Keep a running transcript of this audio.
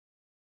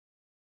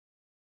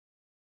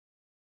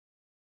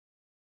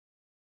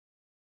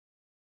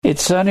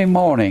It's Sunday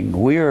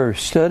morning. We are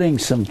studying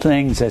some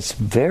things that's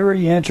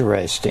very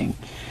interesting.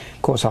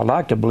 Of course, I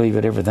like to believe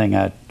that everything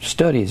I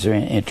study is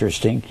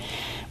interesting,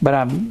 but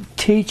I'm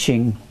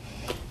teaching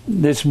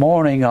this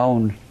morning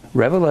on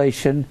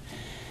Revelation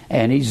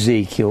and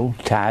Ezekiel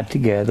tied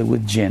together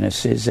with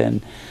Genesis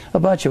and a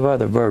bunch of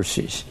other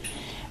verses.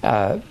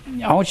 I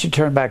want you to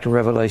turn back to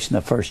Revelation,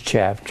 the first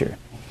chapter.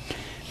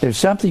 There's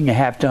something you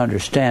have to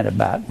understand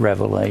about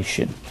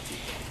Revelation.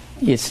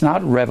 It's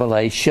not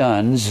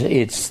revelations,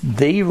 it's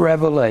the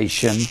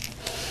revelation,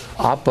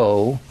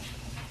 apo,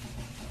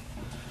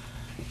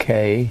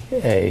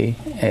 K-A-L-U-P-S-I-S.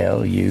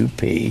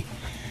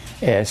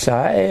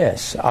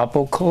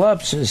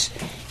 Apocalypsis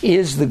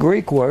is the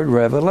Greek word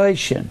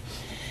revelation.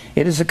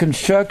 It is a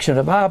construction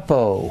of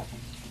apo,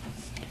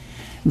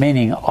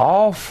 meaning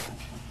off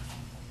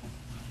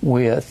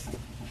with,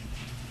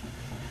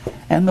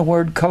 and the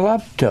word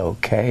kalupto,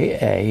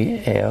 K-A-L-U-P-T-O,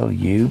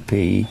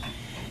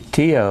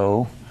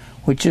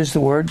 which is the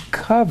word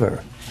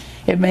cover.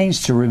 It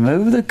means to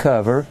remove the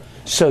cover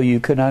so you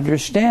can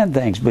understand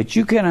things. But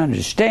you can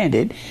understand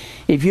it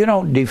if you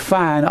don't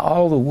define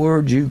all the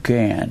words you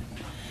can.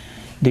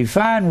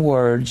 Define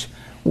words.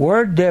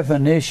 Word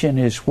definition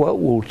is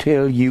what will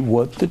tell you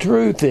what the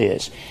truth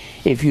is.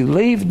 If you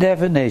leave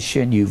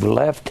definition, you've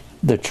left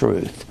the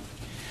truth.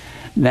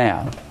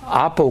 Now,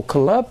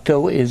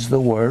 apocalypto is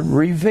the word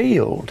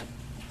revealed.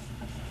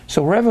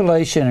 So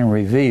revelation and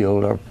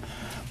revealed are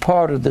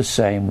part of the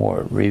same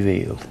word,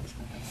 revealed.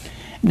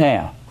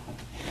 Now,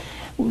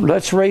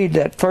 let's read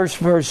that first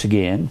verse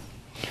again.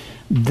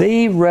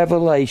 The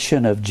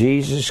revelation of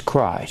Jesus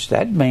Christ.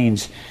 That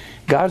means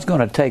God's going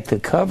to take the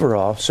cover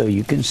off so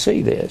you can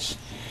see this.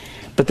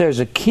 But there's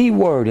a key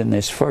word in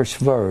this first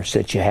verse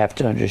that you have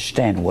to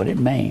understand what it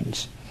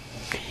means.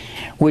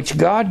 Which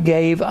God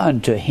gave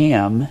unto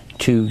him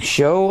to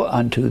show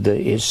unto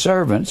his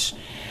servants,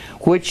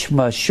 which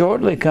must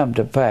shortly come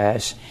to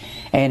pass,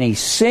 and he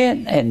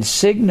sent and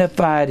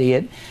signified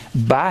it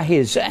by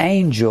his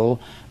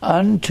angel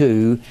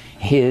unto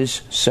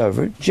his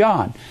servant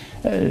John.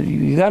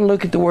 You got to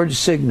look at the word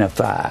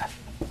signify.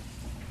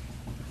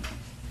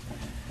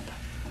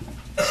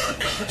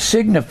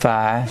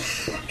 Signify,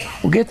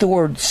 we'll get the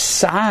word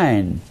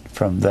sign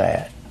from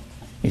that.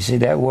 You see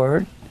that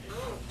word?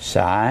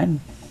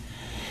 Sign.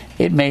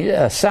 It means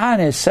a sign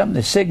is something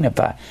to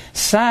signify.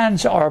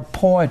 Signs are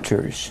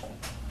pointers.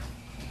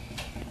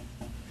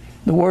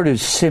 The word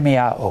is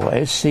semiao,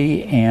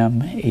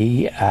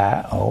 S-C-M-E-I-O-O.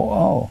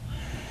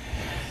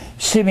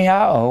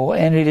 Semiao,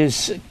 and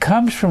it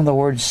comes from the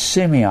word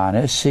Simeon,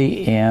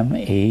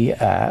 S-C-M-E-I-O-N.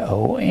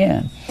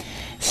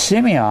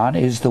 Simeon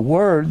is the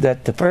word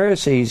that the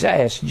Pharisees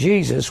asked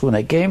Jesus when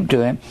they came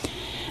to him.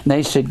 And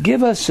they said,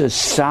 give us a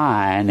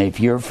sign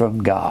if you're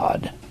from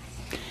God.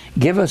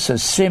 Give us a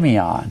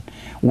Simeon.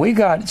 We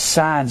got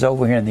signs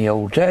over here in the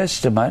Old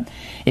Testament.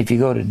 If you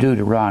go to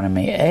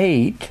Deuteronomy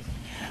 8,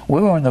 we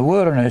were in the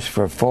wilderness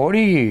for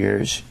 40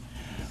 years,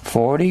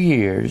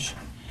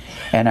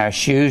 and our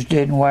shoes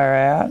didn't wear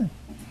out.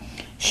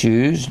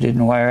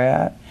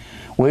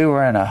 We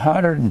were in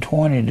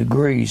 120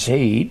 degrees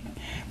heat,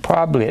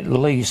 probably at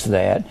least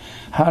that,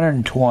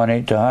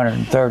 120 to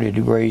 130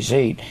 degrees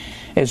heat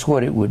is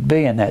what it would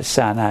be in that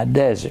Sinai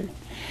desert.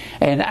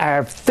 And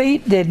our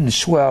feet didn't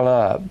swell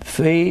up.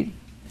 Feet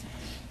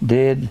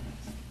did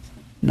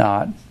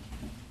not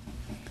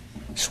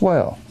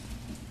swell.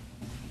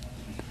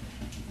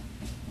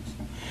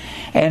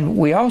 And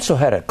we also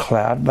had a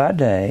cloud by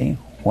day.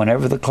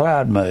 Whenever the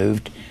cloud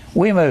moved,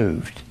 we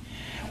moved.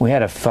 We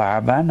had a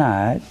fire by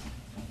night.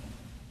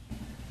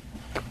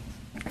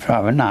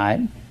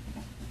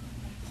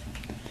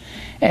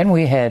 And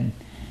we had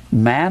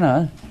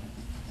manna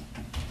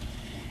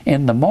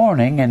in the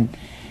morning. And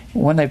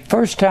when the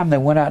first time they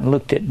went out and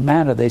looked at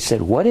manna, they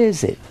said, what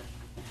is it?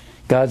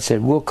 God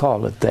said, we'll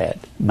call it that,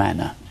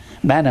 manna.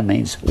 Manna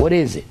means, what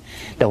is it?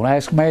 Don't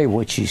ask Mary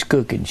what she's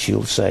cooking.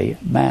 She'll say,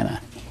 manna.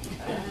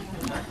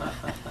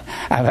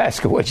 I've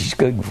asked her what she's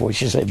cooking for.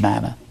 She'll say,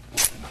 manna.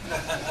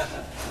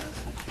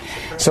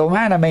 So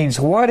manna means,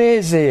 what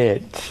is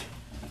it?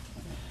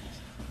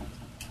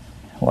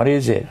 What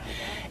is it?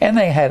 And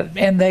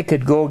they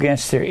could go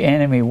against their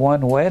enemy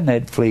one way, and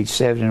they'd flee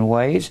 7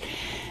 ways.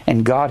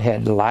 And God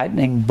had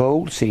lightning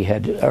bolts. He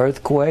had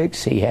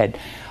earthquakes. He had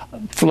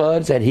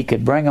floods that he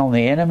could bring on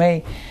the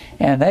enemy.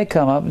 And they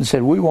come up and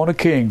said, we want a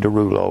king to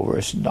rule over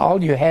us. And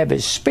all you have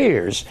is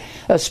spears.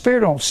 A spear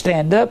don't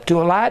stand up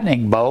to a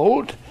lightning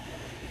bolt.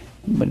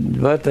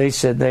 But they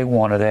said they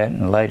wanted that,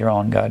 and later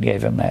on God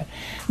gave them that.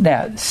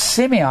 Now,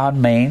 Simeon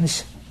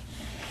means,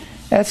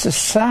 that's a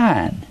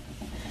sign.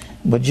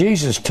 But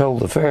Jesus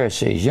told the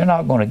Pharisees, you're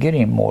not going to get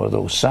any more of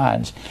those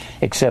signs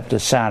except the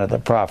sign of the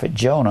prophet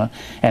Jonah,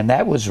 and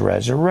that was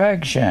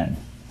resurrection.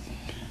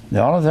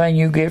 The only thing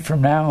you get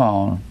from now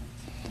on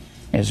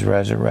is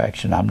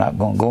resurrection. I'm not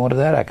going to go into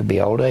that. I could be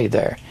all day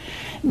there.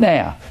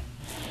 Now,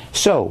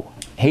 so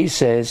he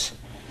says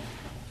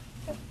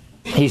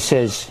he's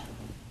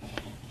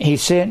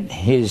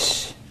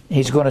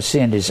going to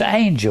send his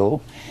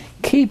angel.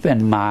 Keep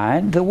in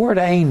mind, the word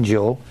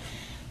angel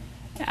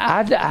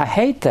I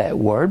hate that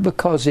word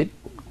because it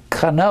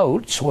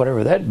connotes,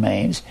 whatever that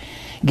means,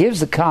 gives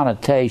the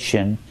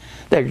connotation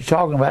that you're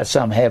talking about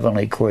some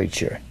heavenly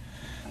creature.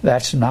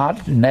 That's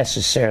not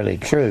necessarily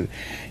true.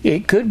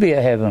 It could be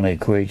a heavenly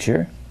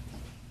creature,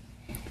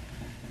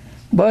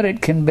 but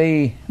it can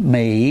be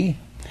me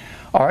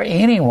or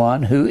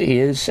anyone who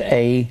is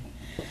a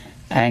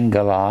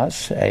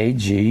angelos,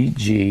 Aggelos.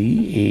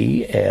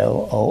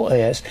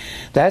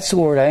 That's the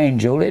word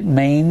angel. It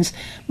means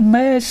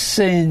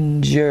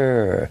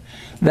messenger.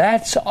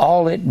 That's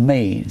all it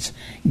means.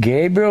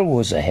 Gabriel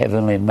was a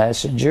heavenly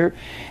messenger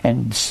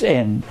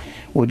and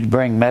would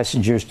bring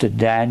messengers to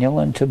Daniel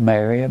and to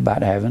Mary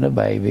about having a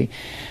baby,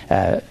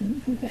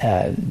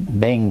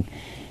 being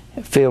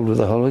filled with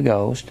the Holy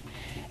Ghost.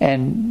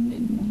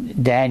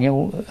 And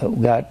Daniel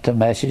got the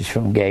message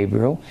from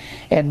Gabriel.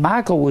 And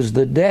Michael was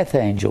the death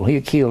angel. He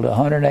killed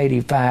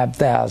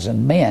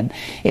 185,000 men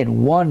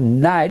in one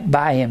night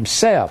by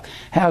himself.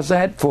 How's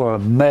that for a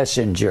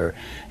messenger?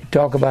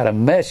 Talk about a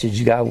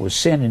message God was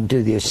sending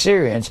to the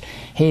Assyrians.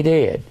 He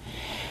did.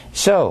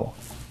 So,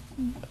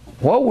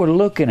 what we're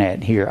looking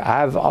at here,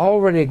 I've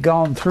already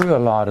gone through a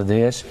lot of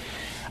this.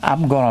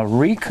 I'm going to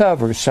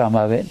recover some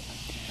of it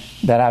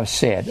that I've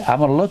said. I'm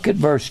going to look at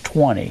verse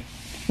 20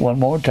 one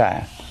more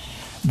time.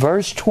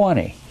 Verse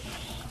 20,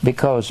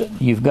 because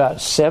you've got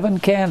 7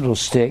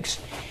 candlesticks.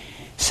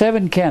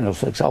 7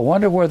 candlesticks. I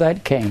wonder where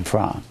that came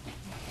from.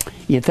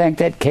 You think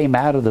that came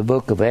out of the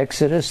book of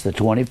Exodus, the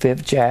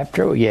 25th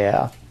chapter?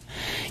 Yeah.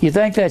 You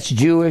think that's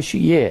Jewish?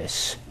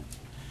 Yes.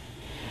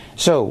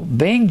 So,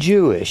 being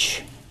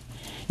Jewish,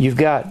 you've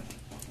got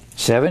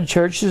 7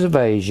 churches of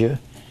Asia,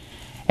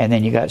 and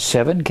then you got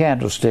 7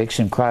 candlesticks,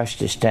 and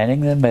Christ is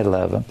standing in the middle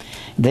of them.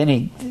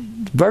 Then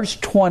verse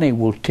 20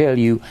 will tell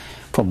you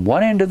from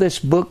one end of this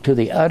book to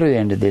the other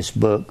end of this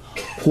book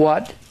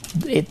what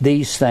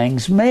these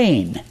things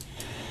mean.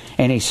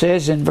 And he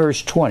says in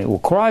verse 20, well,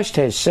 Christ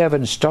has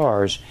 7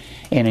 stars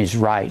in his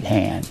right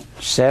hand.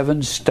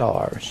 7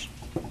 stars.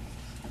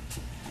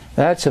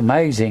 That's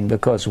amazing,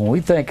 because when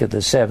we think of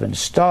the 7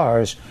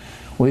 stars,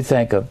 we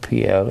think of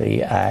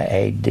Pleiades.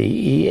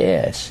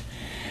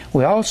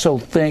 We also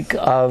think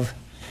of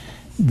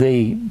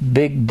the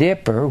Big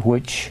Dipper,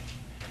 which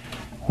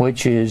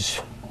is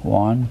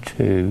 1,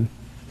 2,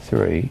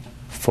 3,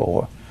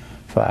 4,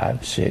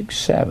 5, 6,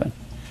 7.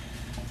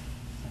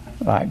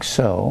 Like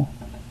so.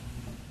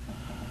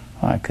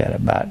 Like that.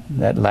 About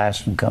that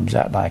last one comes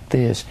out like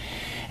this.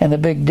 And the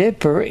Big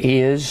Dipper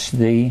is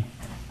the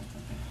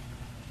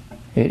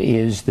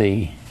it's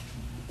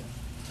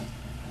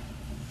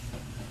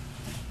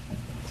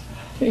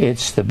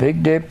the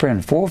Big Dipper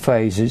in 4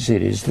 phases.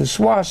 It is the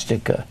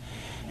swastika.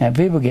 And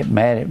people get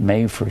mad at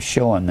me for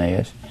showing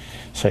this.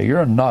 So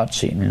you're a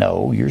Nazi.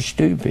 No, you're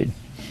stupid.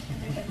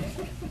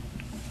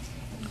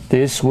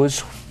 This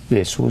was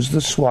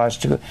the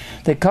swastika.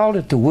 They called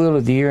it the wheel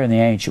of the year in the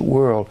ancient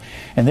world.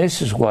 And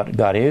this is what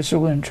got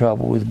Israel in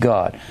trouble with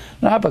God.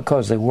 Not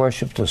because they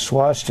worshipped the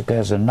swastika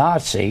as a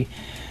Nazi,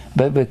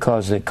 but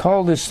because they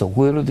called this the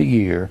wheel of the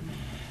year,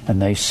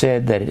 and they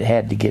said that it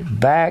had to get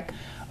back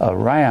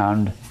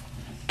around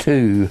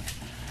to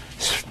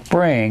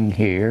spring,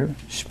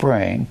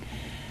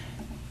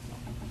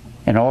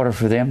 in order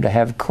for them to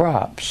have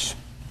crops.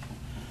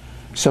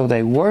 So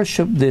they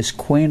worshiped this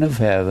Queen of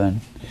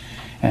Heaven,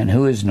 and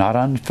who is not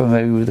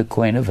unfamiliar with the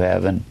Queen of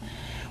Heaven,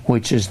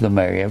 which is the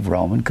Mary of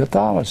Roman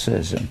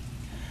Catholicism.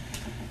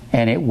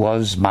 And it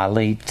was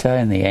Melita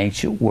in the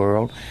ancient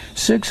world.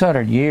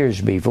 600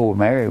 years before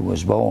Mary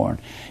was born,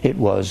 it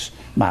was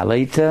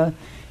Melita,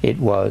 it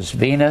was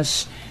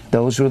Venus.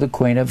 Those were the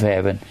Queen of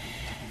Heaven.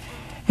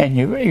 And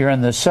you're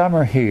in the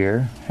summer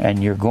here,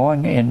 and you're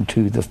going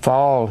into the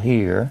fall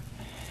here,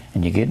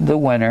 and you get into the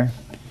winter,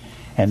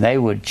 and they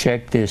would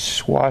check this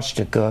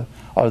swastika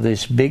or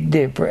this Big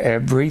Dipper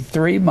every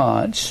 3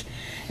 months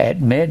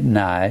at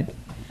midnight.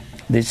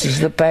 This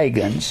is the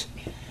pagans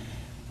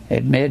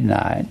at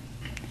midnight.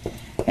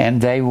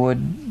 And they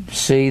would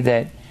see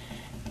that,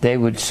 they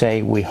would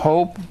say, we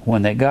hope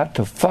when they got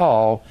to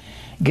fall,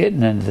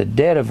 getting into the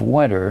dead of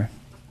winter,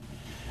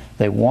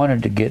 they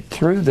wanted to get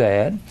through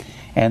that,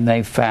 and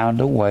they found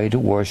a way to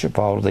worship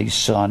all of these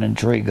sun and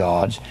tree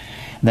gods.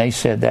 And they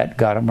said that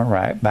got them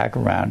right back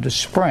around to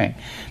spring.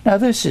 Now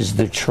this is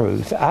the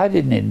truth. I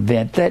didn't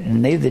invent that,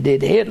 and neither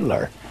did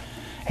Hitler.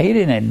 He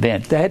didn't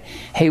invent that.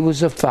 He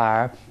was a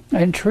fire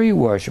and tree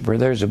worshiper.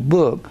 There's a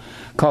book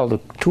called The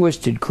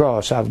Twisted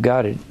Cross. I've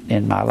got it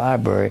in my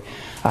library.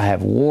 I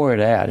have wore it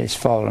out. It's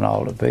fallen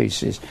all to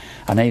pieces.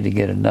 I need to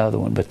get another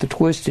one. But The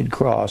Twisted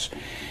Cross,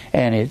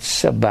 and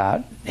it's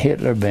about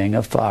Hitler being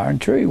a fire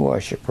and tree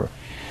worshiper.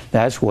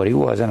 That's what he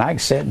was. And I can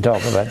sit and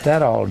talk about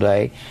that all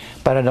day,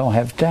 but I don't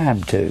have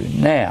time to.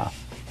 Now,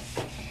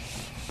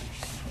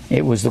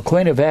 it was the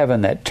Queen of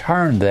Heaven that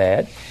turned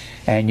that,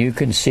 and you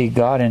can see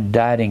God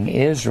indicting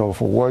Israel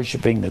for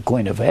worshiping the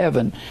Queen of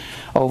Heaven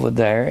over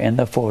there in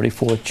the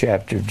 44th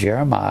chapter of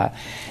Jeremiah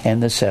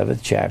and the 7th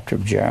chapter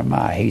of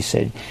Jeremiah. He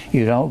said,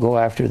 you don't go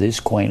after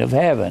this Queen of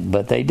Heaven,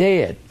 but they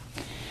did.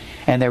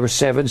 And there were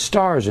 7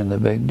 stars in the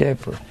Big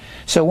Dipper.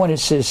 So when it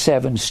says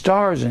 7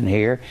 stars in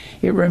here,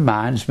 it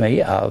reminds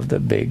me of the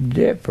Big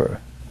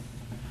Dipper.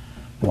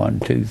 1,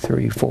 2,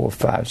 3, 4,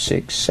 5,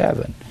 6,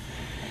 7.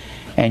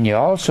 And you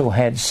also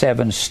had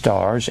 7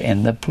 stars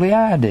in the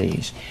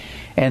Pleiades.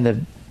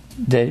 And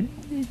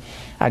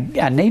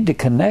I need to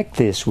connect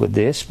this with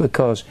this,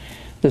 because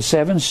the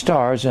 7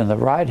 stars in the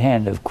right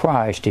hand of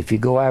Christ, if you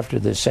go after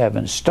the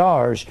 7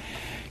 stars,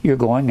 you're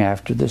going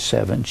after the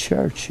 7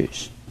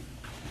 churches.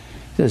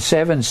 The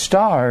 7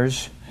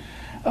 stars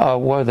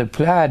were the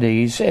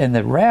Pleiades, and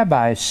the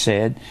rabbis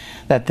said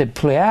that the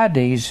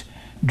Pleiades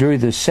drew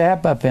the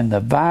sap up in the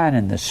vine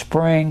in the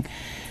spring.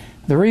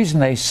 The reason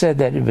they said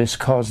that it was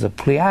because the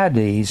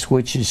Pleiades,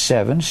 which is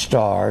 7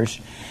 stars,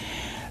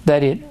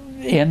 that it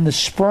in the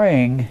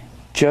spring,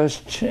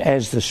 just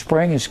as the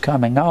spring is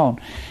coming on,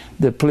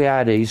 the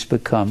Pleiades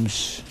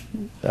becomes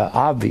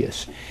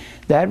obvious.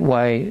 That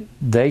way,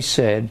 they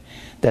said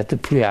that the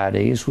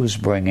Pleiades was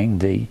bringing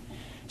the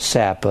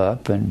sap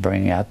up and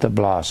bringing out the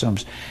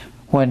blossoms.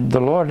 When the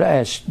Lord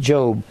asked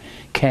Job,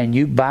 can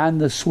you bind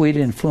the sweet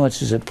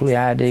influences of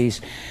Pleiades?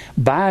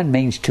 Bind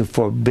means to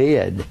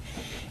forbid.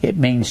 It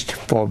means to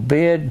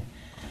forbid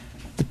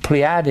the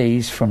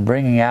Pleiades from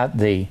bringing out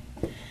the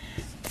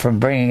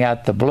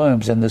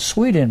blooms, and the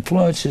sweet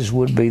influences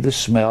would be the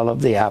smell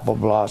of the apple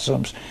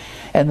blossoms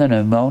and the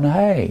new mown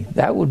hay.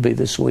 That would be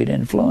the sweet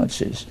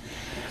influences.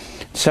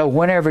 So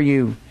whenever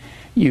you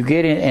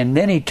get in, and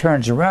then he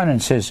turns around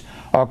and says,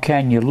 or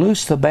can you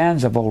loose the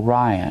bands of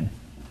Orion?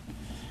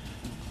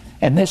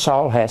 And this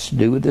all has to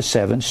do with the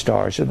 7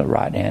 stars in the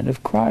right hand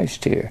of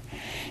Christ here.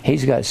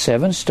 He's got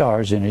 7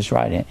 stars in his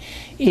right hand.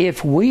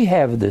 If we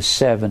have the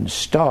 7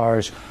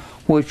 stars,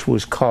 which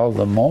was called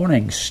the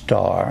morning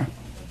star,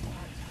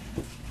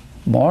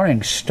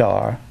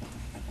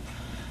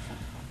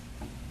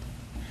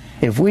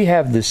 if we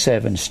have the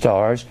 7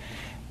 stars,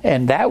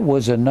 and that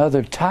was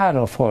another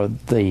title for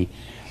the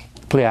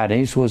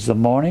Pleiades, was the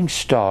morning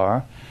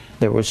star.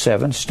 There were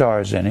 7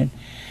 stars in it.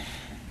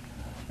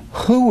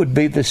 Who would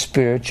be the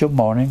spiritual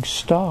morning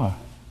star?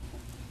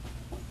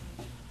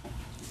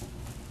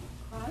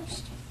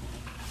 Christ.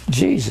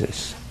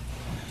 Jesus.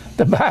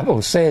 The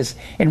Bible says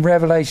in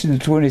Revelation, the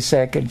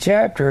 22nd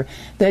chapter,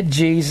 that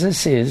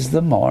Jesus is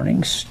the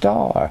morning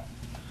star.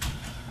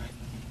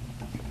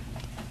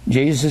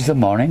 Jesus is the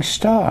morning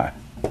star.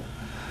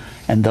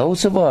 And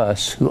those of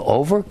us who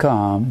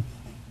overcome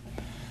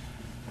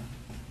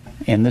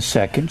in the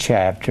 2nd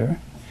chapter,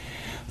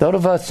 those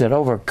of us that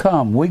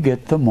overcome, we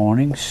get the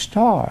morning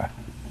star.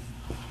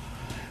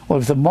 Well,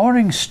 if the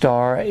morning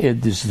star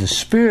is the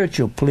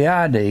spiritual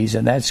Pleiades,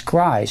 and that's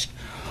Christ,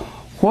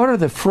 what are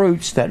the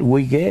fruits that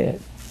we get?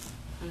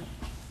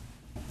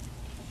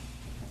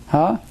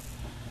 Huh?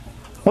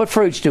 What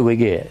fruits do we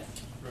get?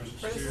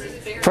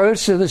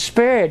 Fruits of the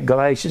Spirit,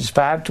 Galatians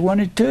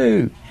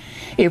 5:22.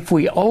 If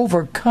we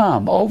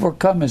overcome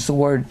is the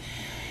word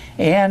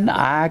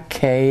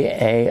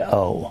Nikao.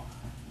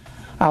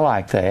 I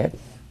like that,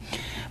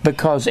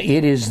 because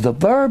it is the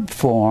verb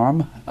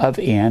form of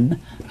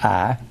Nike.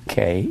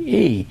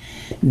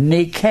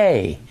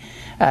 Nike.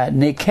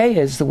 Nike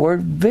is the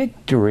word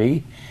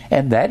victory,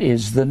 and that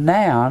is the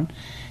noun,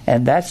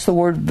 and that's the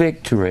word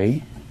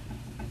victory.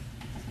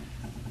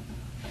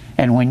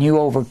 And when you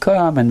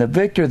overcome, and the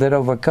victor that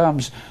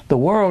overcomes the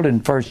world in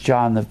 1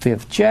 John the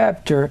 5th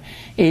chapter,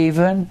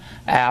 even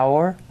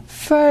our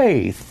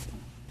faith.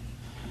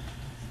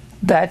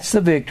 That's the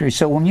victory.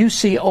 So when you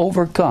see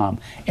overcome,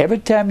 every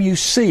time you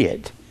see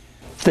it,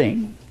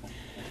 think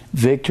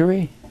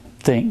victory,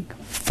 think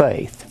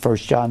faith. 1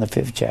 John the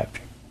 5th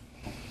chapter.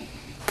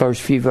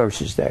 First few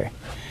verses there.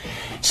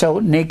 So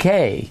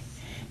Nike.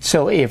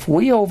 So if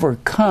we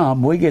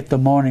overcome, we get the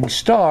morning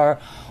star,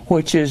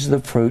 which is the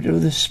fruit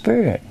of the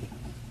Spirit.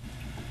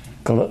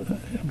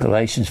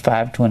 Galatians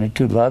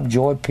 5:22, love,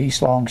 joy,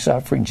 peace,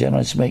 long-suffering,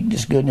 gentleness,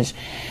 meekness, goodness,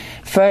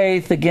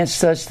 faith. Against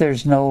such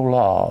there's no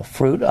law.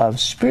 Fruit of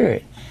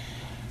Spirit.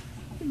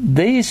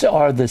 These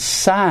are the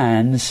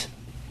signs.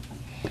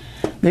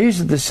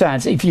 These are the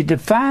signs. If you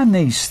define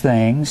these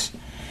things,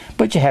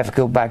 but you have to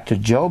go back to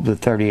Job, the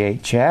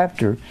 38th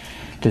chapter,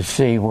 to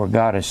see where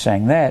God is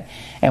saying that.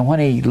 And when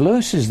he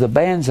looses the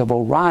bands of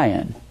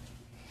Orion,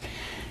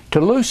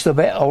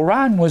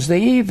 Orion was the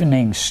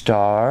evening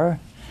star,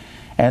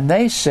 and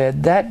they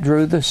said that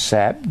drew the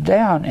sap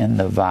down in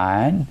the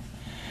vine.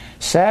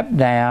 Sap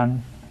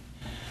down.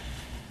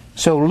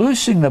 So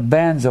loosing the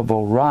bands of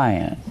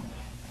Orion,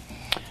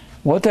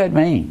 what that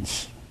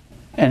means,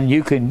 and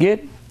you can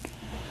get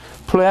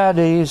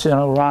Pleiades and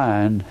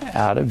Orion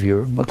out of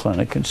your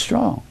McClintock and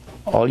Strong.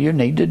 All you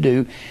need to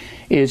do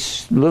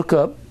is look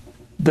up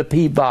the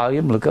P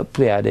volume, look up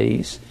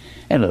Pleiades,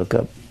 and look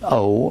up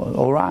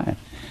Orion.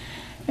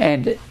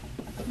 And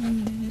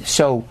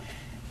so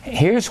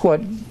here's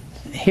what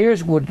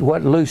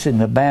loosened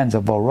the bands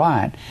of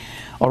Orion.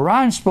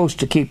 Orion's supposed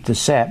to keep the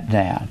sap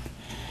down.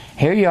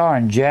 Here you are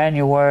in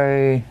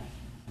January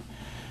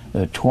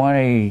the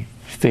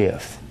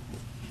 25th,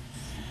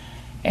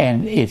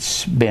 and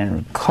it's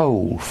been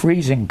cold,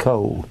 freezing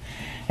cold,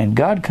 And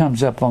God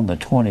comes up on the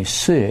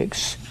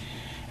 26th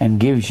and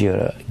gives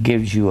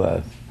you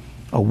a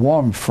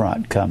warm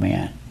front come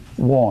in,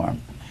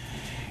 warm.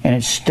 And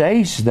it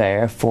stays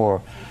there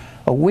for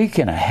a week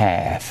and a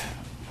half.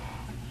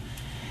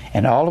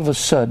 And all of a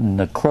sudden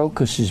the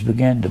crocuses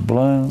begin to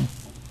bloom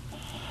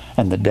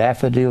and the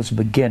daffodils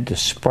begin to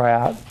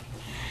sprout.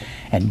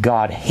 And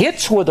God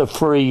hits with a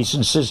freeze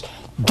and says,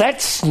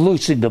 that's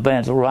loosing the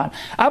bands of Orion.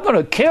 I'm going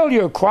to kill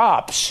your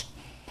crops.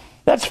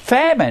 That's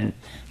famine.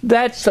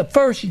 That's the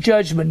first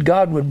judgment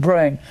God would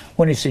bring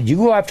when he said, you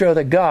go after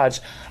other gods,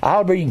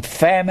 I'll bring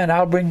famine,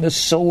 I'll bring the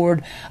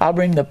sword, I'll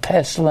bring the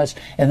pestilence,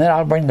 and then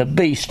I'll bring the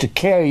beast to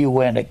carry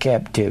you into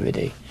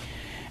captivity.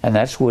 And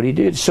that's what he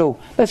did. So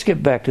let's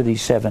get back to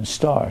these 7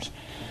 stars.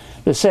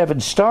 The 7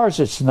 stars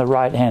that's in the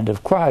right hand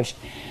of Christ,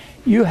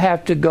 you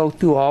have to go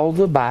through all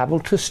the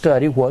Bible to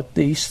study what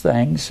these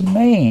things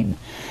mean.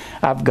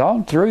 I've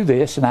gone through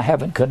this and I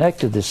haven't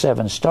connected the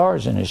 7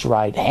 stars in his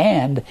right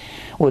hand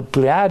with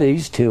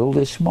Pleiades till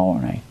this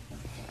morning.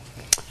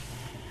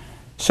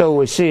 So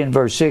we see in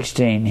verse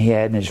 16 he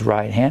had in his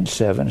right hand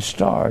 7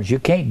 stars. You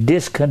can't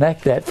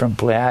disconnect that from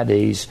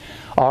Pleiades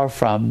or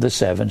from the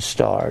 7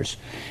 stars.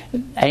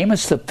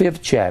 Amos the 5th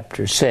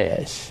chapter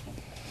says,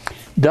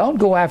 don't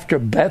go after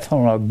Bethel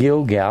or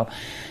Gilgal.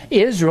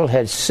 Israel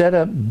had set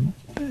up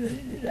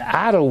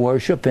idol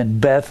worship in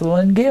Bethel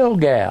and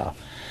Gilgal.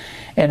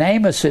 And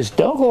Amos says,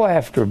 don't go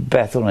after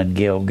Bethel and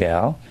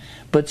Gilgal,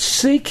 but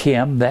seek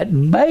him that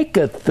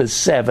maketh the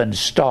 7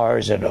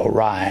 stars in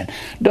Orion.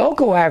 Don't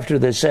go after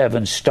the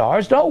 7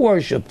 stars. Don't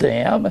worship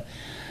them.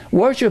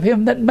 Worship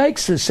him that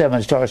makes the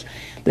 7 stars.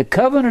 The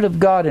covenant of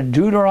God in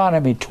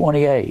Deuteronomy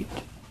 28.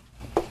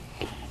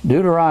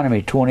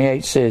 Deuteronomy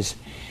 28 says,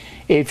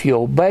 if you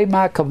obey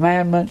my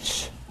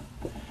commandments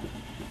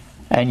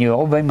and you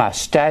obey my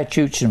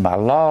statutes and my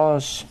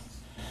laws,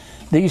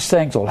 these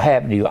things will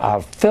happen to you. I'll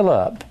fill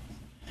up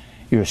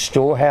your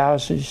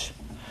storehouses.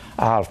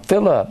 I'll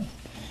fill up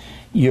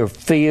your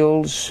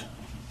fields.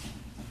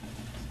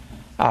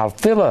 I'll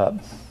fill up.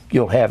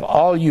 You'll have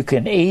all you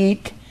can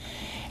eat.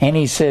 And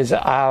he says,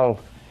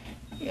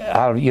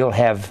 you'll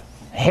have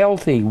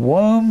healthy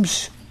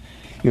wombs.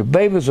 Your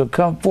babies will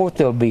come forth.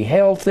 They'll be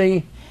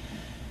healthy.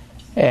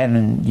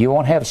 And you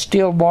won't have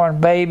stillborn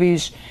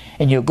babies.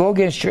 And you'll go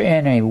against your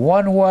enemy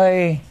one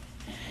way,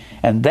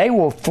 and they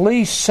will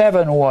flee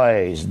 7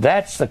 ways.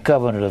 That's the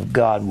covenant of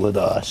God with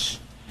us.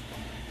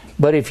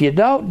 But if you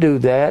don't do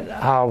that,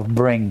 I'll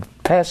bring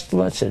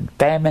pestilence and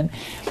famine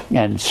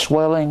and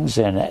swellings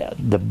and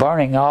the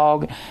burning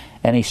og.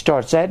 And he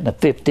starts that in the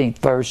 15th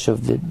verse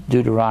of the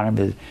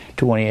Deuteronomy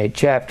 28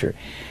 chapter.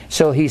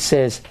 So he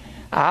says,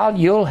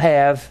 you'll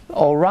have,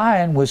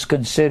 Orion was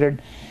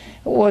considered,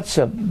 what's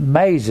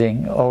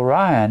amazing,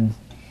 Orion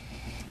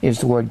is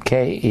the word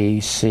K-E-C-I-Y-L.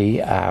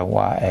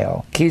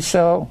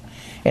 Kiso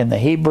in the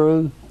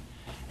Hebrew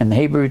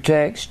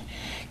text.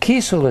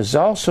 Kisel is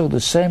also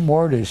the same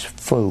word as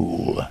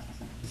fool.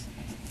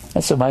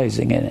 That's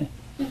amazing, isn't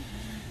it?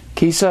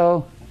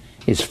 Kiso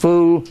is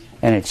fool,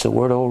 and it's the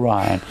word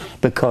Orion,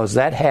 because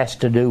that has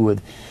to do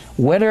with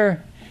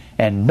winter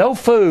and no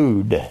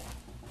food.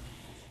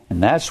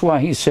 And that's why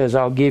he says,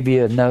 I'll give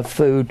you enough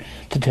food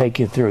to take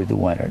you through the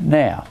winter.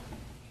 Now,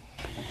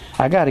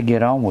 I got to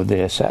get on with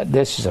this.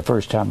 This is the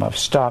first time I've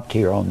stopped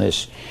here on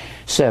this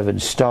 7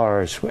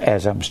 stars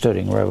as I'm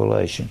studying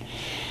Revelation.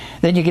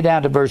 Then you get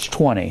down to verse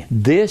 20.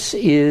 Verse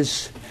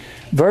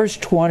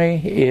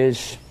 20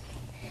 it's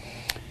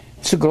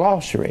a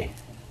glossary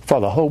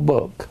for the whole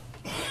book.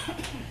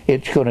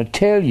 It's going to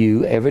tell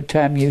you every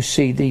time you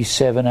see these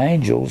 7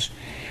 angels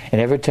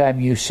and every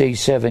time you see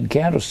 7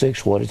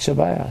 candlesticks what it's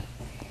about.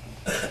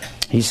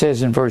 He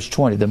says in verse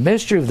 20, the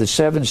mystery of the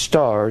 7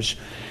 stars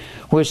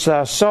which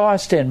thou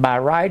sawest in my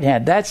right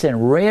hand. That's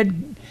in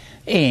red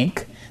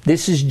ink.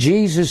 This is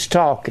Jesus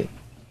talking.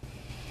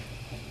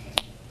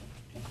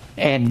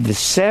 And the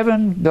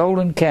 7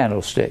 golden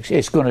candlesticks,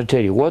 it's going to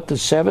tell you what the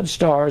 7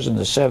 stars and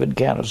the 7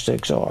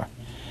 candlesticks are.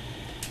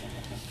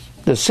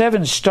 The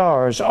 7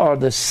 stars are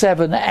the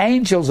 7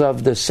 angels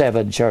of the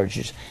 7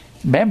 churches.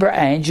 Remember,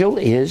 angel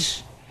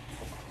is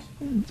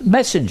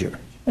messenger.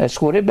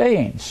 That's what it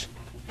means.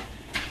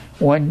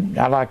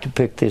 I like to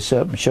pick this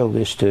up and show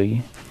this to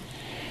you.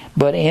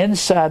 But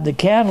inside the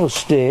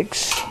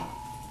candlesticks,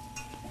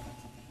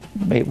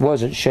 it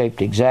wasn't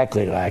shaped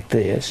exactly like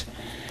this,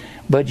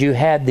 but you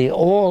had the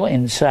oil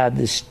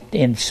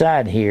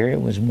inside here. It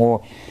was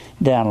more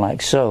down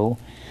like so,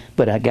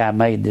 but a guy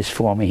made this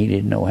for me. He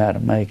didn't know how to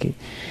make it.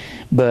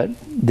 But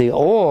the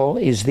oil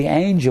is the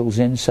angels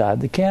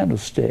inside the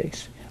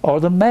candlesticks, or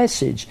the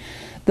message.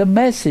 The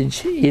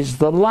message is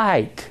the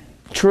light.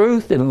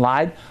 Truth and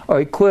light are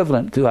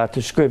equivalent throughout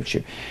the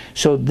Scripture.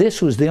 So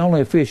this was the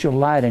only official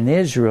light in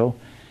Israel.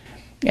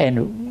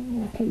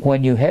 And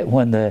when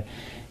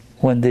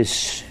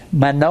this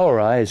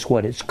menorah is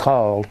what it's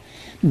called,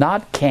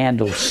 not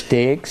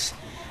candlesticks.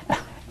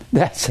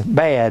 That's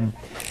bad.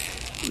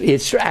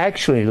 It's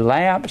actually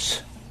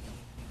lamps.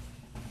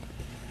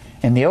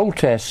 In the Old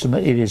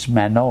Testament, it is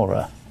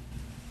menorah.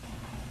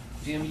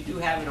 Jim, you do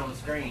have it on the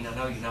screen. I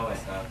know you know it,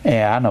 though.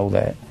 Yeah, I know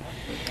that.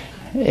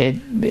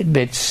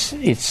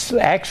 It's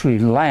actually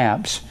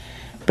lamps,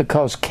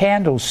 because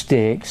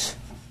candlesticks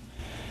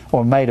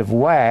were made of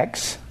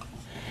wax,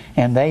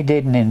 and they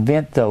didn't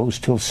invent those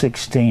till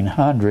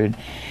 1600,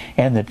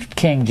 and the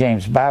King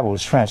James Bible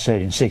was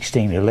translated in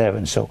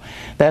 1611, so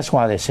that's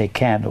why they say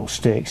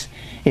candlesticks.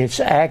 It's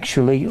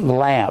actually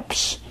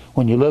lamps.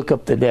 When you look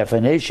up the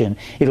definition,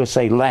 it'll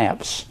say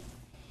lamps.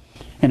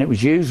 And it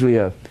was usually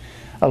a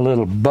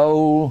little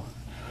bowl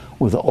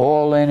with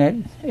oil in it,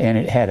 and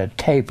it had a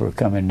taper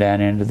coming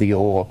down into the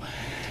oil,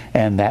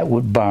 and that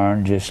would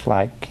burn just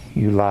like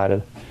you light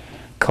a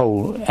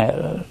coal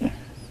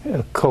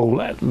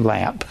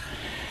lamp.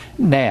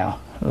 Now,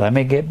 let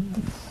me get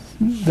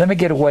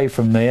away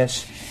from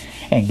this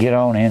and get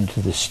on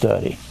into the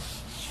study.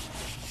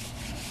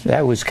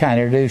 That was kind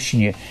of introducing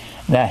you.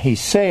 Now, he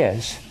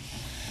says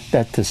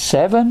that the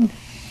 7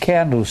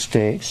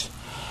 candlesticks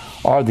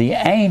are the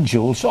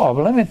angels, or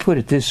let me put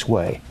it this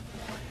way.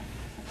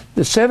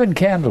 The 7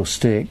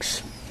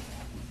 candlesticks,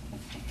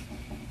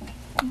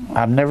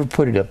 I've never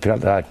put it up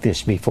like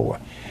this before.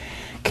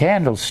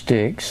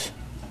 Candlesticks,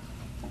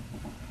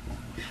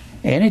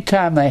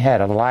 anytime they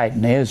had a light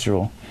in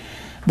Israel,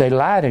 they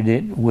lighted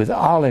it with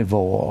olive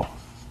oil.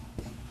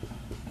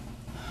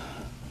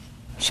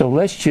 So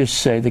let's just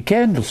say the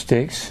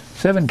candlesticks,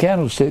 7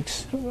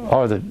 candlesticks,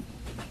 are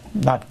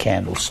not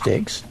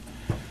candlesticks,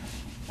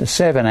 the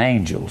 7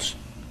 angels.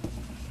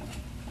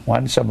 Why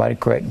didn't somebody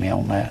correct me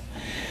on that?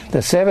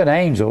 The 7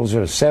 angels,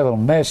 or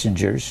 7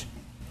 messengers,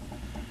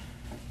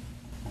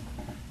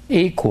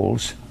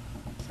 equals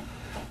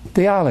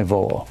the olive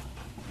oil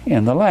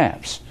in the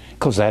lamps,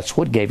 because that's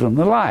what gave them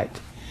the light.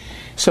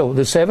 So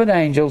the 7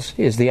 angels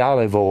is the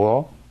olive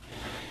oil,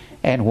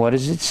 and what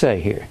does it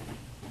say here?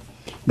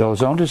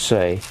 Goes on to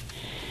say,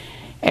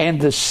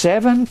 and the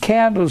 7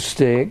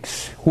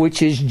 candlesticks,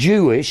 which is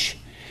Jewish.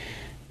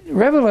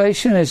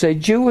 Revelation is a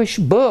Jewish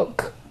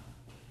book.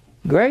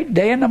 Great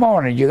day in the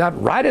morning. You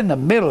got right in the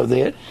middle of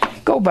it.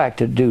 Go back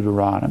to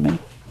Deuteronomy,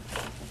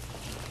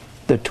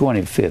 the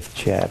 25th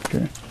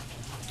chapter.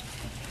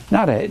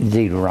 Not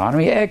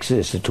Deuteronomy,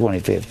 Exodus, the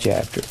 25th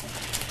chapter.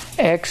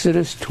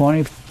 Exodus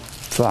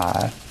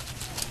 25.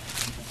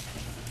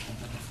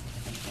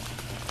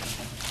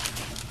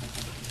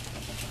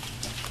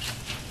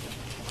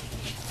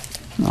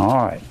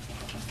 All right.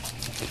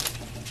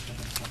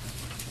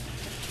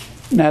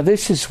 Now,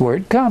 this is where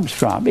it comes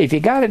from. If you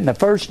got it in the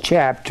first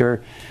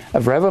chapter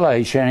of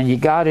Revelation and you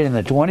got it in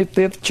the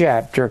 25th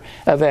chapter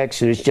of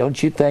Exodus,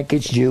 don't you think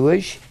it's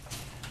Jewish?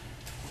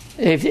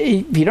 If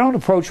you don't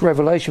approach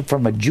Revelation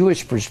from a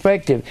Jewish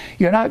perspective,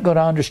 you're not going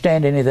to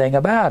understand anything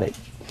about it.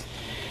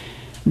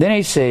 Then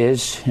he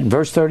says in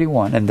verse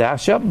 31, and thou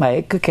shalt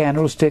make a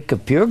candlestick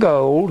of pure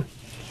gold.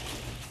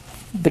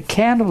 The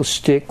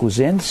candlestick was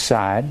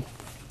inside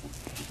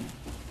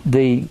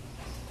it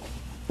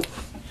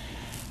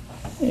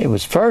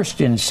was first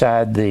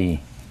inside the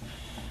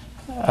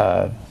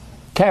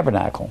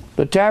tabernacle.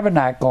 The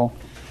tabernacle,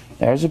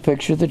 there's a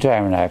picture of the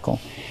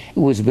tabernacle. It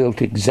was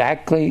built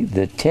exactly,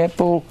 the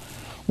temple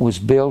was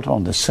built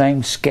on the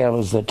same scale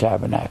as the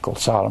tabernacle,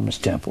 Solomon's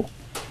temple.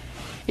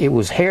 It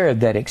was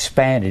Herod that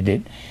expanded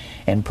it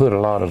and put a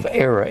lot of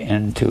error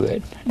into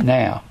it.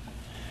 Now,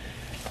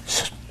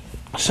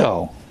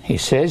 so he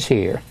says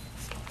here,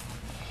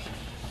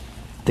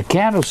 the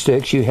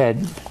candlesticks, you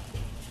had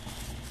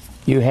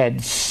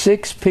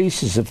 6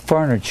 pieces of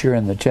furniture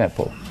in the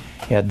temple.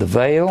 You had the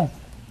veil,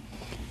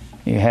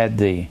 you had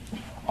the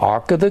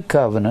Ark of the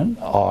Covenant,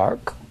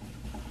 Ark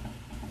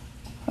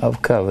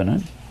of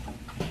Covenant,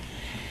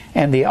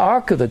 and the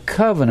Ark of the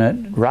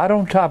Covenant, right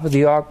on top of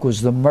the Ark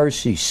was the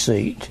mercy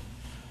seat.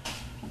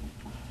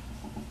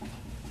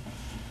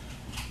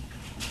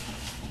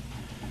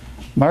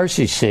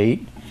 Mercy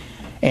seat.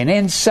 And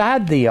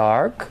inside the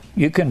ark,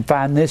 you can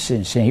find this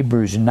in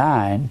Hebrews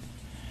 9,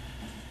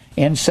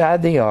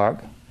 inside the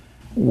ark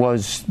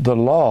was the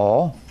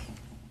law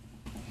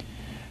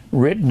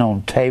written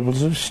on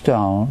tables of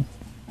stone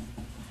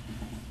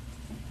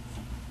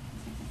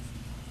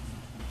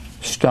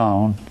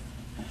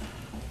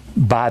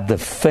by the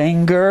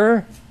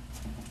finger.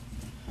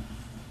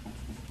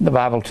 The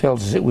Bible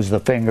tells us it was the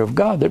finger of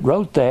God that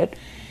wrote that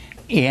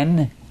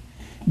in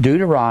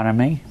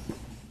Deuteronomy,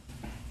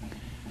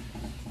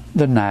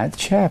 the 9th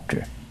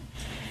chapter.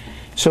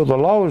 So the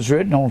law was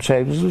written on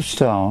tables of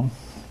stone,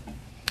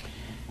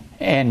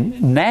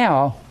 and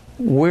now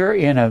we're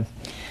in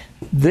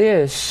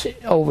this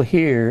over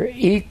here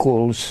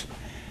equals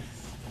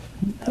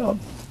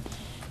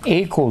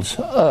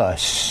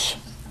us.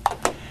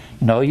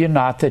 Know ye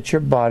not that your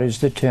body is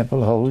the temple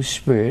of the Holy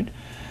Spirit,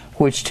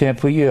 which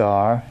temple ye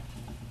are.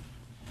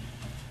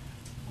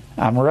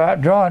 I'm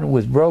drawing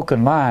with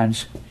broken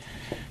lines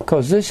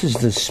because this is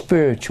the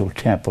spiritual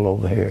temple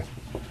over here.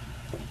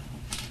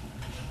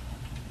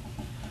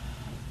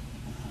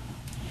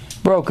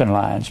 Broken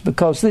lines,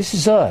 because this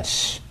is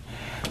us.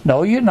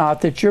 Know ye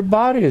not that your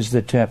body is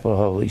the temple of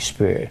the Holy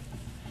Spirit,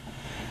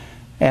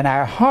 and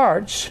our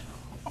hearts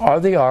are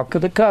the Ark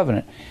of the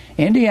Covenant.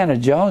 Indiana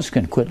Jones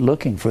can quit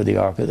looking for the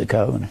Ark of the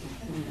Covenant.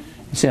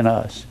 It's in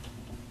us.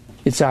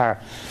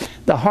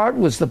 The heart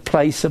was the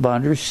place of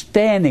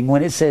understanding.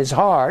 When it says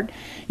heart,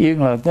 you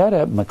can look that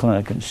up,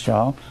 McClintock and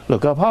Strong.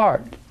 Look up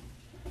heart,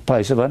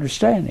 place of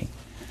understanding.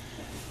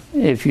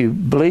 If you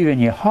believe in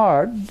your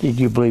heart, did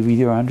you believe with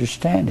your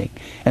understanding?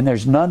 And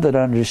there's none that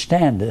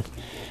understandeth,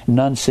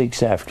 none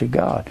seeks after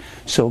God.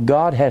 So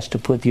God has to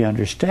put the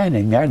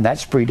understanding there, and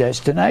that's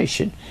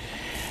predestination.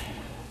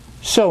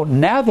 So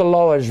now the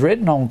law is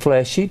written on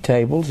fleshy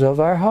tables of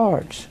our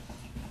hearts.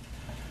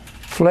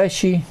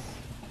 Fleshy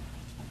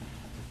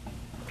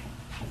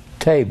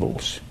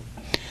tables.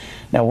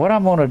 Now what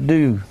I'm going to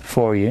do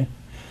for you,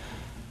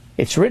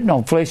 it's written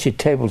on fleshy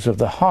tables of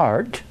the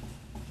heart,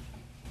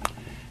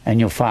 and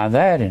you'll find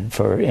that in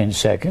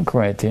 2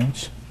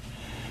 Corinthians,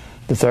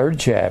 the 3rd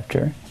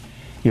chapter.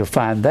 You'll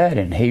find that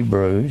in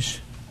Hebrews,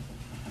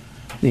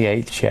 the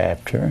 8th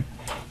chapter.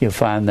 You'll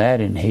find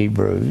that in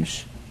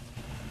Hebrews,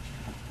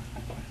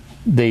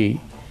 the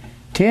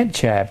 10th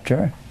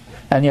chapter,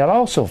 and you'll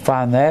also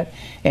find that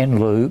in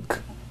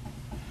Luke,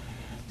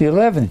 the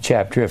 11th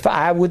chapter. If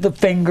I with the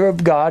finger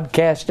of God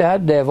cast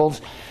out devils,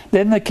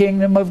 then the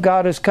kingdom of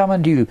God is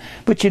coming to you.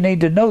 But you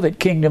need to know that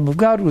kingdom of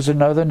God was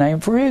another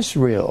name for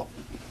Israel.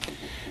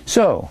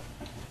 So,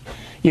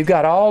 you've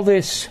got all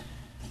this,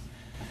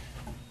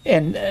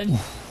 and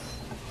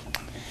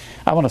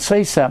I want to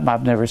say something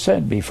I've never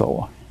said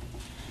before.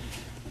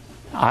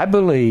 I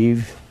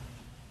believe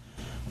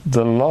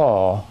the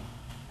law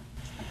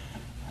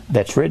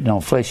that's written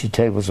on fleshy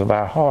tables of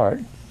our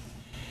heart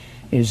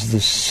is the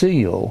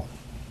seal.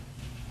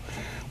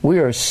 We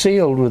are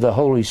sealed with the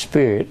Holy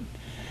Spirit.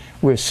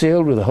 We're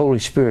sealed with the Holy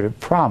Spirit of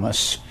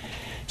promise.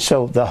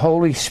 So the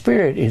Holy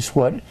Spirit is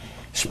what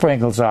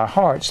sprinkles our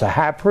hearts. The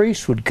high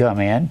priest would come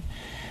in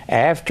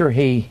after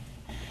he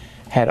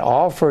had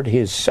offered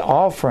his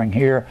offering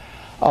here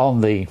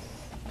after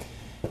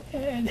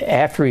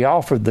he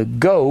offered the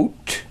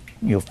goat.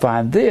 You'll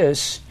find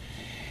this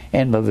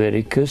in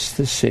Leviticus,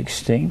 the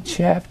 16th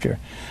chapter.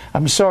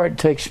 I'm sorry it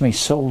takes me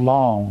so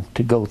long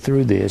to go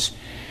through this,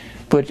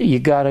 but you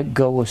got to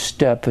go a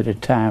step at a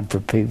time for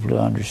people to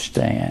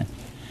understand.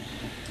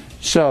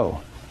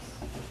 So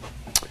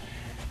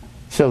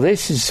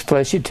this is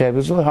fleshy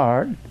tables of the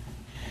heart.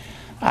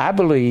 I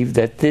believe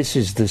that this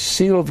is the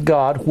seal of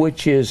God,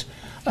 which is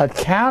a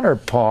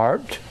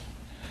counterpart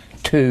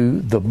to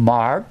the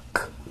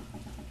mark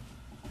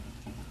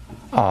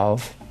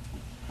of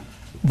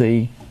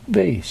the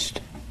beast.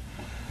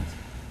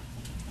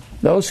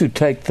 Those who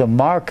take the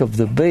mark of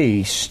the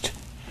beast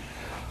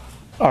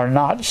are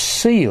not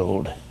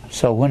sealed.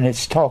 So when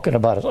it's talking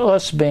about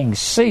us being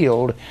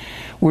sealed,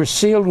 we're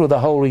sealed with the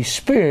Holy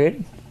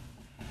Spirit,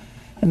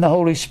 and the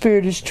Holy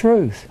Spirit is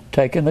truth,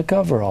 taking the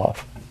cover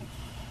off.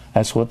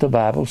 That's what the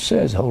Bible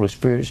says. Holy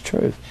Spirit is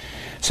truth.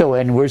 So,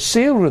 and we're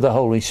sealed with the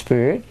Holy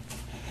Spirit.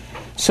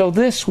 So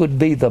this would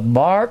be the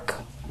mark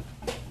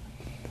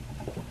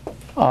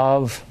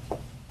of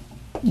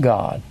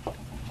God.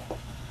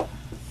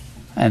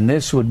 And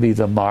this would be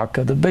the mark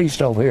of the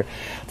beast over here.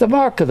 The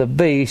mark of the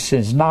beast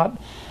is not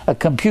a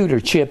computer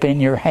chip in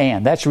your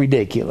hand. That's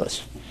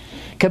ridiculous.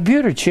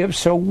 Computer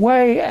chips are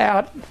way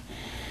out.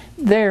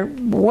 They're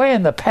way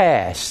in the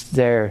past.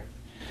 They're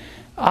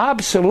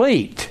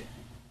obsolete.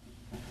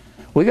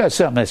 We got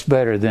something that's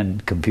better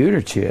than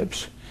computer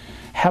chips.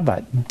 How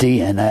about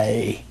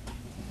DNA?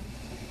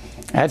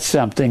 That's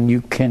something you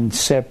can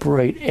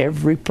separate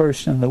every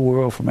person in the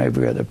world from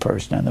every other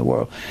person in the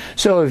world.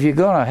 So if you're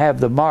going to have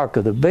the mark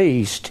of the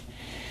beast,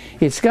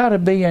 it's got to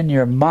be in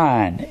your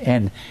mind.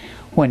 And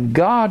when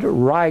God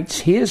writes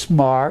His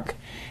mark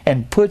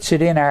and puts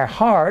it in our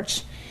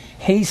hearts,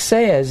 He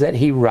says that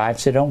He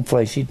writes it on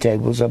fleshy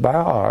tables of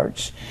our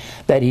hearts,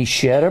 that He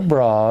shed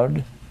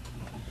abroad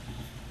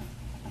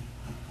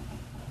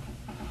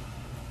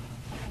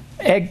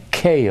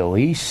Ekkeo,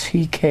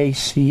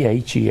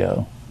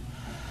 E-C-K-C-H-E-O.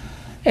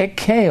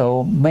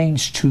 Ekkeo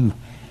means to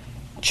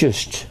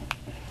just,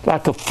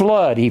 like a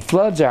flood. He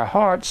floods our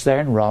hearts there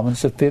in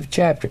Romans, the 5th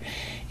chapter.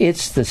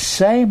 It's the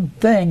same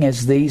thing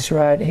as these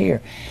right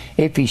here.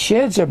 If He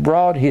sheds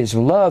abroad His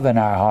love in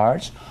our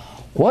hearts,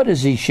 what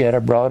does He shed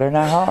abroad in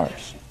our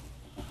hearts?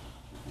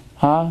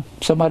 Huh?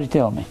 Somebody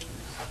tell me.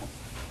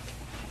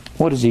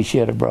 What does He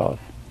shed abroad?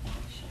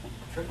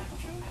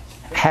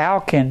 How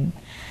can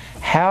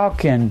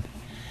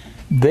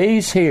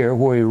these here,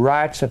 where He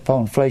writes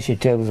upon fleshy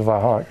tables of our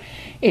heart,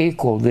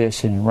 equal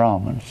this in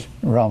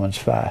Romans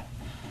 5?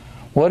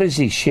 What does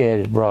He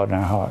shed abroad in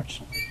our hearts?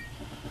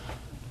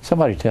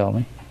 Somebody tell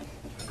me.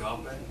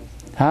 Agape.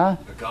 Huh?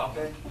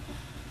 Agape.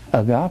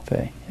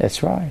 Agape.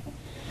 That's right.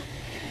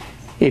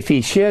 If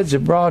He sheds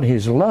abroad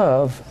His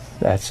love,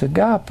 that's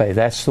agape.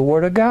 That's the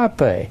word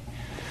agape.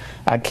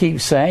 I keep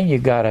saying you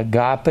got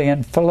agape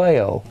and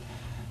phileo.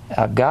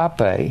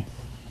 Agape.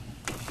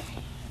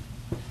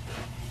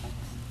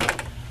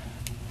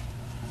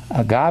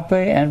 Agape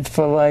and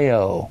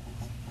phileo.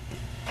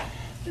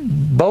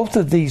 Both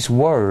of these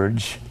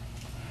words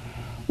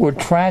were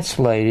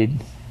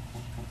translated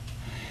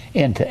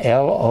into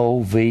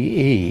Love.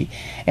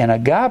 And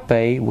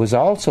agape was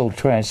also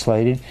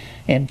translated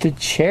into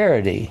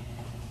charity.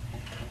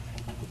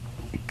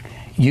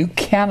 You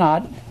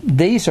cannot,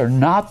 these are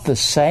not the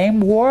same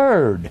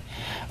word.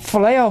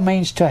 Phileo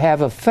means to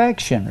have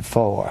affection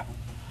for.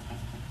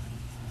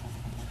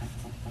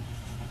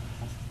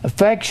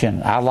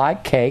 Affection. I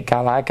like cake. I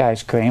like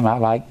ice cream. I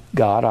like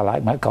God. I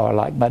like my car. I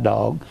like my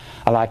dog.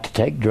 I like to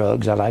take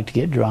drugs. I like to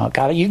get drunk.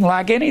 You can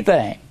like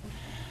anything.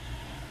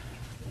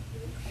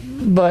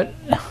 But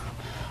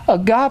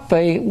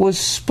agape was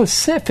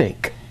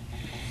specific.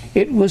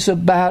 It was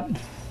about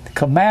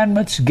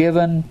commandments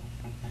given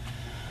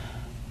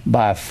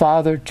by a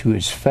father to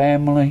his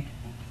family,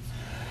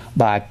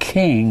 by a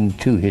king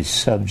to his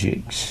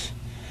subjects.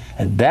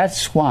 And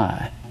that's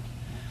why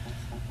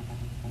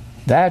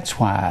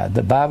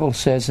the Bible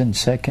says in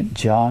 2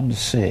 John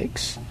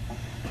 6,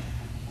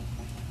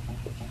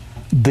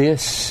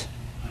 this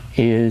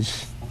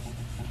is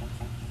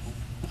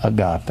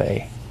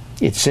agape.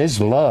 It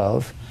says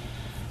love,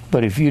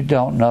 but if you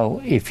don't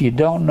know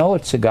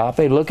it's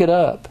agape, look it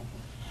up.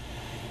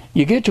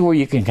 You get to where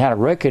you can kind of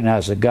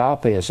recognize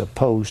agape as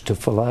opposed to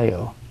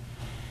phileo.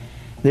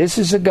 This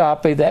is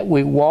agape, that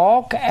we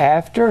walk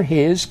after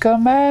his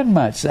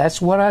commandments.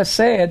 That's what I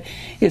said.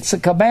 It's a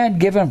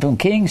command given from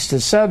kings to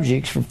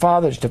subjects, from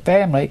fathers to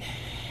family.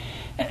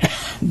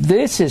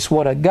 This is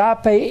what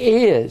agape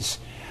is.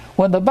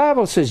 When the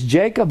Bible says,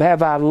 Jacob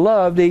have I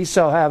loved,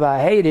 Esau have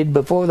I hated,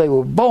 before they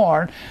were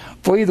born,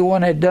 for either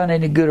one had done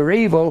any good or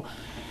evil,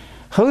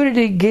 who did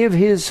he give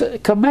his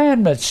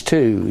commandments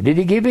to? Did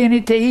he give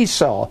any to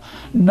Esau?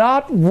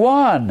 Not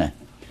one.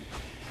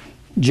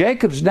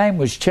 Jacob's name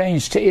was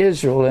changed to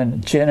Israel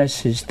in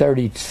Genesis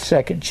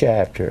 32nd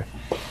chapter.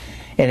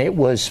 And it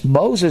was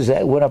Moses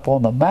that went up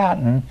on the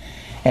mountain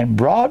and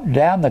brought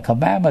down the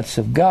commandments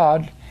of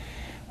God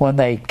when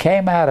they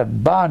came out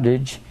of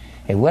bondage.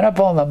 He went up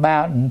on the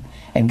mountain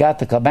and got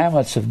the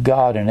commandments of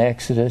God in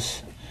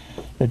Exodus,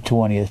 the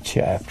 20th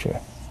chapter.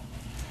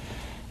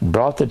 And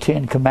brought the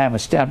 10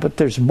 commandments down. But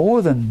there's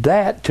more than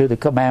that to the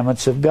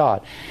commandments of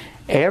God.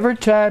 Every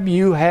time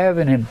you have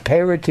an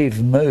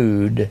imperative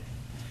mood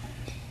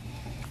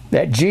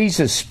that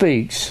Jesus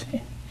speaks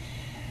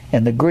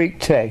in the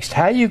Greek text,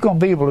 how are you going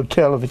to be able to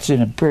tell if it's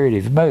an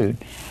imperative mood?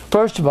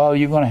 First of all,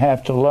 you're going to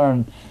have to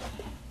learn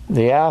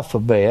the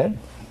alphabet,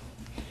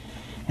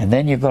 and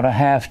then you're going to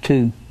have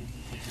to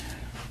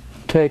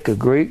take a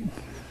Greek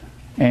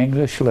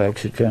English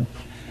lexicon,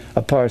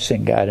 a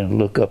parsing guide, and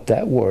look up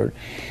that word.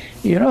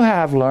 You know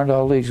how I've learned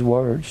all these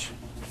words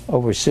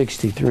over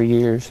 63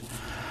 years?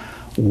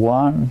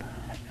 One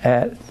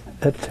at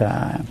a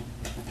time.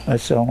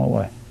 That's the only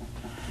way.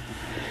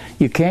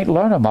 You can't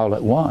learn them all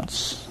at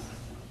once.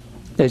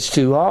 It's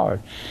too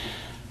hard.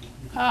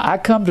 I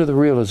come to the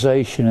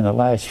realization in the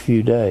last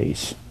few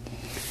days,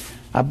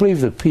 I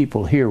believe the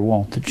people here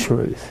want the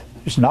truth.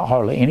 There's not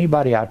hardly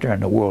anybody out there in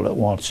the world that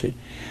wants it.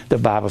 The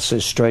Bible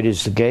says, straight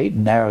is the gate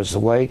and narrow is the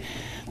way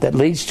that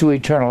leads to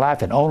eternal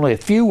life, and only a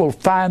few will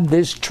find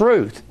this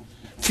truth.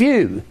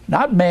 Few,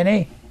 not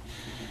many.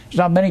 There's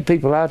not many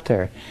people out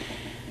there.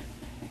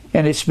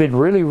 And it's been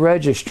really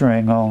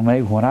registering on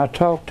me when I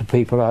talk to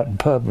people out in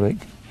public.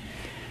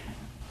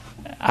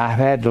 I've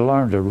had to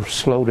learn to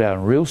slow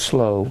down real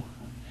slow.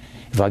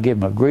 If I give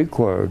them a Greek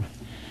word,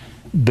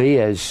 be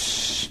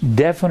as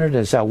definite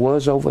as I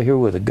was over here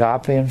with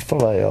agape and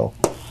phileo,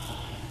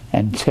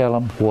 and tell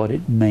them what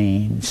it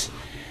means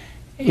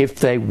if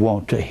they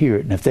want to hear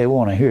it. And if they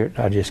want to hear it,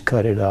 I just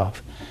cut it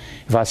off.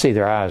 If I see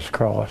their eyes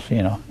cross,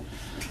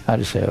 I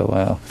just say, oh,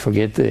 well,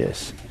 forget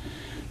this.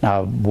 Now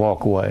I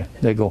walk away.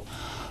 They go,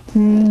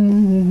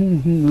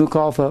 look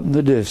off up in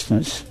the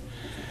distance.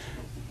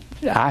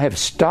 I have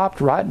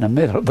stopped right in the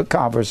middle of a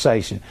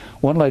conversation.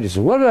 One lady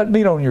said, what does that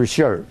mean on your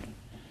shirt?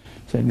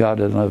 I said, God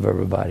doesn't love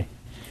everybody.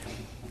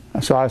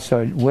 So I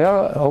started,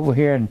 well, over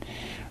here in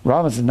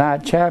Romans the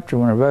 9th chapter,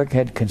 when Rebekah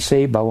had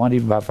conceived by one,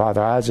 even by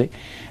Father Isaac,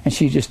 and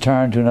she just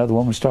turned to another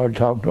woman and started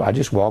talking to her, I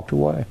just walked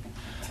away.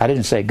 I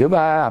didn't say,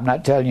 goodbye, I'm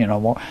not telling you no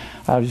more.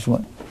 I just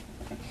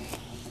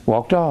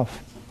walked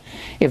off.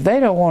 If they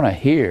don't want to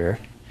hear,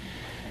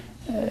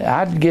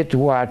 I'd get to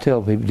where I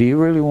tell people, do you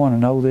really want to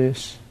know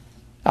this?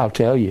 I'll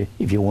tell you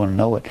if you want to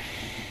know it.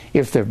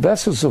 If they're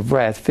vessels of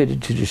wrath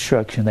fitted to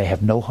destruction, they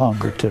have no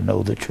hunger to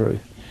know the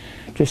truth.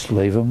 Just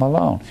leave them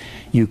alone.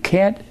 You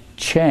can't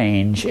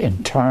change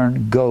and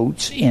turn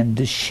goats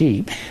into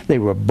sheep. They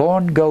were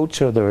born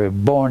goats or they were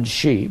born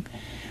sheep.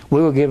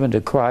 We were given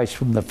to Christ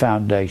from the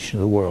foundation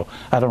of the world.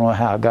 I don't know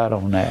how I got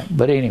on that,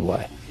 but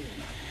anyway.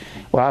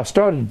 Well, I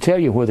started to tell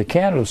you where the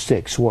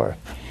candlesticks were.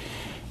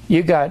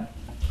 You've got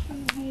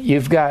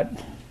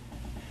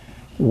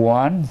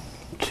 1,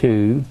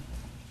 2,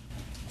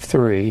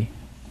 3,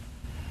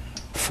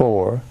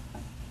 4,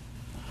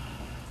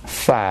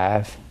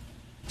 5,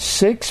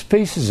 6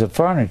 pieces of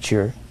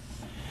furniture.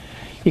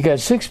 You got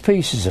 6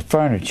 pieces of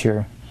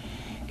furniture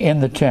in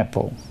the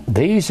temple.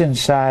 These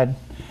inside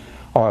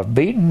are of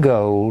beaten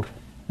gold.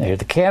 The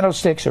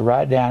candlesticks are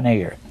right down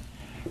here,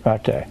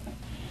 right there.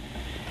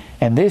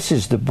 And this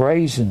is the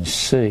brazen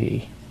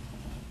sea.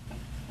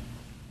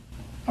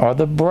 or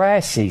the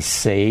brassy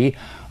sea,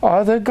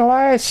 or the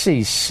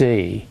glassy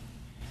sea.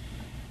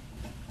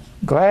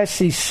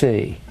 Glassy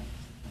sea.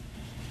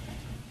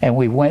 And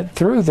we went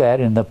through that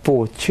in the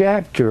 4th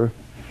chapter,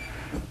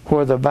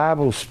 where the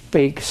Bible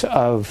speaks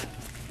of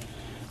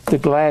the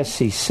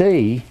glassy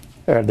sea,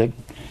 or the,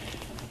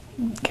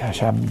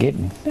 gosh, I'm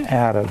getting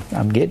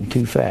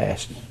too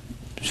fast.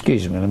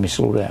 Excuse me, let me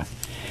slow down.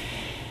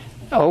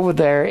 Over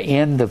there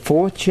in the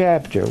 4th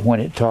chapter, when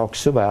it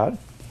talks about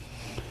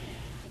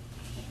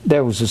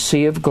there was a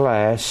sea of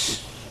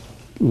glass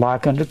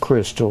like unto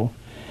crystal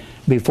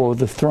before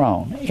the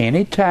throne.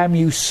 Anytime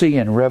you see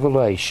in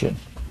Revelation,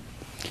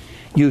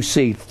 you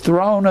see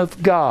throne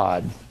of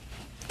God,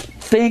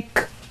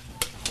 think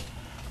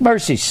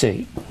mercy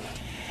seat.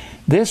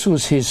 This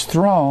was his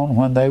throne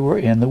when they were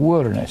in the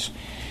wilderness.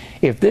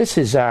 If this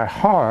is our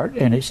heart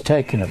and it's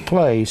taken a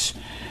place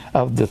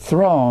of the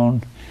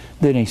throne,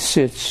 then he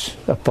sits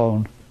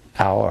upon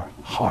our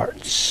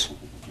hearts.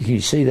 You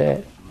see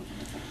that?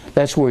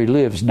 That's where he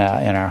lives now,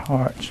 in our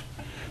hearts.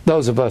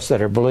 Those of us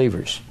that are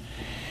believers.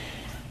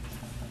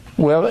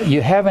 Well,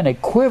 you have an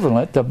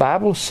equivalent. The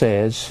Bible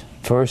says,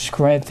 1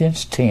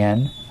 Corinthians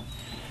 10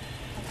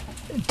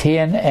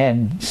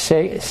 and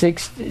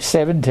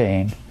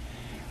 17,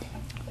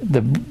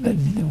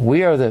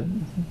 we are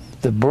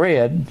the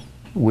bread.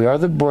 We are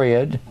the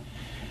bread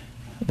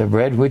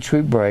which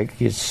we break.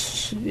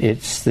 It's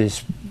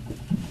this.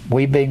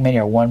 We being many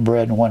are one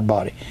bread and one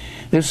body.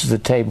 This is the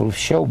table of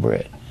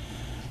showbread.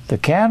 The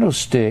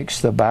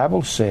candlesticks, the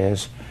Bible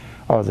says,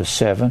 are the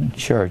 7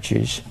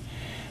 churches.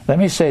 Let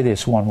me say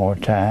this one more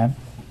time.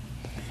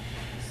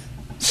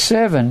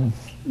 7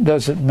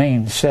 doesn't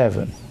mean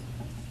 7.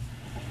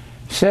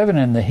 7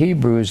 in the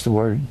Hebrew is the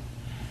word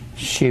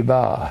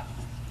Sheba.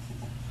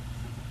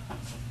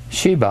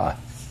 Sheba.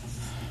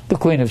 The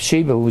Queen of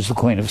Sheba was the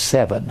Queen of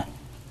 7.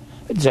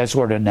 That's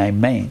what her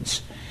name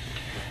means.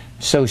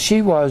 So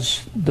she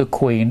was the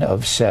Queen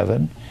of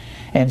 7.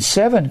 And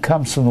 7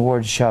 comes from the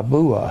word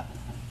Shabua.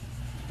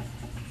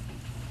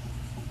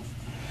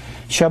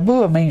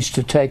 Shabua means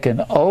to take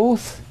an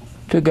oath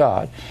to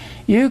God.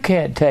 You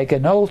can't take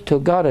an oath till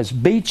God has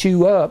beat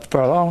you up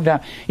for a long time.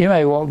 You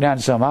may walk down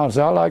to some house and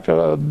say, I like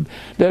to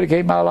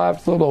dedicate my life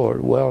to the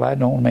Lord. Well, that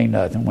don't mean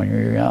nothing when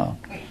you're young.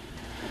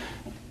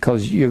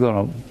 Because you're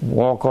going to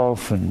walk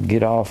off and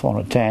get off on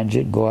a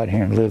tangent, go out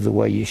here and live the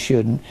way you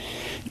shouldn't,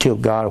 till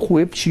God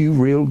whips you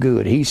real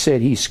good. He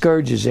said he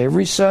scourges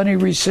every son he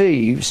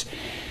receives.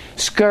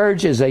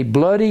 Scourge is a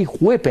bloody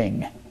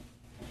whipping.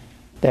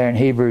 There in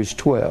Hebrews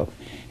 12.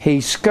 He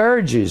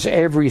scourges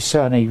every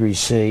son he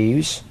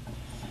receives.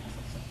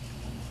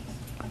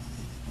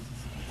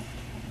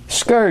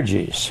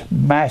 Scourges,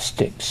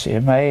 mastics,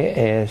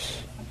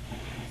 M-A-S-T-I-X,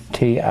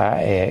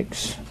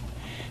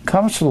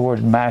 comes from the word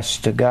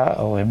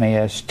mastigao,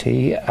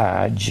 M-A-S-T-I-G-O-O.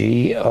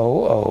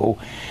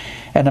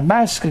 And a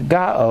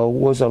mastigao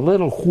was a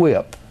little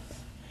whip.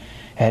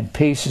 Had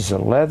pieces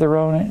of leather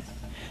on it.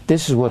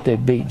 This is what they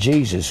beat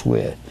Jesus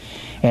with.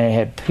 And it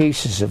had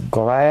pieces of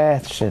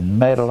glass and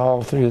metal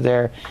all through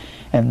there.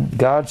 And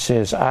God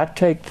says, I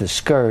take the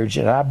scourge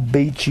and I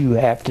beat you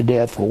half to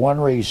death for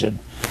one reason,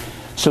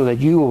 so that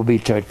you will be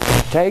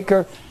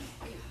partaker.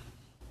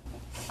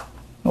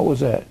 What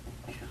was that?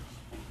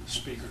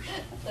 Speakers.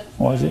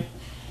 Was it?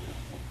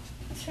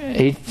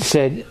 He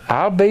said,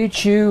 I'll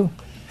beat you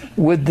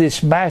with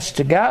this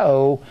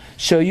mastigao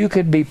so you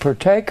can be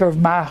partaker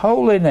of my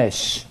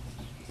holiness.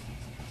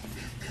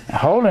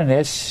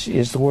 Holiness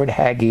is the word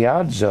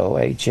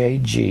hagiadzo,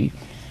 H-A-G,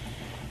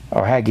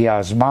 or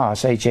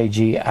hagiasmos,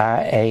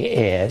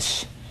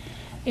 H-A-G-I-A-S,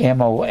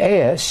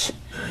 M-O-S.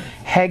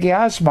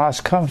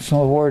 Hagiasmos comes from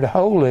the word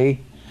holy,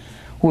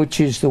 which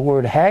is the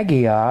word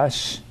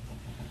hagios.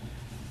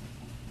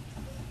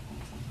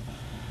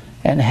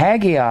 And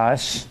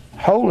hagios,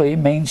 holy,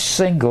 means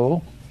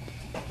single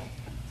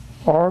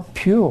or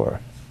pure.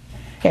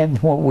 And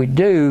what we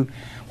do,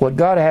 what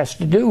God has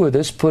to do with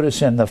us, put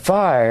us in the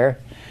fire.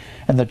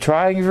 And the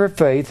trying of your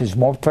faith is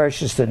more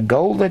precious than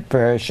gold that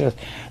perisheth,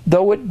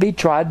 though it be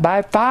tried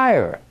by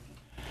fire.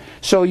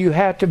 So you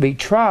have to be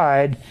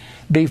tried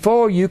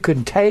before you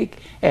can take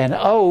an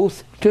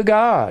oath to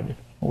God.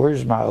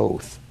 Where's my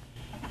oath?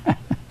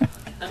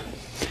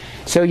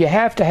 So you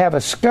have to have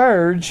a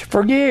scourge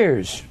for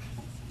years.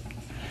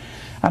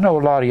 I know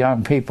a lot of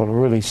young people are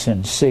really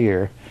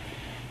sincere,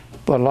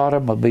 but a lot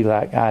of them will be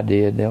like I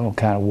did. They'll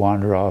kind of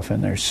wander off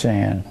in their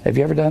sin. Have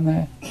you ever done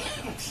that?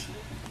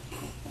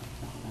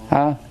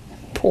 Huh?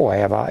 Boy,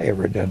 have I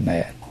ever done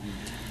that.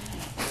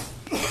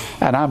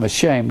 And I'm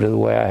ashamed of the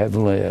way I have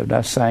lived.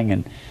 I sang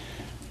in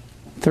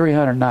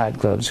 300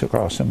 nightclubs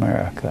across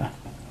America.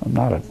 I'm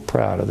not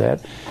proud of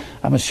that.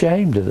 I'm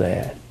ashamed of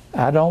that.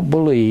 I don't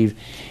believe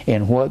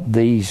in what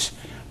these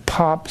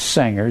pop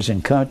singers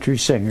and country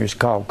singers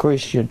call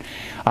Christian.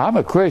 I'm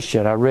a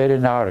Christian. I read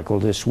an article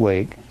this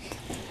week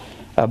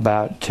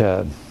about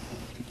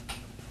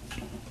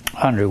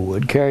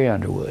Underwood, Carrie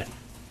Underwood.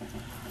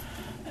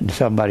 And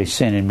somebody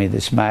sending me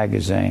this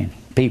magazine,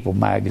 People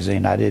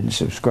magazine. I didn't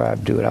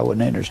subscribe to it. I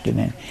wasn't interested in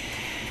it.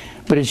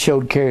 But it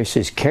showed Carrie. It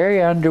says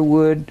Carrie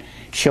Underwood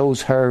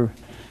shows her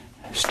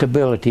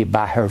stability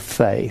by her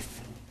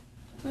faith.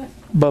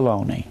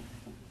 Baloney.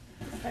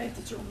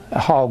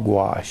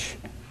 Hogwash.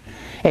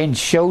 And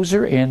shows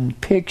her in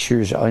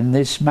pictures in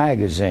this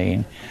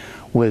magazine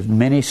with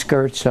mini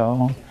skirts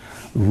on,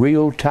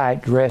 real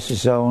tight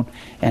dresses on,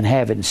 and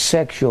having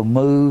sexual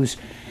moves.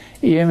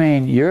 You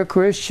mean you're a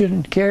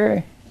Christian,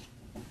 Carrie?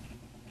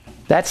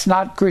 That's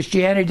not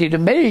Christianity to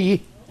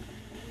me.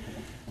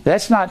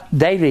 That's not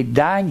daily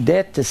dying,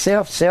 death to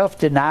self,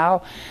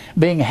 self-denial,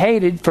 being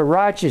hated for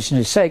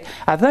righteousness' sake.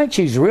 I think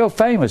she's real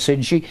famous,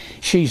 isn't she?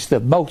 She's the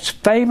most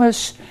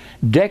famous,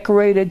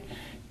 decorated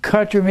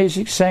country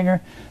music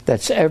singer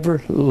that's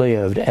ever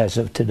lived as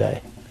of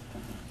today.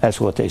 That's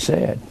what they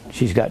said.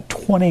 She's got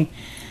 20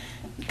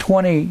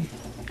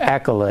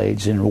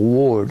 accolades and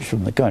awards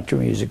from the country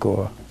music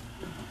world.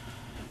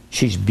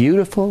 She's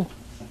beautiful.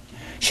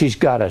 She's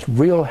got a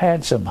real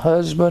handsome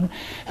husband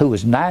who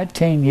was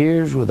 19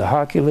 years with the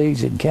hockey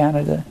leagues in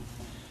Canada.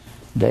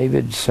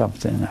 David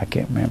something, I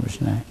can't remember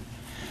his name.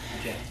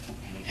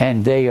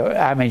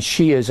 And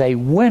she is a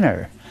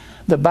winner.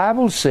 The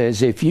Bible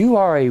says if you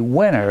are a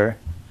winner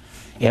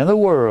in the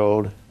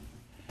world,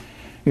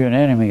 you're an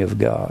enemy of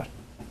God.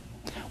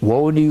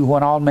 Woe to you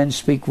when all men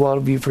speak well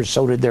of you, for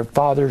so did their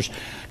fathers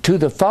to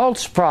the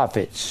false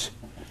prophets.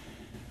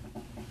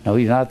 Know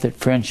ye not that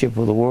friendship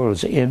with the world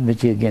is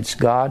enmity against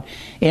God?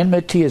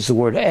 Enmity is the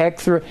word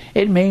ekthra.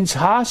 It means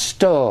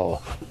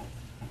hostile.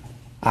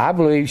 I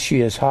believe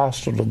she is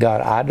hostile to God.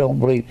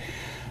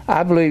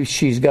 I believe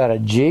she's got a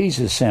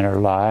Jesus in her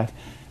life,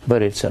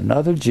 but it's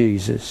another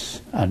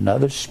Jesus,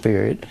 another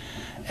spirit,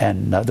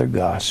 and another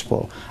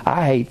gospel.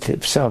 I hate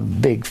that some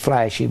big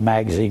flashy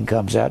magazine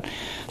comes out,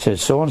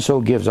 says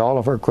so-and-so gives all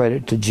of her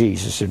credit to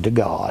Jesus or to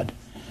God.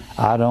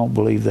 I don't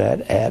believe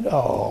that at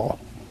all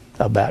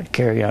about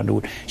Carrie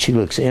Underwood. She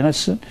looks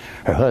innocent.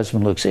 Her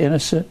husband looks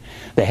innocent.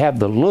 They have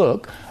the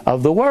look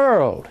of the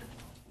world.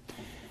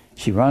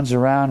 She runs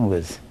around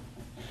with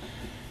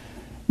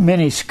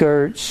mini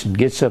skirts and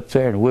gets up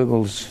there and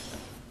wiggles.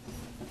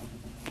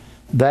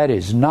 That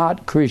is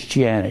not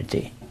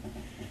Christianity.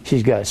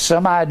 She's got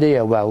some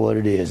idea about what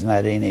it is, and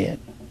that ain't it.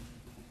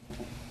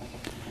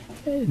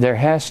 There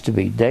has to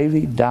be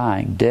daily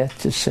dying,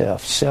 death to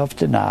self,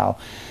 self-denial.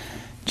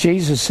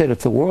 Jesus said, if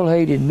the world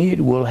hated me,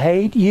 it will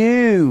hate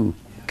you,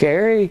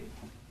 Carrie.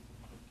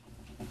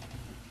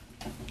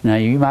 Now,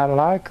 you might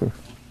like her.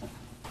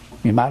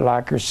 You might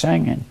like her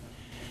singing.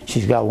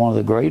 She's got one of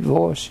the great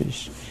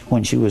voices.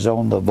 When she was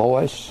on The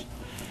Voice,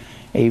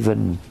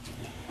 even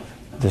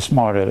the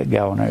smart-aleck guy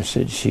on there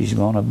said she's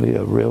going to be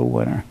a real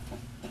winner.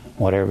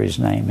 Whatever his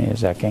name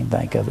is, I can't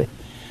think of it.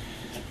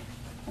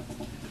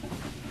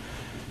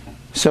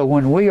 So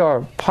when we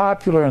are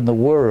popular in the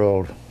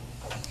world,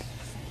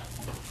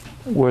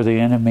 we're the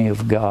enemy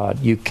of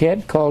God. You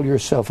can't call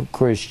yourself a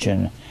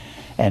Christian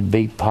and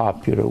be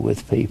popular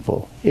with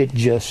people. It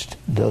just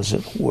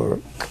doesn't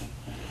work.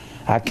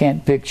 I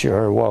can't picture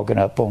her walking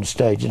up on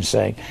stage and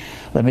saying,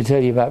 let me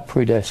tell you about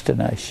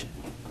predestination.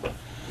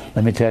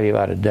 Let me tell you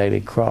about a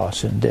daily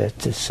cross and death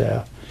to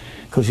self.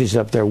 Because she's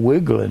up there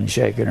wiggling and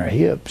shaking her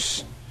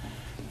hips.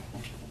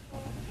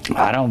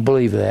 I don't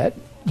believe that.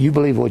 You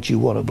believe what you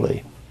want to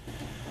believe.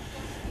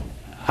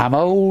 I'm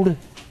old.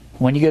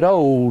 When you get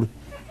old,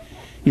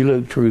 you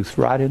look truth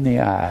right in the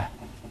eye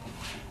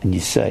and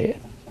you say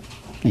it.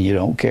 And you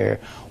don't care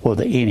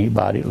whether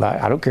anybody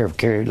I don't care if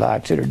Carrie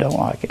likes it or don't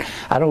like it.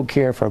 I don't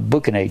care if our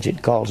booking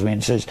agent calls me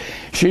and says,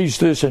 she's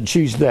this and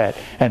she's that,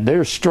 and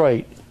they're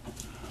straight.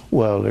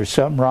 Well, there's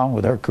something wrong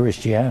with her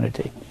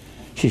Christianity.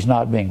 She's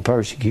not being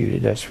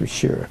persecuted, that's for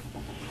sure.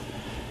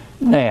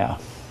 Now,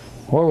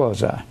 where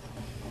was I?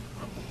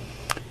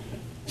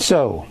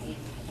 So,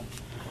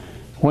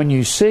 when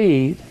you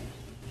see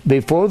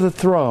before the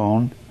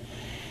throne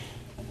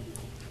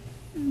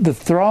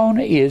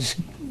is,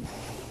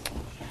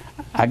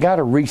 I got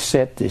to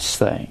reset this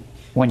thing.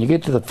 When you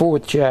get to the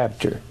 4th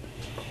chapter,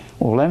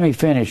 well, let me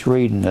finish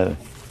reading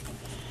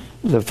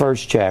the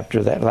first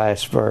chapter, that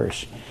last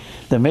verse.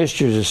 The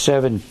mysteries of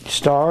 7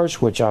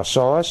 stars, which I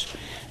saw us.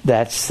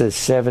 That's the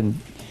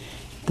seven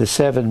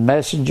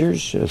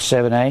messengers,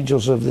 7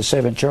 angels of the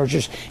 7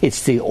 churches.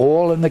 It's the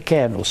oil and the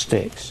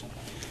candlesticks.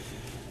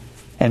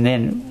 And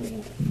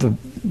then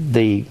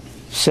the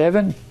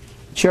 7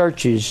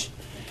 churches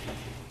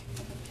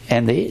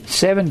and the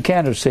 7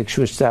 candlesticks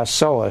which thou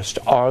sawest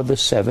are the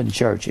 7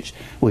 churches.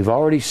 We've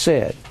already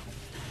said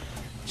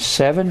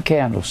 7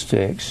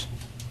 candlesticks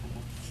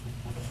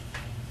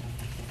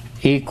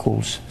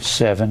equals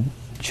 7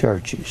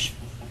 churches.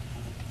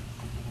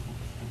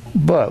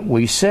 But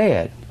we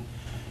said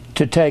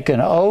to take an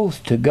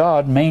oath to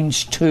God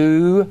means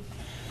to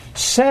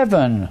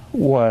seven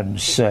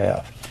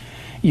oneself.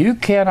 You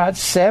cannot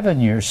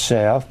seven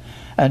yourself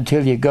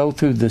until you go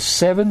through the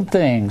 7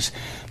 things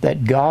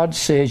that God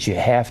says you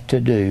have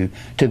to do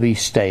to be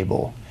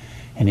stable.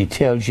 And He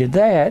tells you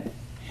that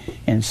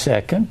in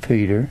 2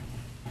 Peter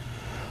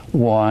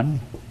 1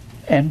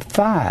 and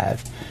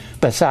 5.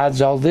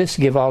 Besides all this,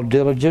 give all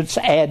diligence,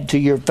 add to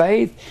your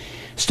faith,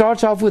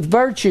 Starts off with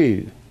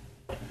virtue.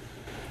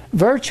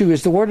 Virtue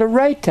is the word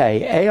arete,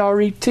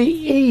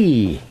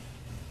 A-R-E-T-E.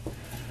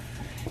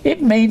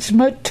 It means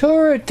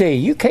maturity.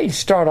 You can't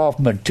start off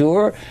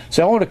mature.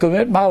 So I want to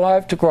commit my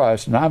life to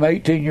Christ, and I'm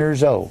 18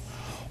 years old.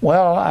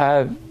 Well,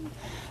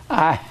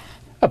 I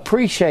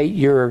appreciate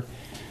your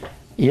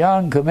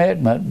young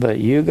commitment, but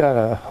you got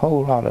a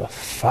whole lot of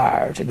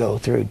fire to go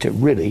through to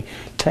really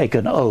take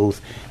an oath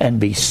and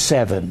be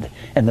sevened.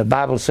 And the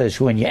Bible says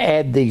when you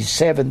add these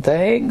 7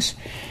 things,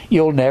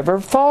 you'll never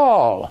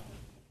fall.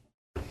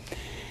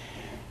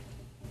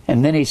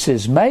 And then he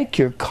says, make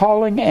your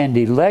calling and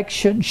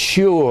election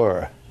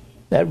sure.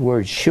 That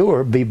word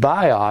sure,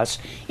 bibios,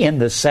 in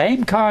the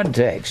same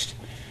context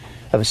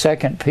of 2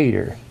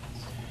 Peter.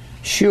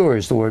 Sure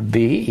is the word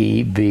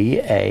B-E-B-A-I-O-S.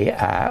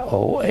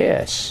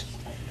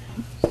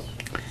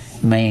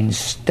 Means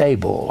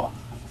stable.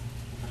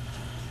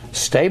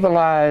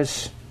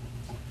 Stabilize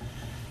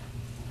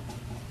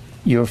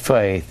your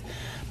faith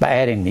by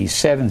adding these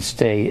 7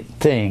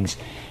 things,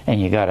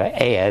 and you got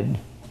to add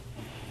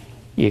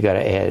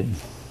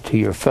to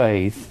your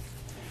faith.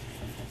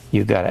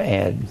 You got to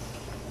add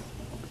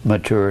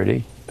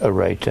maturity,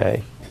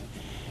 arete.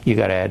 You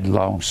got to add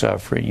long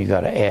suffering. You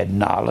got to add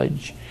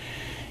knowledge.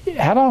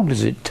 How long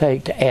does it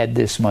take to add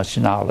this much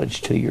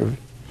knowledge to your?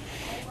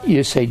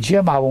 You say,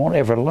 Jim, I won't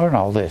ever learn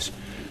all this.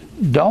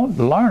 Don't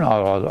learn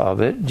all of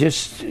it.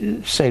 Just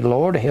say,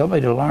 Lord, help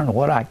me to learn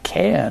what I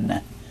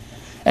can,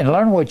 and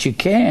learn what you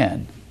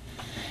can.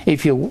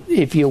 If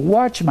you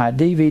watch my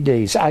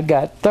DVDs, I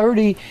got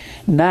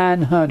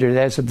 3,900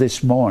 as of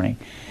this morning.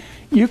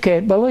 You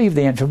can't believe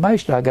the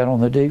information I got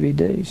on the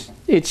DVDs.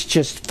 It's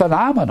just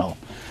phenomenal.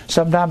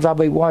 Sometimes I'll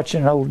be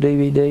watching an old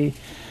DVD.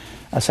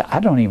 I say,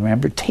 I don't even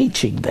remember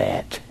teaching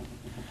that.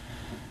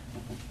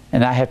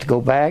 And I have to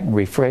go back and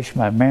refresh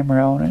my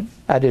memory on it.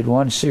 I did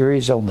one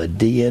series on the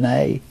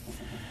DNA.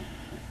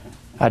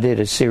 I did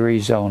a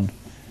series on,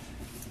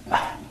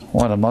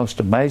 one of the most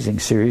amazing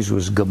series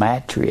was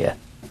gematria.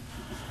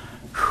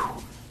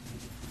 Whew.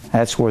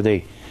 That's where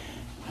they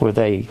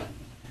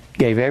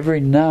gave every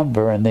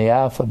number in the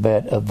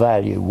alphabet a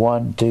value.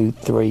 1, 2,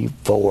 3,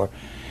 4.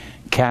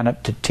 Count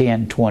up to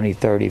 10, 20,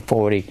 30,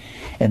 40.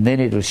 And then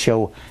it'll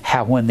show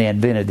how when they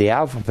invented the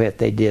alphabet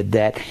they did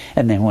that.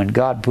 And then when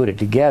God put it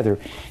together,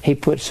 He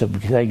put some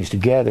things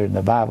together in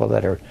the Bible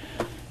that are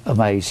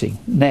amazing.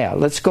 Now,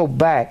 let's go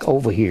back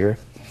over here.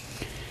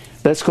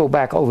 Let's go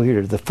back over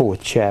here to the 4th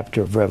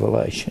chapter of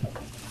Revelation.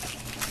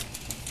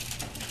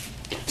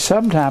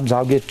 Sometimes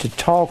I'll get to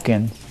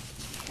talking.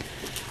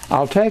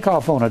 I'll take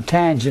off on a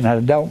tangent and I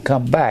don't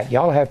come back.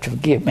 Y'all have to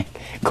forgive me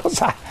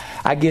because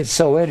I get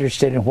so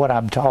interested in what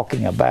I'm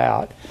talking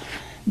about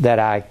that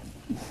I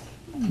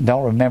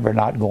don't remember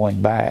not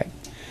going back.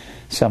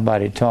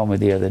 Somebody told me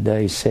the other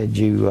day, said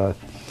it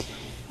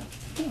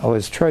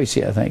was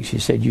Tracy, I think. She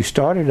said, you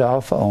started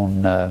off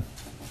on,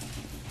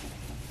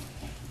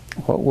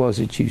 what was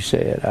it you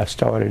said? I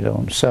started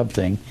on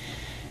something.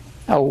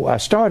 Oh, I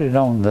started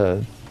on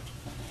the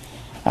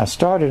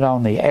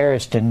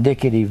aorist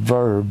indicative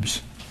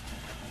verbs.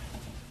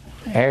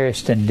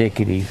 Aorist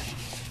indicative.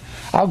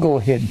 I'll go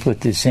ahead and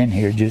put this in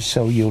here just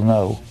so you'll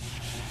know.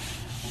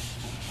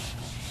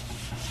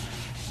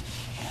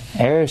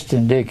 Aorist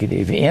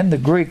indicative. In the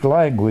Greek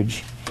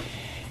language,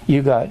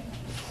 you got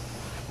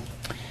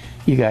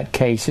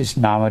cases,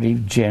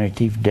 nominative,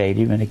 genitive,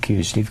 dative, and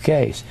accusative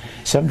case.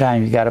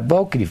 Sometimes you got a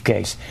vocative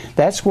case.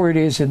 That's where it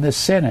is in the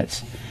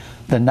sentence.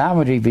 The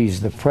nominative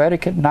is the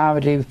predicate,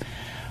 nominative,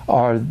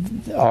 or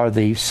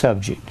the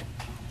subject.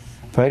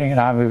 Predicate,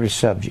 nominative, or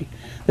subject.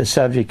 The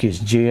subject is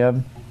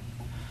Jim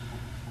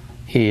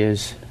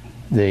is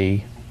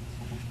the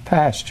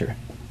pastor.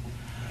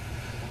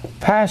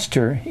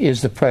 Pastor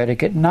is the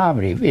predicate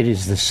nominative. It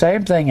is the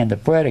same thing in the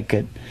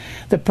predicate.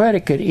 The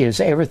predicate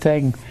is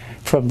everything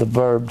from the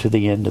verb to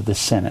the end of the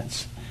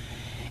sentence.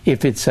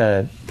 If it's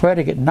a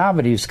predicate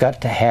nominative, it's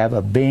got to have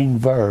a being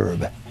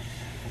verb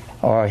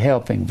or a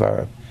helping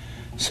verb.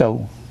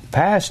 So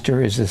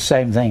pastor is the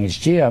same thing as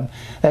Jim.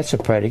 That's a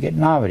predicate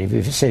nominative.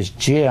 If it says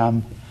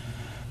Jim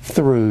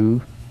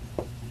threw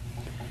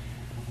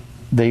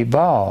the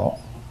ball,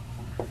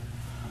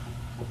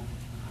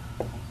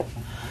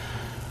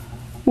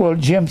 well,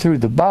 Jim threw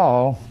the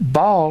ball.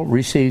 Ball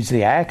receives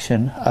the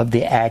action of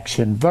the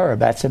action verb.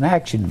 That's an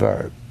action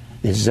verb.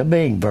 This is a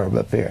being verb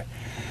up here.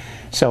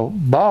 So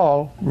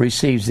ball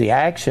receives the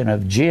action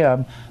of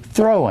Jim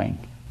throwing.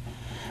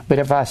 But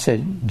if I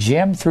said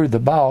Jim threw the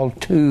ball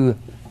to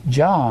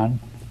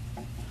John,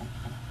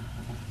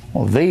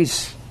 well,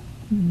 the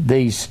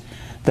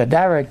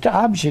direct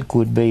object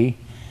would be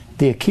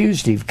the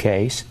accusative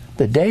case.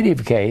 The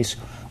dative case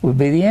would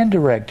be the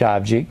indirect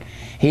object.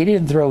 He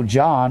didn't throw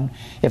John.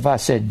 If I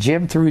said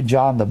Jim threw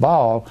John the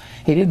ball,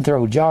 he didn't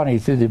throw John, he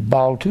threw the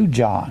ball to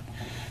John.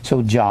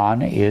 So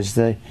John is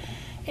the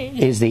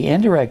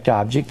indirect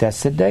object.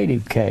 That's the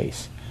dative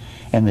case.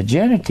 And the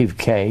genitive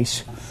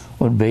case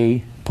would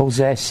be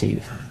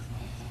possessive.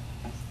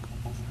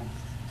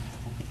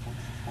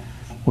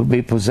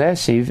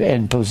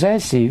 And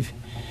possessive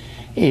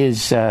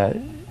is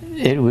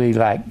it would be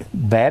like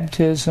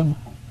baptism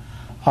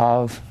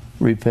of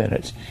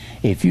repentance.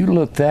 If you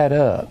look that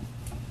up,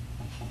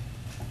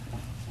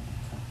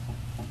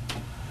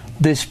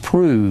 this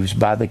proves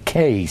by the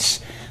case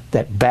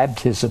that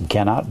baptism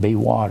cannot be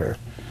water,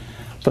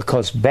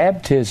 because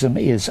baptism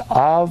is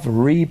of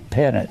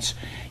repentance.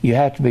 You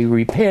have to be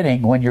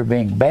repenting when you're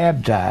being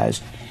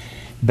baptized.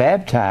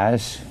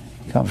 Baptize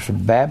comes from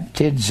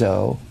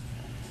baptizo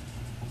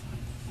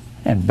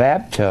and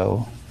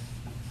bapto.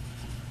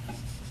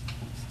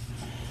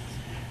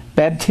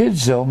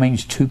 Baptizo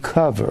means to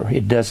cover.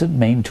 It doesn't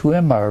mean to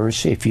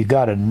immerse. If you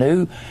got a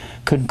new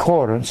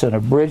concordance, an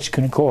abridged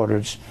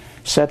concordance,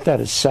 set that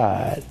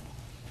aside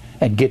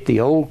and get the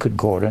old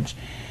concordance.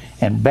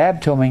 And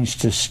bapto means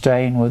to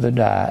stain with a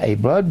dye. A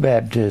blood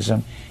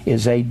baptism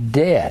is a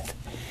death.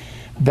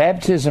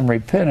 Baptism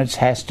repentance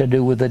has to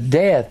do with the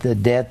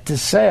death to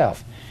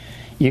self.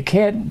 You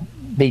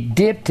can't be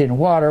dipped in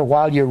water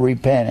while you're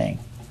repenting.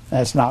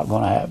 That's not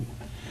going to happen.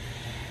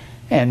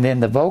 And then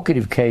the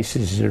vocative case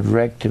is a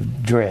directive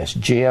address.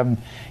 Jim,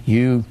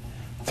 you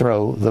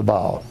throw the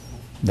ball.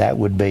 That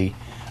would be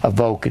a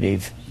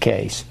vocative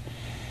case.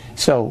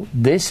 So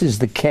this is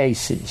the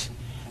cases.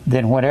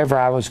 Then whenever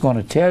I was going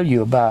to tell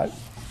you about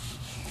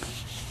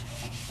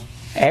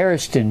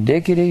aorist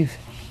indicative,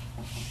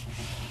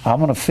 I'm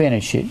going to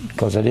finish it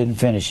because I didn't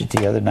finish it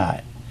the other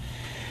night.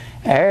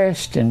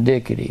 Aorist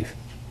indicative.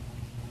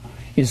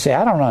 You say,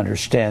 I don't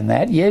understand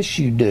that. Yes,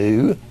 you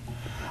do.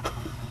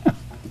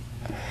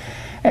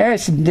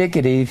 Aorist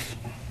indicative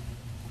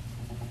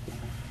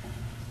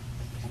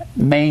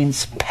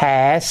means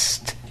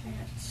past.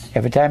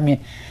 Every time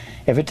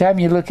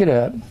you look it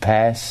up,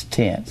 past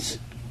tense.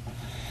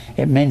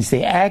 It means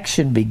the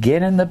action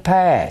began in the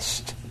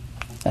past.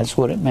 That's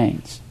what it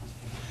means.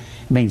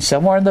 It means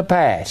somewhere in the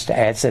past.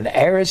 That's an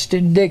aorist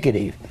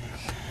indicative.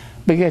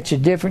 But you got your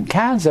different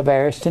kinds of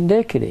aorist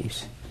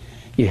indicatives.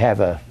 You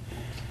have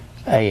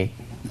a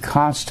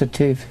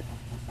constative,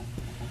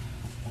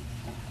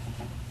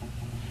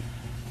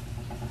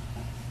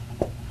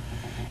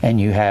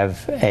 and you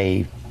have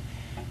an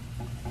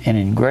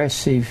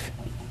ingressive,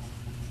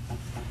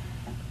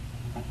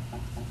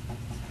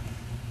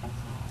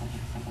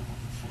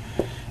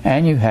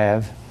 and you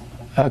have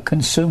a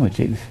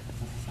consumative.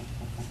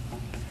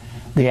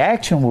 The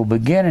action will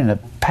begin in the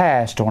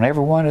past on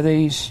every one of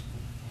these.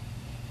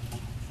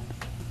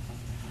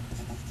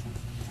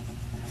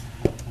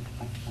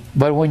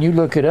 But when you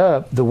look it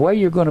up, the way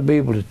you're going to be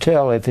able to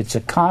tell if it's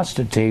a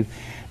constative,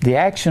 the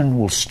action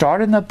will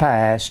start in the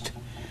past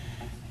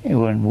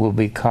and will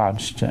be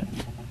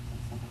constant.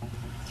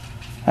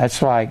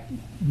 That's like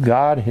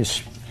God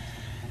has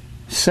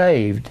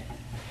saved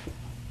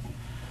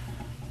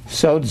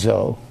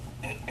sozo.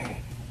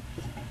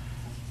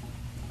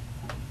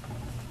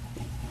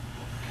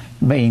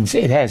 Means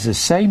it has the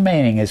same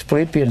meaning as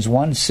Philippians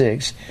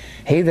 1:6.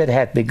 He that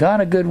hath begun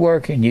a good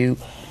work in you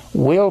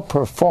will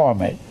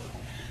perform it.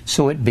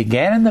 So it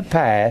began in the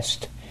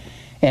past,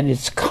 and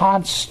it's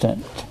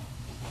constant.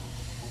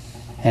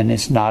 And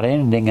it's not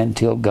ending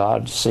until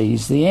God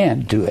sees the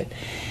end to it.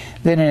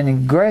 Then an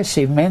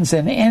ingressive means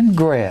an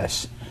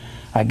ingress.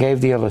 I gave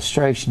the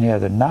illustration the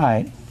other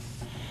night.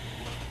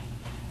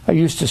 I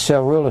used to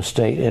sell real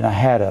estate, and I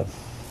had a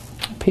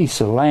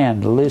piece of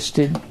land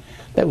listed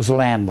that was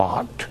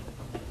landlocked.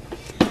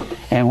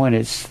 And when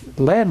it's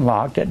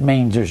landlocked, it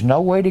means there's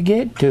no way to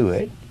get to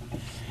it.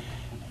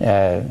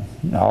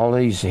 All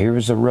these, here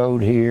was the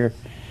road here,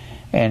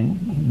 and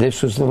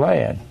this was the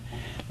land.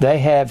 They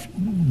have,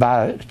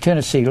 by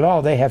Tennessee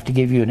law, they have to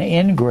give you an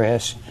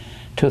ingress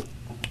to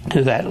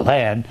that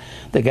land,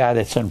 the guy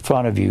that's in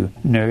front of you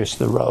nearest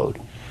the road.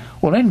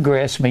 Well,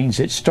 ingress means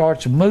it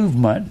starts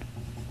movement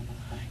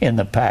in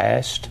the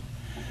past,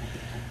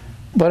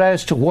 but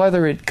as to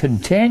whether it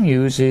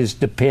continues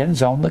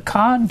depends on the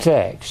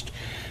context.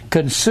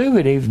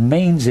 Consumative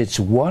means it's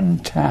one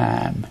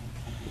time.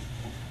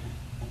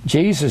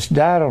 Jesus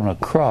died on a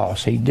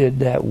cross. He did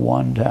that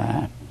one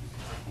time.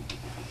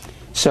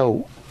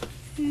 So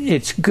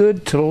it's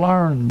good to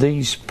learn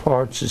these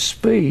parts of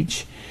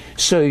speech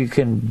so you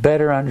can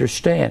better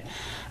understand.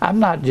 I'm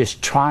not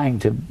just trying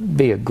to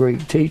be a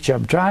Greek teacher.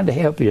 I'm trying to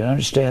help you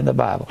understand the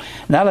Bible.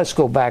 Now let's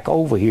go back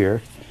over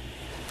here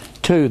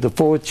to the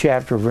 4th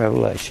chapter of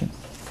Revelation.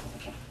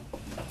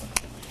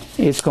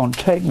 It's going to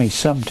take me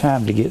some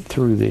time to get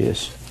through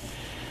this.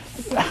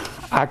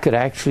 I could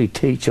actually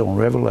teach on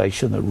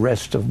Revelation the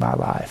rest of my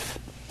life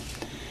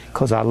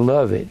because I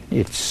love it.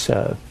 It's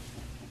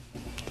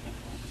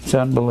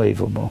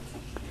unbelievable.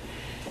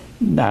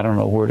 I don't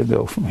know where to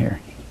go from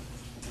here.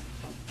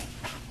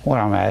 What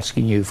I'm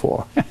asking you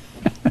for.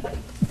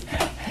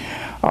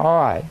 All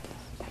right.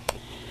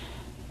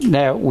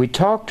 Now, we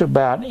talked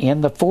about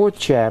in the 4th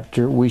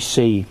chapter, we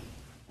see.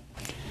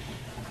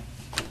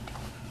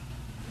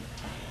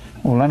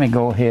 Well, let me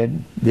go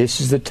ahead.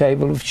 This is the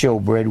table of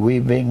showbread. We,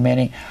 being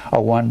many,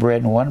 are one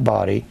bread and one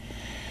body.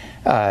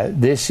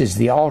 This is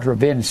the altar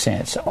of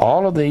incense.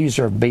 All of these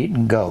are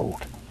beaten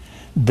gold.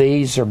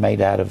 These are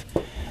made out of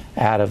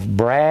out of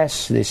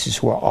brass. This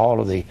is where all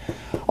of the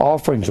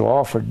offerings were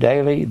offered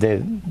daily.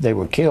 They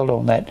were killed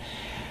on that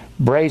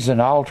brazen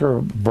altar,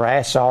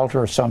 brass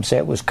altar. Some say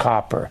it was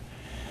copper.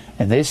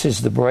 And this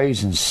is the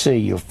brazen sea.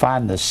 You'll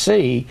find the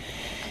sea.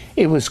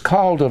 It was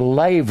called a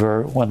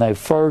laver when they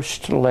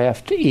first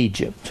left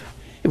Egypt.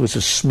 It was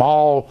a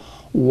small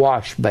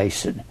wash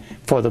basin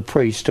for the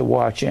priest to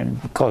wash in,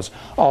 because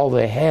all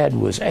they had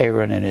was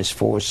Aaron and his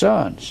 4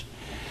 sons.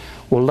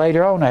 Well,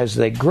 later on, as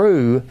they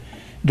grew,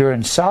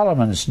 during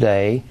Solomon's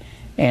day,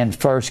 in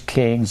 1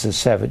 Kings, the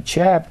 7th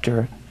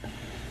chapter,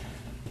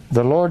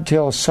 the Lord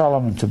tells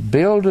Solomon to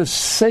build a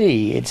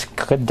sea. It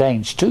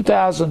contains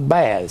 2,000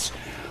 baths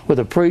where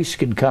the priest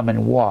can come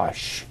and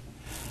wash.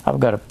 I've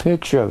got a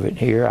picture of it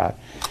here.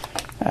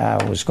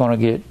 I was going to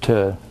get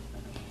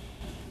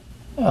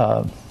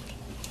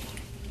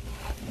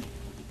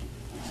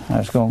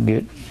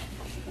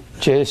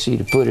Jesse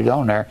to put it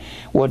on there.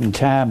 Wasn't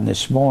time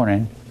this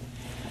morning,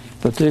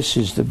 but this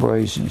is the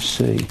brazen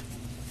sea.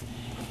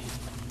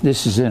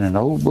 This is in an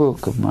old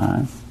book of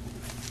mine.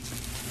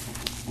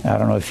 I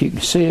don't know if you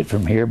can see it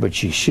from here,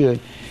 but you should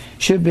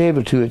be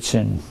able to. It's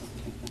in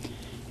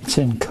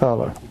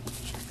color.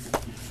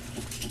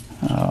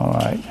 All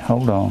right,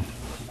 hold on.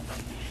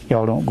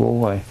 Y'all don't go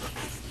away.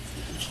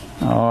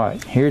 All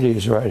right, here it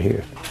is right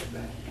here.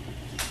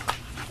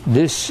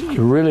 This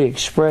really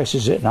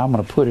expresses it, and I'm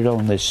going to put it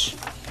on this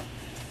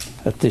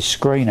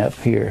screen up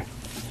here.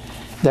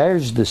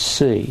 There's the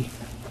sea.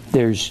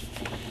 There's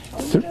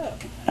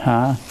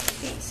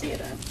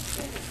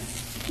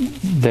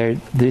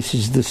this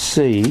is the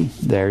sea.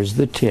 There's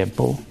the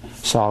temple,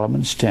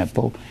 Solomon's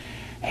temple.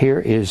 Here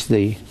is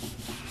the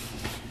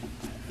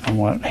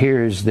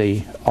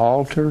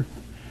altar.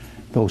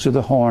 Those are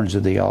the horns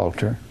of the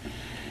altar.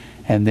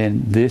 And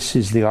then this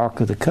is the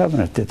Ark of the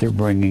Covenant that they're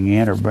bringing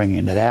in, or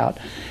bringing it out.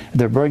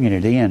 They're bringing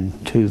it in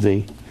to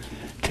the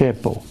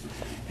temple.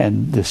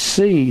 And the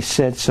sea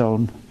sits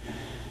on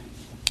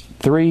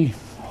 3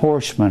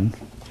 horsemen,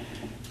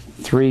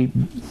 3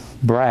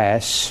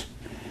 brass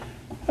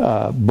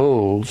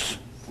bulls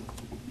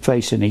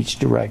facing each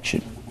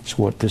direction. That's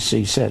what the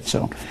sea sits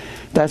on.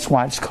 That's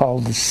why it's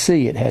called the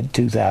sea. It had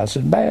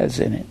 2,000 baths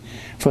in it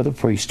for the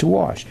priest to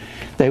wash.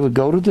 They would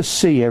go to the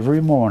sea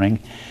every morning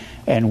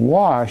and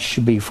wash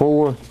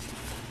before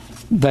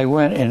they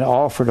went and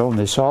offered on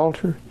this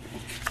altar,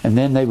 and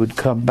then they would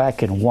come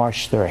back and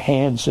wash their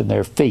hands and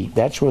their feet.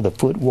 That's where the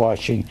foot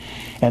washing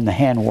and the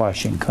hand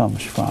washing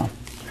comes from.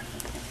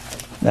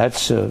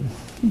 That's a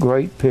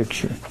great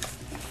picture.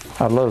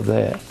 I love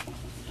that.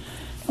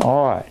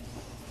 All right.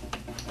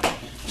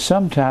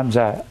 Sometimes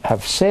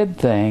I've said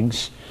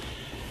things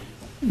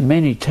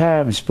many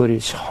times, but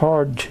it's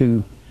hard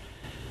for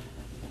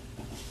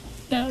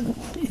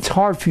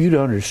you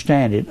to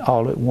understand it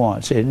all at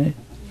once, isn't it?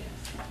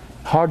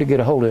 Hard to get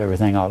a hold of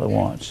everything all at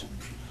once.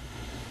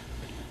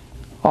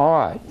 All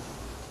right.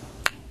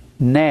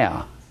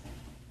 Now,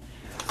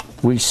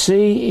 we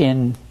see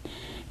in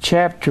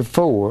chapter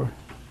 4,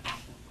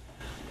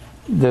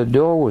 the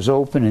door was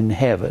open in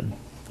heaven.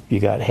 You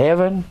got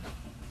heaven.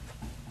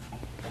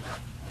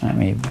 Let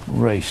me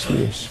erase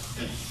this.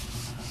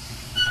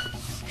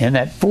 In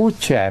that 4th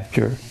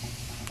chapter,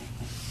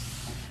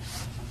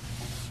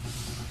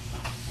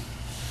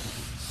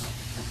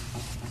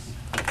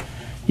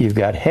 you've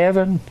got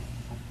heaven.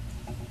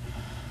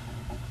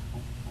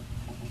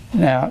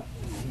 Now,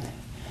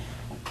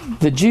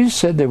 the Jews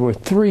said there were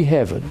 3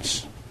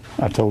 heavens.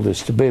 I told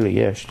this to Billy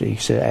yesterday. He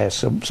said, ask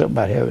something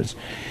about heavens.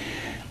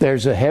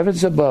 There's the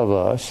heavens above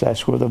us.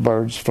 That's where the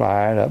birds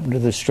fly up into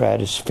the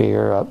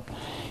stratosphere, up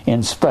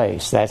in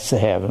space. That's the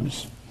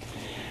heavens.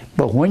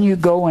 But when you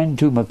go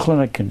into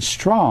McClintock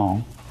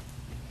Strong,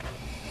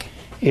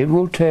 it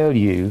will tell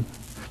you,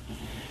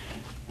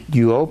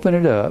 you open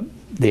it up,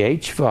 the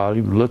H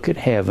volume, look at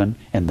heaven,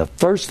 and the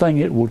first thing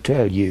it will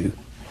tell you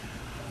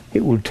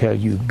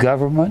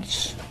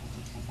governments.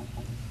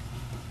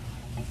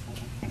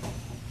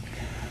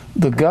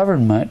 The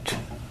government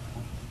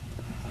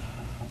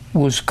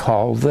was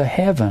called the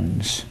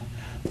heavens,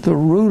 the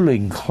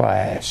ruling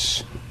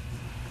class.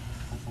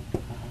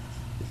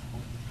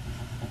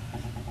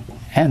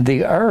 And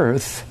the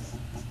earth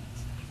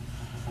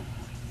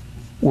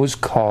was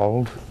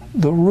called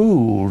the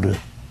ruled.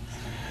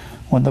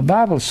 When the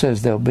Bible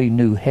says there'll be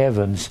new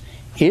heavens,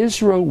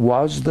 Israel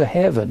was the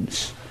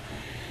heavens.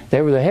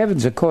 They were the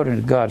heavens according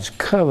to God's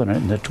covenant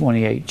in the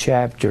 28th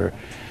chapter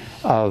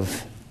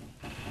of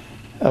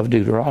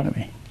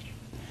Deuteronomy.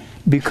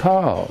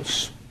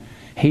 Because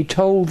He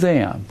told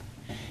them,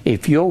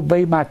 if you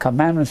obey my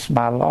commandments,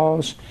 my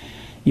laws,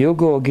 you'll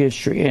go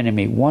against your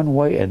enemy one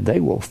way and they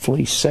will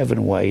flee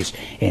 7 ways.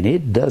 And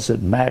it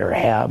doesn't matter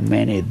how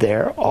many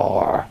there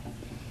are.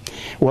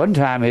 One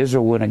time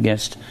Israel went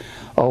against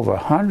over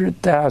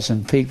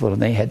 100,000 people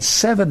and they had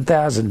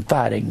 7,000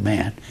 fighting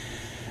men.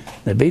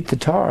 They beat the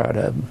tar out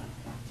of them.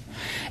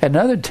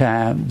 Another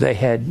time they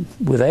had,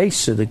 with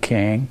Asa the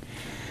king,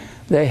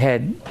 they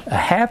had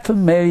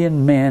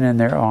 500,000 men in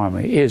their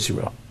army,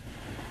 Israel.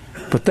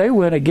 But they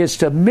went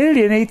against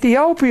 1,000,000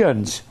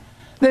 Ethiopians.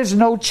 There's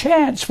no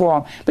chance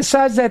for them.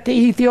 Besides that, the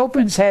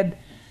Ethiopians had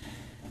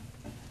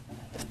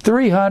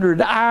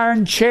 300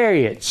 iron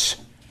chariots.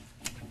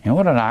 You know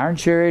what an iron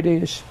chariot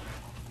is?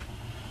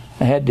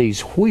 They had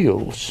these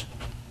wheels.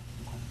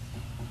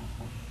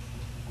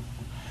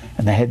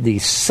 And they had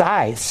these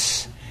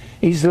scythes,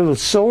 these little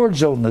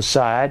swords on the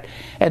side,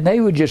 and they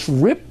would just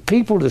rip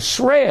people to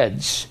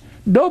shreds.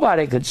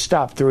 Nobody could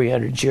stop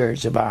 300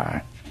 chariots of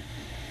iron.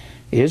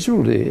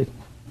 Israel did.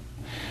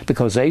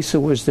 Because Asa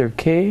was their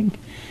king.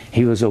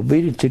 He was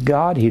obedient to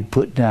God. He'd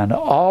put down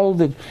all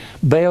the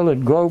Baal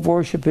and grove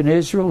worship in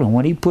Israel. And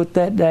when he put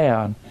that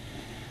down,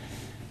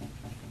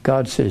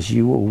 God says,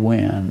 you will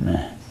win.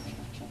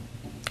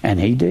 And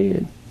he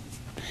did.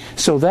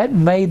 So that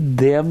made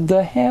them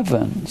the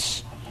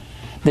heavens.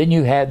 Then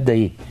you had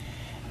the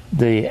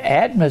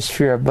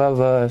atmosphere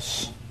above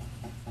us.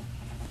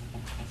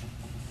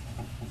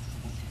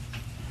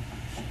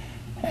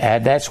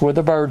 And that's where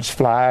the birds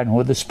fly and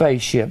where the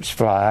spaceships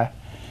fly.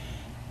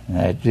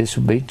 This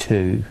would be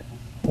 2,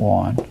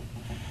 1.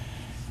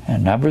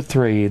 And number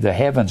 3, the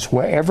heavens,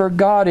 wherever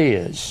God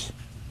is.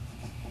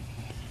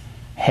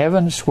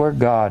 Heavens where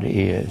God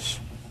is.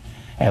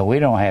 And we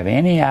don't have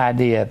any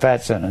idea if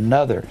that's in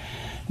another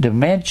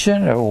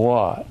dimension or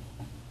what.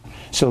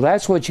 So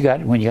that's what you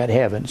got when you got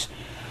heavens.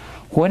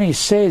 When he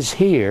says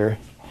here,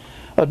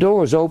 a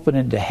door is open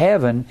into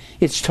heaven,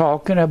 it's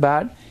talking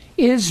about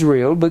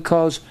Israel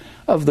because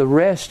of the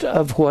rest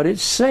of what it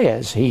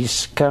says. He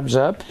comes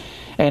up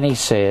and he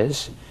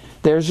says,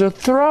 there's a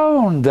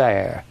throne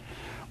there.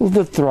 Well,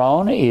 the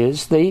throne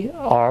is the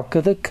Ark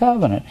of the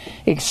Covenant,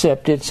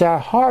 except it's our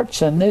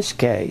hearts in this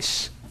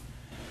case.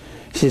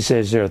 She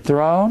says, there's a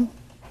throne.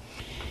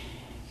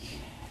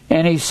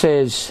 And he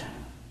says,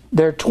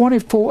 there are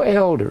 24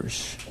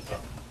 elders.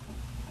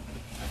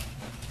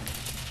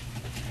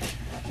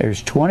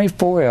 There's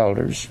 24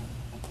 elders.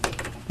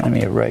 Let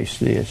me erase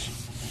this.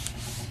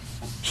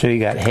 So you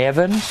got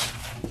heavens,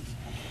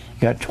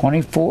 you got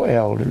 24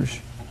 elders.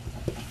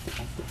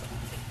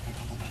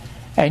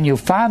 And you'll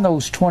find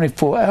those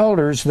 24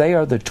 elders, they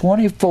are the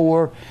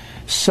 24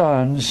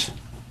 sons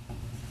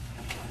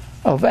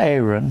of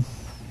Aaron.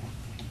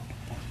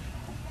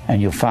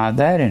 And you'll find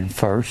that in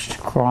 1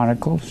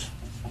 Chronicles,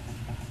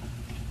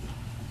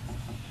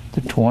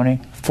 the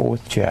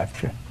 24th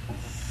chapter.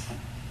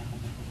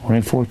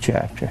 24th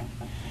chapter.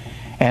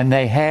 And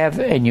they have,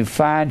 and you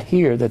find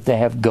here that they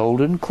have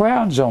golden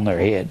crowns on their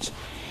heads.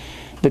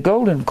 The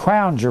golden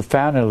crowns are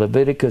found in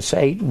Leviticus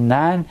 8 and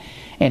 9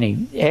 and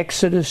in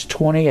Exodus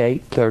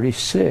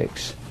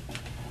 28:36.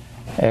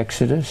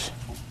 Exodus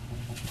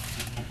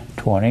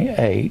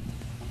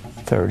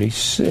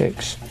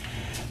 28:36.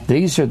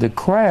 These are the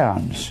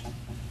crowns.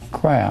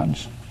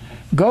 Crowns.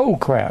 Gold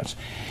crowns.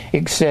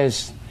 It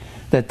says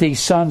that these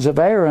sons of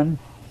Aaron,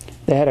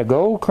 they had a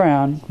gold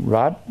crown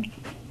right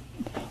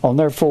on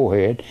their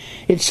forehead.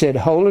 It said,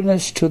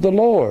 holiness to the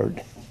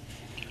Lord.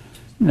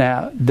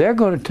 Now, they're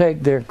going to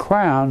take their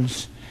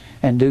crowns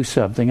and do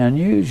something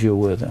unusual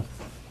with them.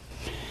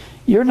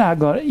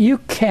 You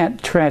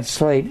can't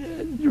translate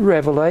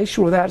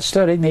Revelation without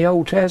studying the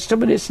Old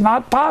Testament. It's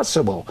not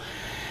possible.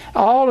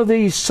 All of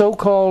these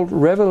so-called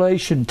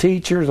Revelation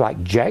teachers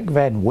like Jack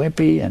Van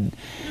Wimpy and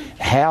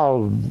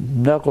Hal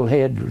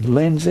Knucklehead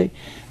Lindsay,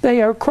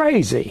 they are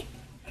crazy.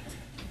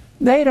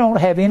 They don't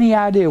have any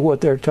idea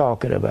what they're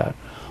talking about.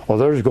 Well,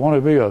 there's going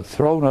to be a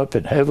throne up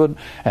in heaven,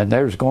 and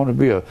there's going to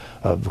be a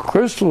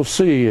crystal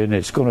sea, and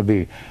it's going to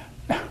be...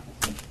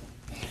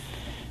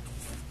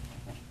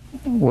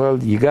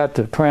 Well, you got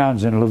the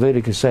crowns in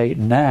Leviticus 8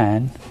 and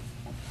 9.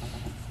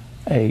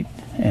 8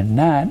 and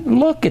 9.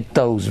 Look at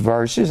those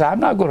verses.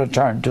 I'm not going to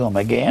turn to them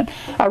again.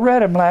 I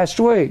read them last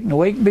week and the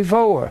week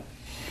before.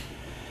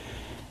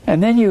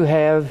 And then you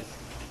have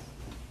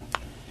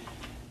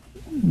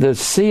the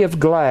sea of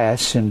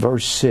glass in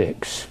verse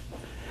 6.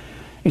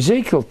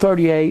 Ezekiel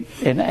 38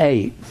 and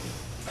 8.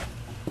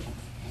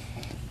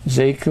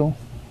 Ezekiel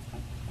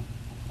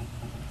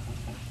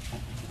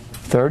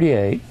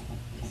 38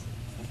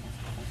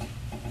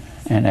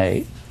 and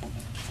 8.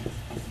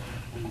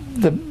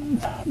 The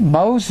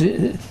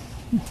Moses...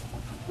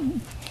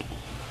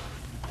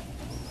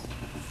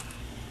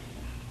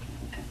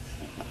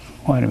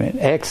 Wait a minute.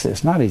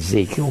 Exodus, not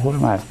Ezekiel. What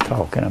am I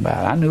talking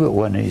about? I knew it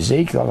wasn't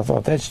Ezekiel. I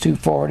thought that's too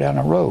far down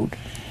the road.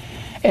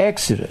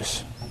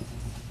 Exodus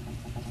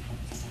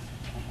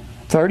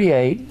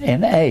 38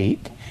 and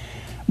 8.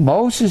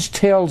 Moses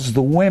tells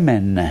the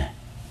women,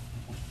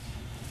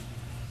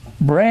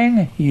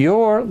 bring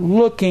your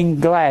looking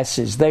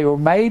glasses. They were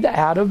made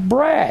out of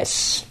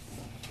brass.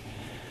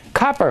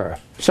 Copper.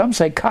 Some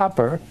say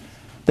copper.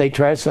 They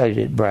translated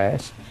it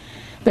brass.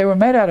 They were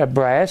made out of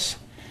brass.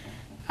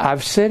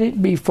 I've said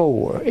it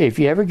before. If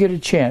you ever get a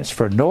chance,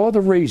 for no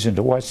other reason,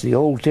 to watch the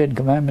old Ten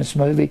Commandments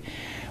movie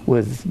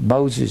with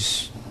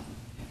Moses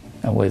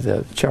and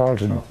with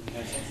Charlton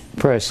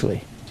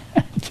Presley.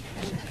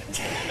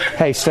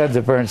 He stood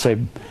up there and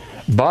said,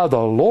 by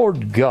the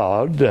Lord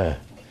God,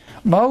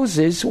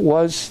 Moses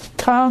was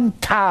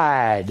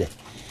tongue-tied.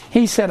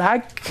 He said, I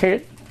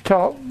can't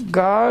talk.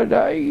 God,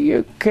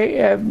 you can't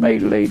have me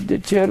lead the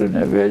children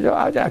of Israel.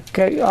 I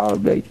can't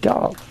hardly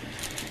talk.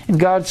 And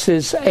God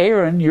says,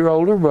 Aaron, your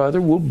older brother,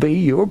 will be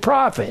your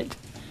prophet.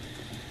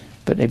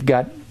 But they've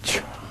got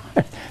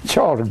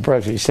Charlton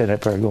Presley sitting up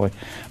there going,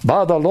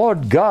 by the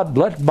Lord God,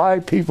 let my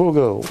people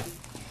go.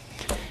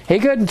 He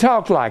couldn't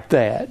talk like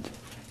that.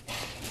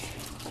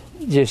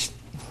 Just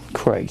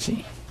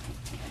crazy.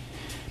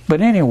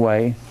 But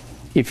anyway,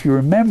 if you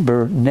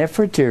remember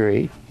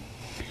Nefertiti,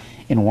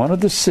 in one of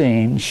the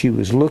scenes, she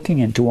was looking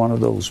into one of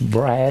those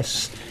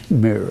brass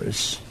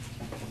mirrors.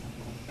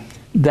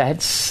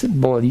 That's,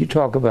 boy, you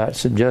talk about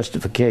some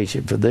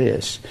justification for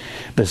this.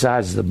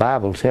 Besides the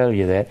Bible tell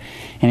you that.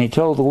 And he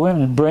told the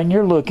women, bring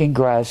your looking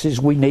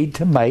glasses. We need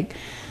to make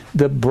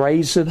the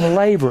brazen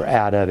laver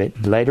out of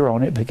it. Later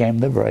on it became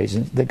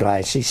the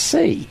Glassy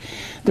sea.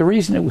 The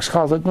reason it was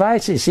called the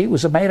Glassy sea, it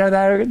was made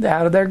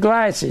out of their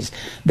glasses.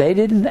 They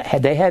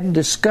hadn't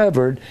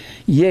discovered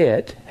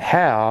yet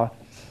how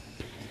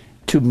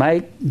to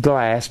make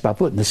glass by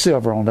putting the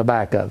silver on the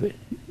back of it,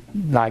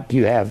 like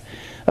you have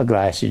a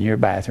glass in your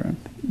bathroom.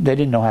 They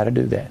didn't know how to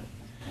do that.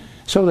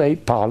 So they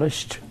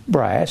polished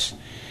brass,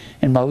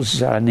 and Moses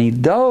said, I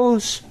need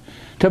those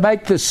to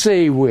make the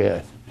sea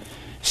with.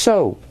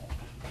 So,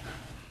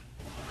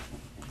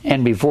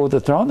 and before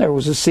the throne there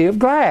was a sea of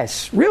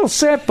glass. Real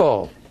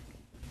simple.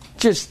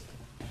 Just,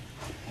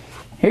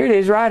 here it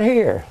is right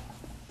here.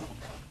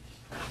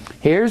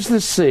 Here's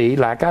the sea,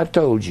 like I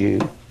told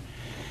you,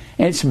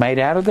 and it's made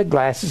out of the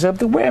glasses of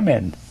the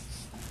women.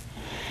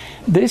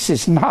 This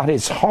is not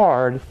as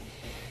hard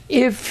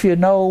if you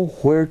know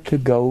where to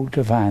go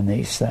to find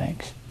these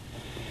things.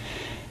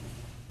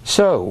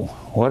 So,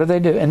 what do they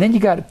do? And then you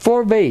got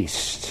 4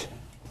 beasts.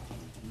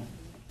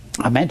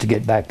 I meant to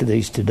get back to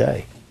these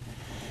today.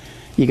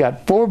 You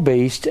got 4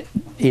 beasts.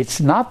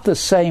 It's not the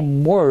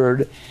same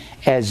word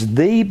as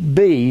the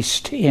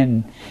beast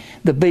in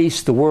the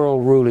beast, the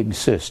world ruling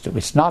system.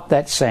 It's not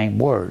that same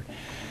word.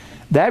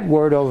 That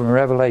word over in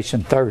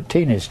Revelation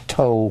 13 is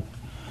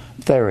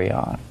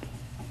to-therion.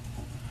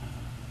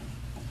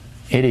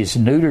 It is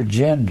neuter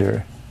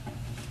gender.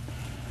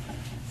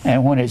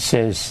 And when it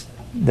says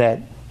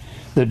that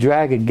the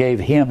dragon gave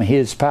him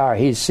his power,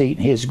 his seat,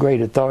 and his great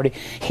authority,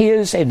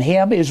 his and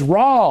him is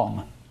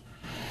wrong.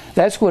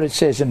 That's what it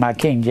says in my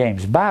King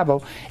James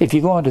Bible. If you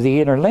go into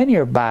the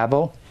interlinear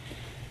Bible,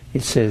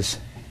 it says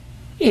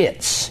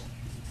it's.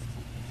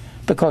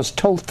 Because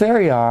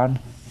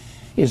to-therion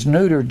is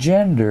neuter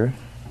gender.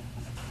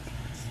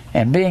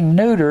 And being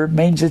neuter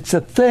means it's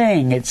a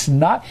thing. It's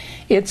not.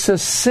 It's a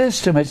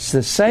system. It's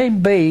the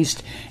same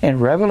beast in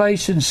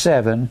Revelation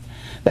 7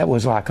 that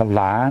was like a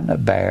lion, a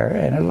bear,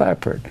 and a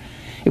leopard.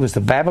 It was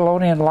the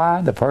Babylonian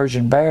lion, the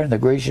Persian bear, and the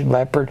Grecian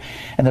leopard,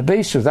 and the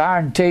beast with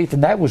iron teeth,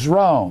 and that was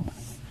Rome.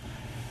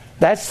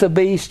 That's the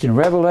beast in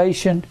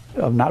Revelation,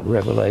 not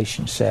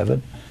Revelation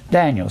 7,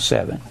 Daniel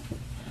 7.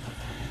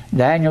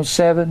 Daniel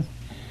 7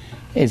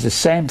 is the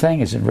same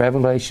thing as in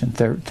Revelation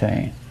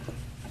 13.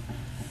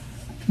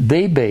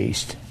 The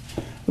beast.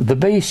 The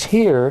beast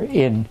here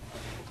in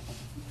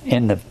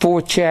the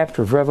 4th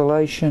chapter of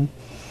Revelation,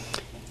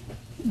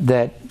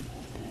 that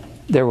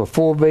there were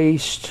 4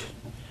 beasts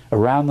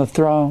around the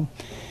throne.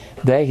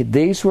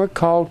 These were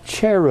called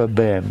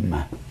cherubim,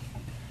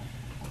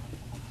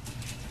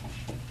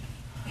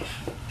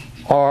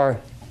 or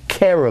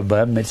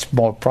cherubim, it's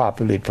more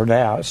properly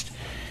pronounced,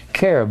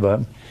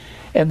 cherubim.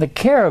 And the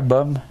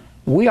cherubim,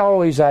 we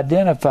always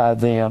identify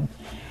them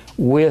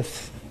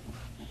with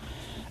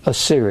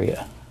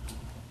Assyria.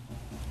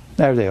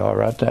 There they are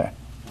right there.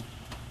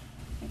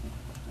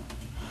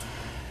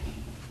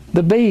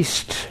 The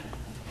beast,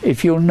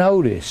 if you'll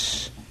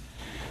notice,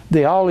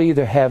 they all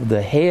either have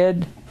the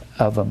head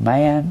of a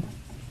man,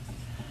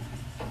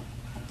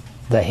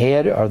 the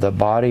head or the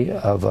body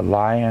of a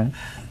lion,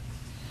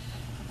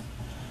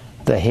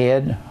 the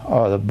head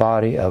or the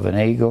body of an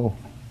eagle,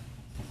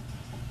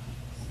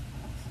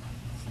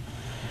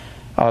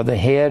 or the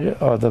head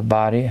or the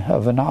body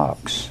of an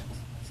ox.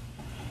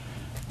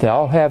 They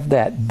all have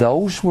that.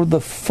 Those were the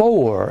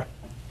 4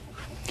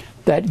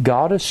 that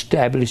God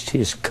established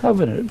His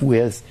covenant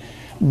with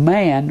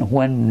man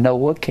when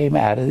Noah came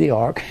out of the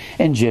ark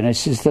in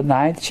Genesis the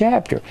 9th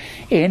chapter.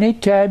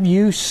 Anytime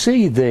you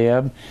see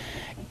them,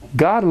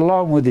 God,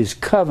 along with His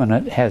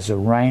covenant, has a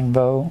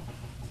rainbow.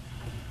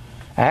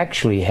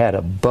 Actually had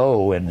a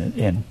bow,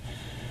 and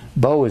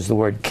bow is the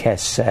word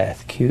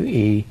keseth,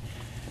 Q-E-S-H-E-T-H,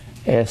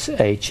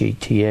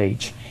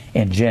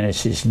 in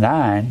Genesis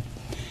 9.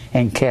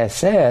 And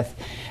keseth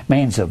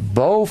means a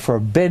bow for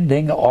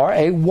bending or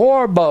a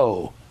war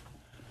bow.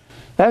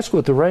 That's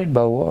what the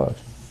rainbow was.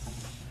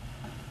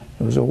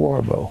 It was a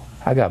war bow.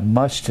 I got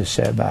much to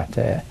say about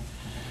that.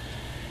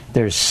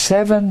 There's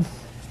 7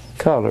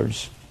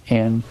 colors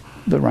in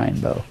the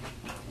rainbow.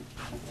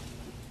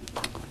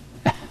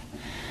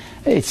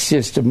 It's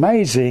just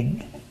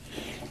amazing.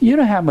 You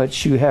know how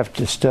much you have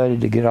to study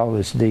to get all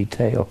this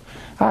detail.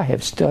 I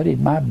have studied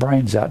my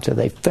brains out till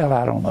they fell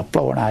out on the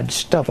floor and I'd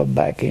stuff them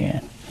back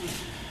in.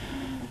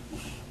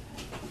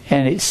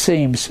 And it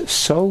seems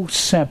so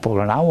simple,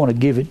 and I want to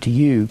give it to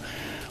you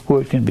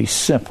where it can be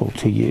simple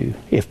to you,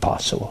 if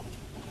possible.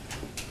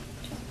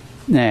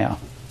 Now,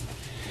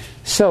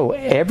 so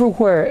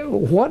everywhere,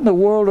 what in the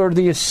world are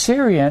the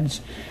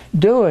Assyrians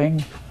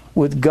doing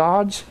with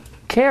God's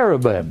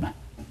cherubim?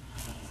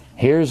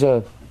 Has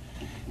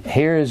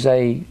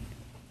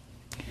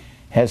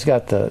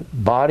got the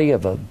body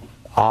of an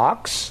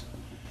ox,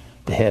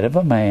 the head of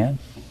a man,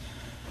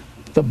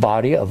 the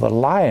body of a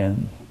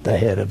lion, the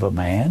head of a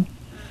man,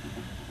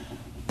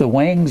 the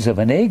wings of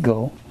an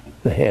eagle,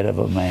 the head of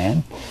a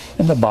man,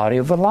 and the body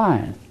of a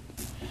lion.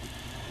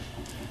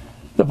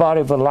 The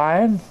body of a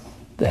lion,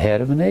 the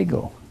head of an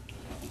eagle.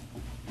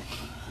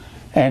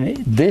 And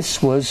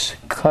this was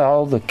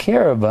called the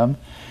cherubim,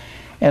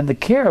 and the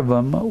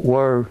cherubim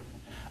were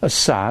a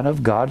sign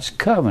of God's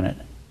covenant.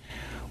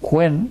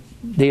 When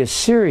the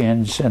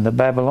Assyrians and the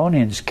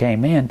Babylonians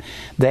came in,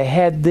 they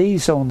had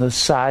these on the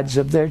sides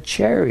of their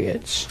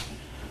chariots,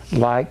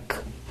 like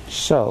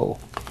so.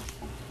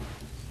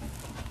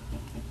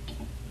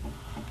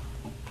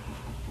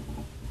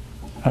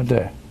 Right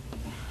there.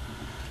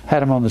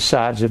 Had them on the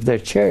sides of their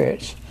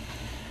chariots.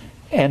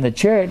 And the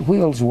chariot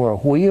wheels were a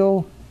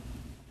wheel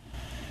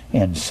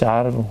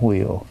inside of a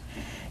wheel.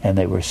 And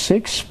they were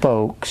 6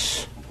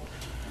 spokes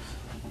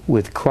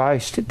with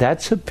Christ.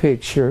 That's a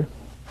picture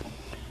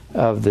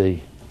of the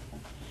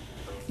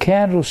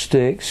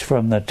candlesticks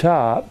from the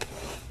top,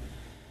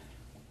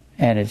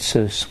 and it's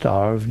a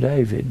Star of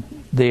David.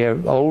 The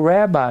old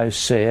rabbis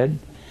said,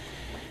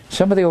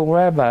 some of the old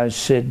rabbis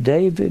said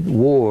David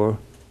wore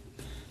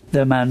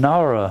the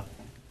menorah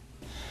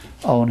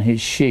on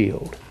his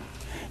shield.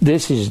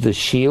 This is the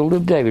shield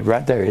of David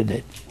right there, isn't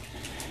it?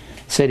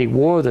 Said he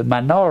wore the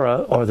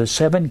menorah, or the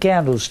 7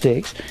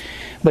 candlesticks.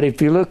 But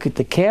if you look at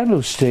the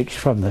candlesticks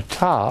from the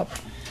top,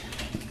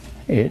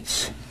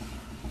 it's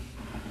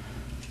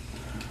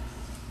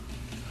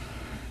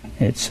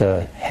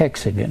a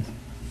hexagon,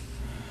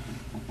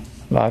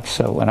 like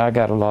so. And I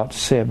got a lot to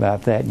say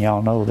about that, and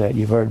y'all know that.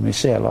 You've heard me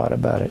say a lot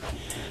about it.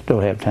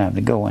 Don't have time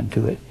to go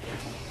into it.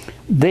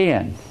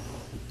 Then,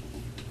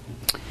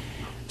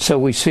 so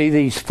we see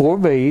these 4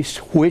 beasts,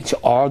 which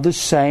are the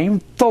same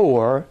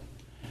 4,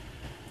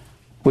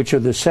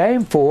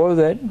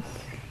 that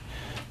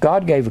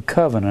God gave a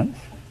covenant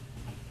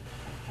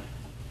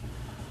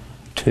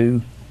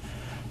to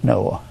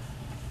Noah.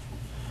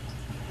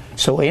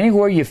 So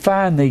anywhere you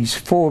find these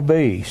 4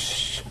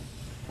 beasts,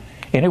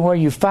 anywhere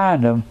you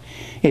find them,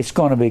 it's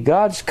going to be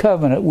God's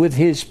covenant with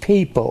His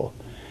people.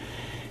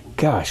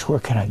 Gosh, where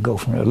can I go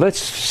from there? Let's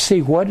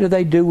see, what do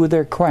they do with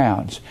their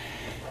crowns?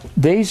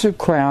 These are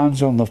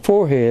crowns on the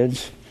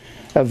foreheads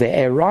of the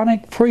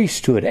Aaronic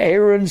priesthood,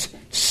 Aaron's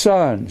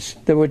sons.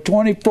 There were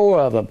 24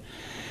 of them.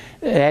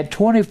 They had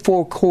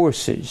 24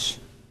 courses.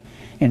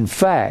 In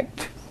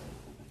fact,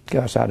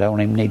 gosh, I don't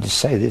even need to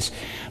say this.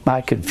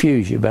 Might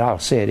confuse you, but I'll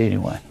say it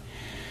anyway.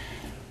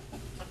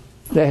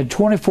 They had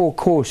 24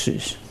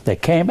 courses. They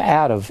came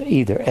out of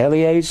either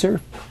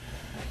Eleazar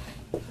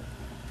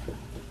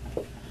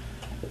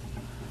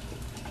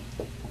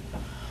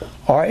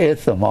or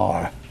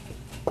Ithamar.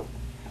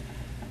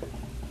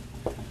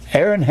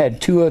 Aaron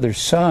had 2 other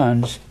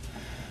sons.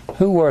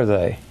 Who were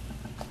they?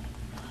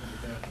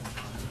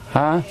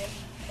 Huh?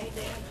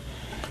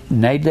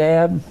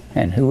 Nadab,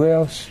 and who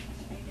else?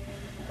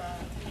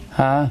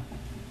 Huh?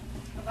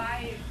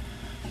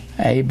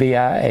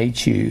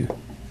 Abihu.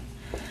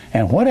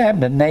 And what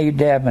happened to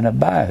Nadab and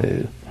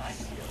Abihu?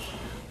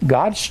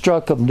 God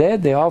struck them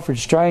dead. They offered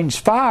strange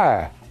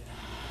fire.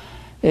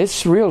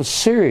 It's real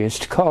serious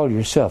to call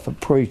yourself a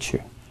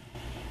preacher.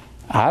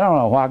 I don't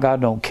know why God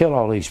don't kill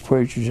all these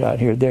preachers out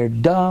here. They're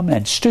dumb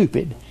and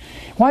stupid.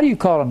 Why do you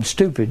call them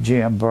stupid,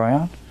 Jim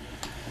Brown?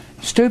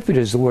 Stupid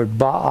is the word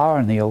ba'ar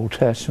in the Old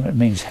Testament. It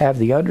means have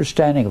the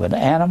understanding of an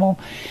animal.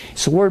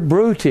 It's the word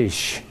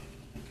brutish.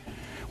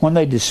 When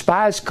they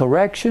despise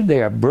correction,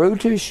 they are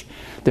brutish.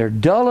 They're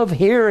dull of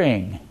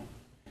hearing.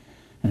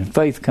 And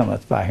faith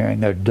cometh by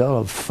hearing. They're dull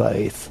of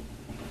faith.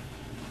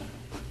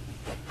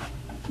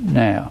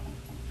 Now,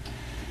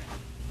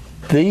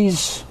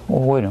 these...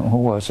 Well, wait a minute, who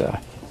was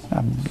I?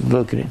 I'm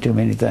looking at too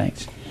many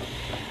things.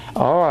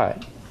 All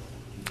right.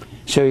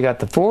 So you got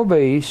the 4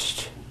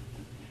 beasts.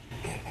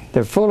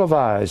 They're full of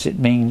eyes. It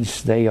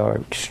means they are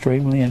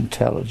extremely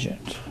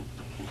intelligent.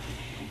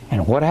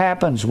 And what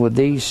happens with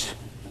these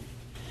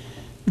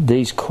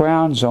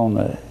crowns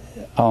on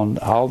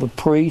all the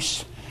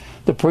priests?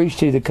 The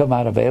priests either come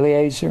out of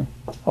Eleazar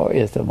or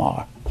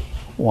Ithamar,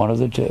 one of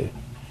the 2.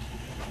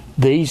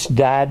 These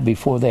died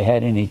before they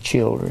had any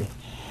children.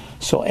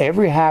 So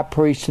every high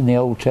priest in the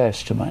Old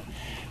Testament,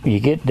 when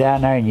you get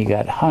down there and you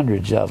got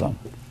hundreds of them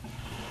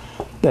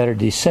that are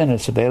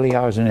descendants of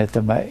Eleazar and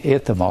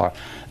Ithamar,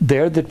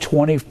 they're the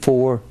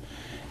 24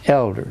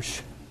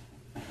 elders.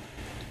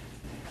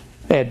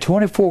 They had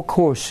 24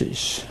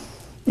 courses.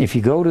 If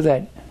you go to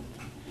that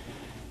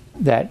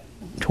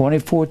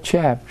 24th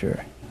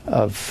chapter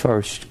of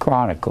First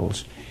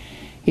Chronicles,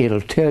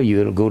 it'll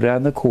go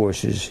down the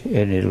courses,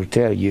 and it'll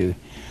tell you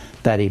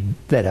that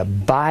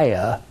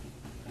Abiah,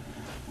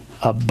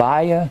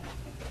 Abiah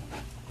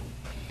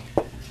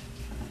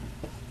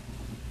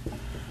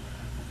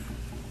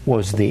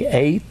was the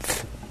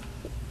 8th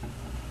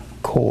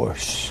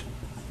course.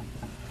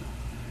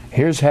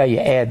 Here's how you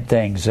add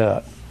things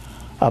up.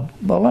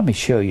 Well, let me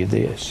show you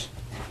this.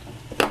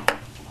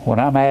 When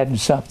I'm adding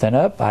something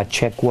up, I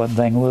check one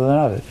thing with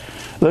another.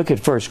 Look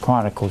at 1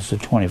 Chronicles, the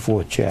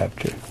 24th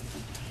chapter.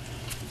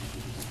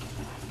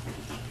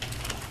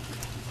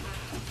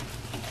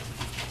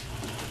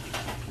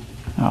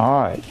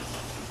 All right.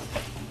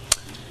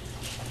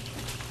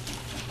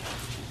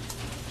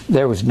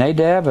 There was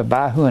Nadab,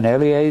 Abihu, and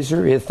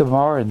Eleazar,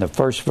 Ithamar in the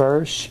first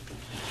verse.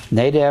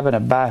 Nadab and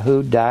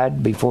Abihu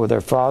died before their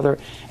father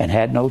and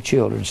had no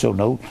children, so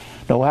no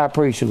high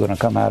priest was going to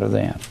come out of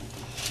them.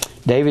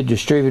 David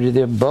distributed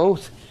them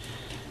both,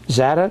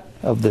 Zadok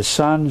of the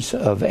sons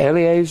of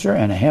Eleazar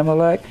and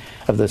Ahimelech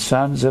of the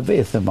sons of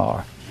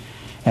Ithamar.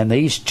 And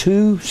these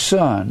two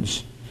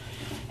sons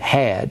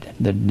had,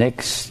 that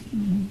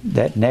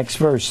next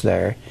verse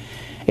there,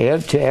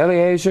 to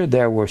Eleazar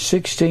there were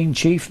 16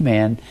 chief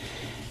men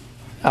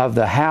of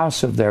the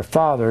house of their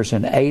fathers,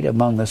 and 8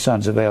 among the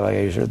sons of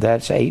Eleazar.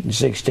 That's 8 and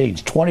 16,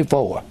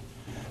 24.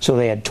 So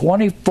they had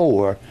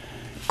 24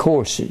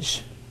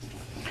 courses.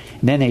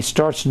 And then he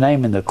starts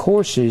naming the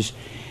courses,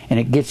 and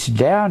it gets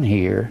down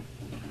here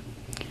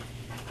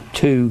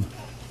to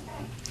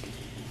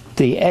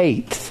the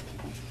 8th.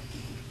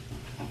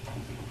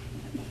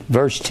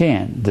 Verse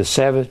 10, the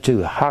 7th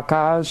to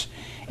Hakaz,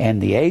 and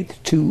the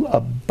 8th to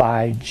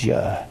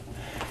Abijah.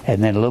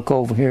 And then look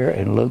over here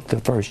and Luke,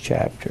 the first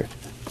chapter.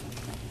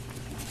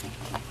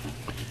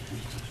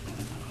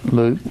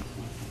 Luke.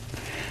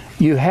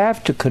 You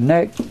have to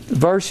connect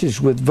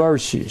verses with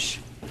verses.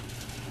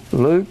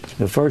 Luke,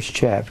 the first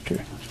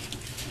chapter.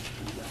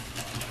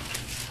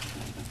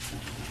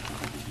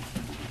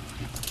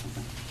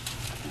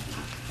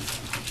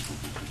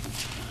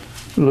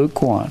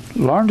 Luke 1.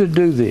 Learn to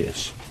do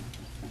this.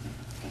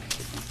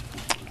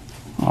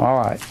 All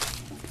right.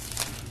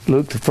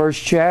 Luke, the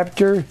first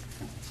chapter.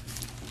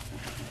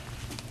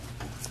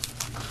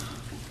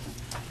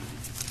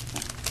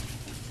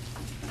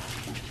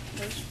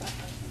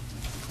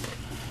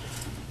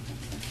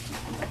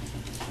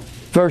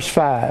 Verse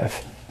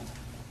 5.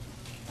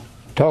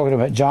 Talking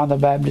about John the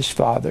Baptist's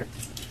father.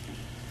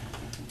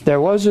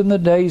 There was in the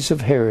days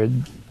of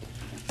Herod,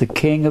 the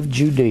king of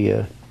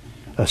Judea,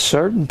 a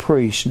certain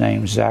priest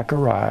named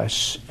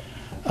Zacharias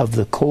of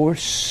the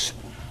course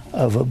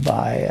of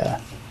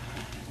Abiah.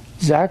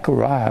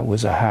 Zachariah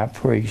was a high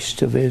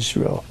priest of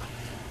Israel.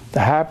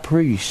 The high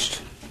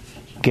priest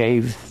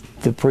gave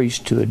the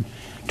priesthood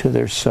to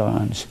their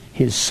sons.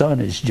 His son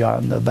is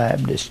John the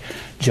Baptist.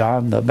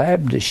 John the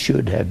Baptist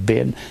should have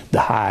been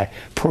the high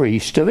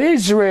priest of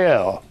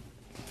Israel.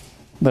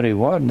 But he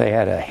wasn't. They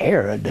had a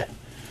Herod.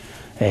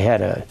 They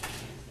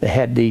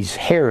had these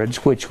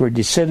Herods which were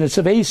descendants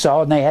of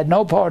Esau, and they had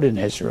no part in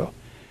Israel.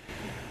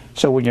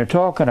 So when you're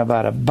talking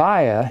about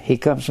Abiah, he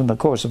comes from the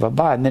course of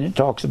Abiah, and then it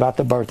talks about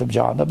the birth of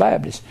John the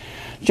Baptist.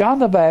 John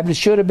the Baptist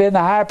should have been the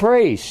high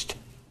priest.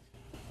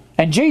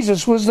 And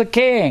Jesus was the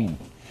king.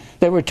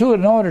 There were two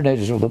anointed in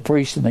Israel, the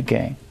priest and the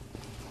king.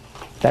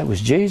 That was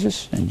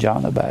Jesus and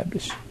John the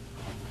Baptist.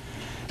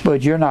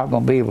 But you're not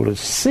going to be able to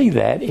see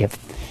that if...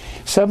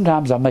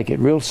 Sometimes I make it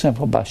real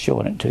simple by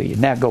showing it to you.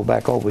 Now go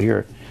back over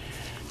here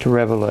to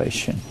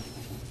Revelation.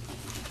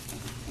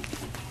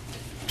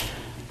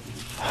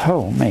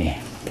 Oh, man.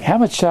 How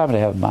much time do I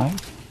have, Mike?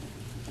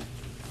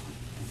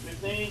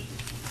 15.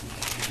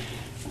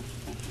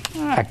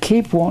 I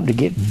keep wanting to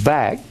get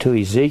back to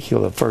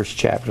Ezekiel, the first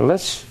chapter.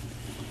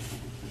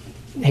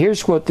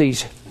 Here's what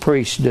these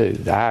priests do,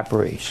 the high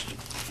priest.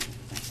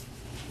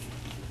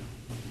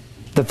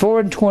 The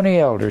 24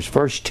 elders,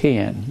 verse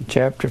 10,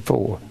 chapter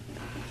 4,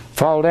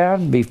 fall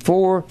down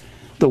before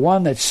the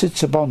one that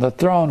sits upon the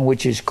throne,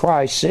 which is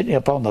Christ sitting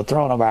upon the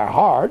throne of our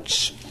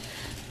hearts,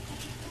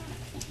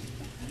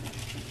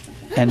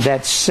 and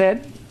that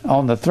sat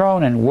on the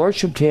throne and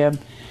worshipped him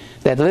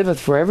that liveth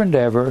forever and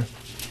ever,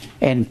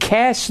 and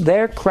cast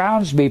their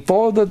crowns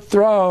before the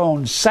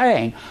throne,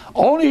 saying,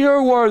 Only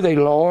you're worthy,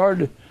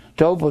 Lord,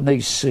 to open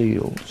these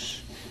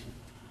seals.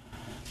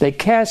 They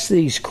cast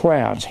these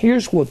crowns.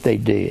 Here's what they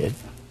did.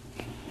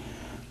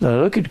 They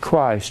look at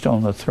Christ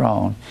on the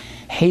throne.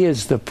 He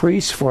is the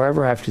priest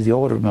forever after the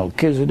order of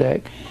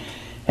Melchizedek.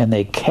 And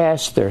they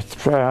cast their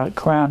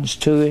crowns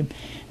to him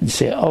and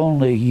say,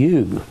 Only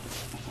you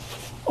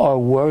are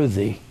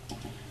worthy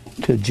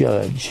to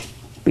judge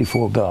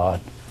before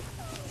God.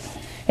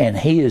 And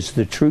he is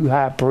the true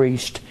high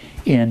priest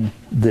in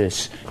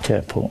this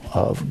temple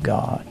of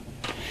God.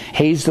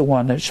 He's the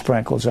one that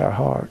sprinkles our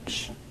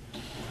hearts.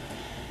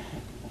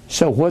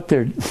 So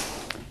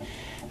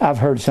I've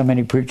heard so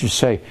many preachers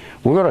say,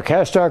 we're going to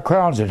cast our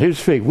crowns at his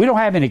feet. We don't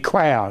have any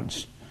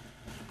crowns.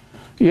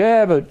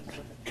 Yeah, but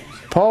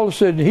Paul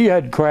said he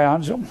had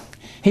crowns.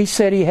 He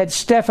said he had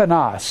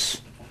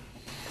Stephanos.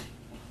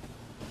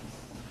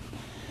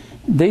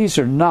 These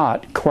are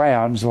not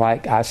crowns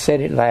like, I said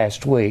it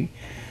last week,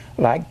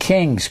 like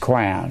king's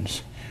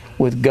crowns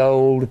with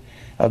gold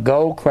a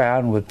gold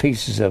crown with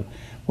pieces of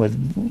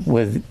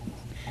with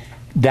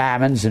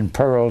diamonds and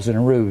pearls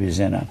and rubies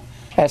in them.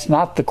 That's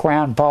not the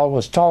crown Paul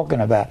was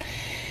talking about.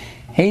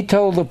 He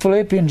told the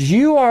Philippians,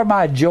 you are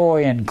my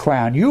joy and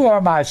crown. You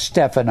are my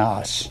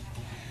Stephanos.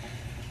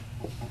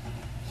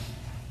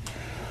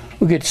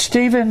 We get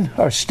Stephen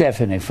or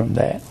Stephanie from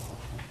that.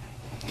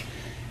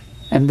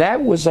 And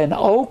that was an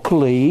oak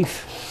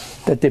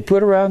leaf that they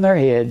put around their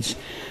heads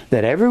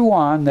that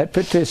everyone that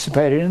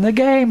participated in the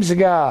games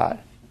got.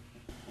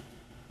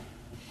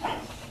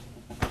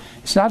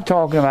 It's not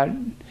talking about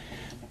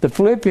the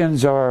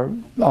Philippians are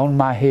on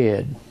my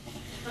head.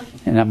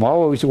 And I'm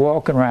always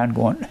walking around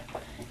going,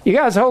 you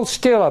guys hold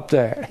still up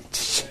there.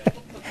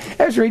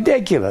 That's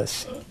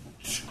ridiculous.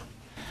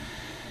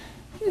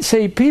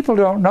 See, people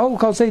don't know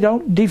because they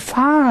don't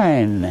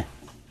define.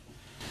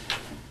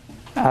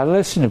 I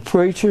listen to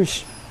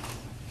preachers.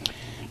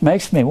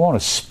 Makes me want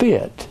to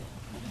spit.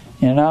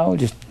 You know,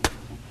 just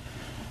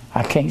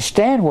I can't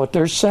stand what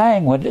they're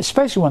saying,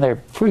 especially when they're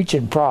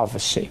preaching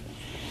prophecy.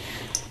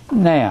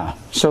 Now,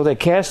 so they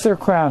cast their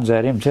crowns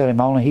at him, tell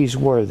him only he's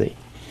worthy.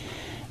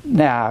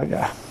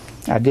 Now,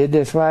 I did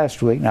this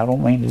last week, and I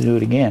don't mean to do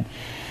it again.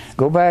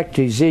 Go back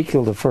to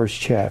Ezekiel, the first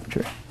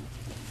chapter.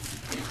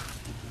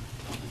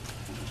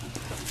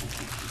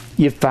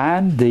 You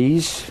find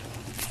these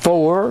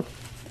 4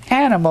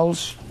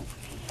 animals.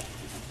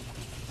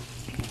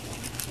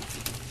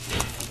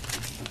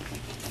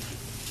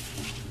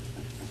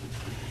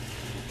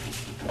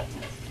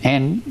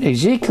 And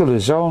Ezekiel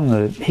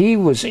he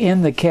was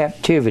in the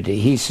captivity.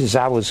 He says,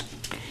 I was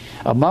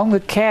among the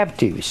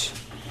captives.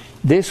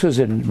 This was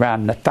in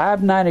around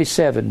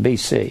 597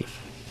 BC.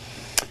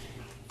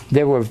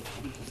 There were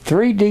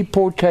 3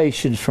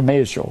 deportations from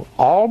Israel,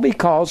 all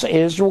because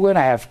Israel went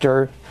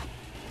after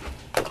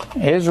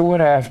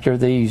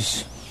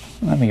these.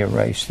 Let me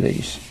erase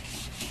these.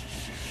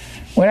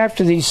 Went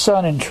after these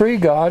sun and tree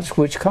gods,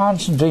 which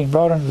Constantine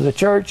brought into the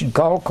church and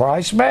called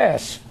Christ's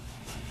Mass.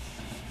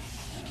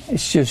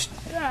 It's just,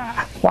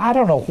 I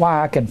don't know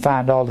why I can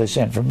find all this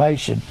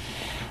information.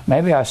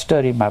 Maybe I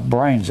studied my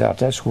brains out.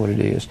 That's what it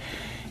is.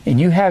 And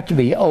you have to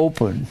be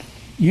open.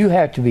 You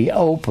have to be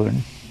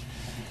open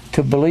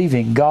to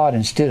believing God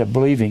instead of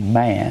believing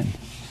man.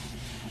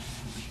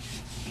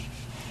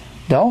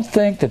 Don't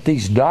think that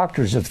these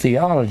doctors of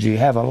theology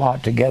have a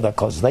lot together,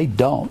 because they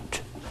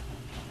don't.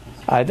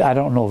 I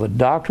don't know of a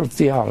doctor of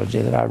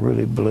theology that I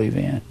really believe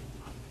in.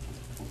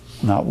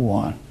 Not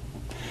one.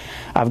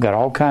 I've got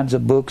all kinds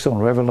of books on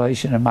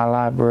Revelation in my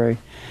library.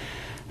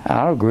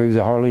 I don't agree with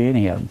hardly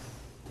any of them.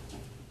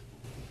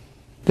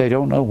 They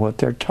don't know what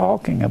they're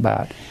talking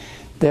about.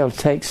 They'll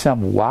take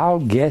some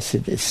wild guess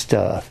at this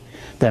stuff.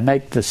 They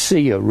make the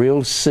sea a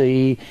real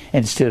sea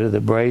instead of the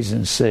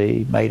brazen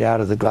sea made out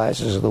of the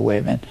glasses of the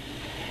women.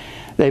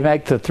 They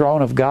make the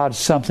throne of God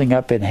something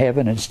up in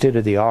heaven instead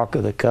of the Ark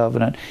of the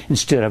Covenant,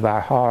 instead of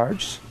our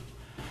hearts.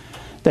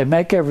 They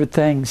make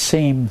everything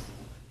seem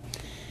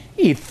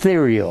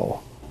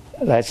ethereal.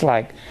 That's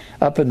like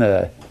up in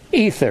the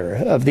ether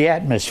of the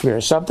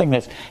atmosphere, something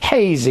that's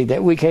hazy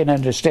that we can't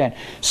understand.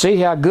 See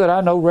how good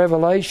I know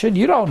Revelation?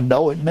 You don't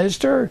know it,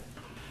 mister.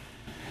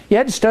 You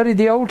hadn't studied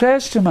the Old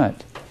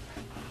Testament.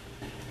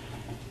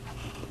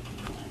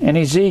 And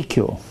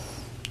Ezekiel,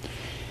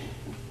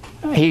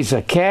 he's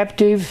a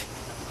captive.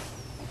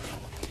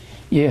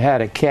 You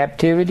had a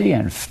captivity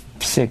in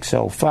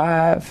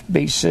 605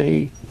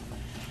 BC.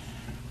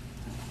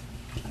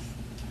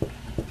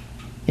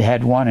 You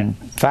had one in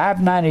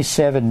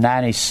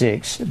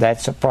 597-96.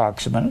 That's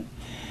approximate.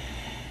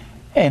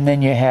 And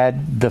then you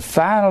had the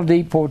final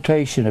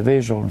deportation of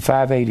Israel in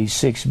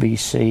 586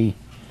 BC.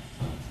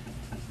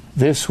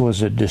 This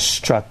was a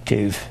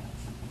destructive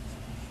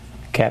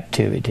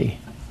captivity.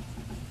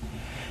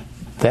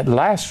 That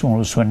last one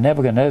was when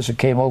Nebuchadnezzar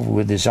came over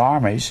with his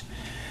armies,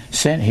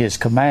 sent his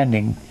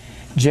commanding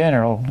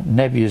general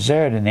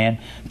Nebuzaradan in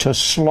to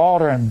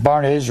slaughter and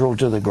burn Israel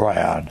to the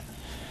ground.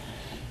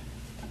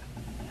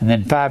 And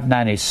then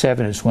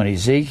 597 is when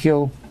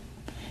Ezekiel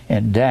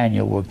and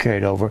Daniel were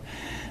carried over.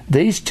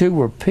 These 2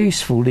 were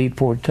peaceful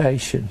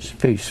deportations.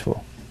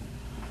 Peaceful.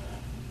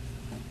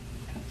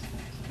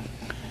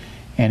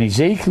 And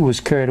Ezekiel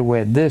was carried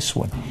away in this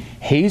one.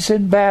 He's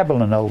in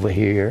Babylon over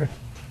here,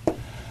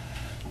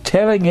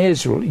 telling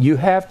Israel, you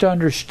have to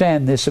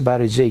understand this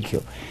about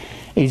Ezekiel.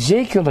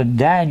 Ezekiel and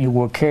Daniel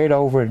were carried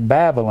over in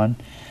Babylon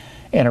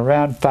in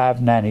around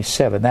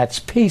 597. That's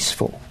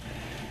peaceful.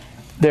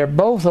 They're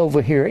both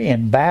over here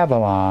in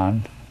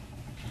Babylon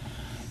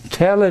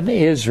telling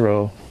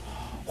Israel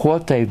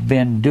what they've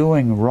been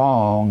doing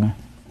wrong,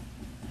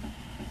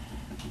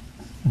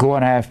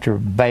 going after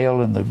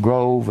Baal in the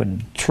grove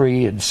and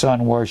tree and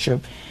sun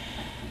worship.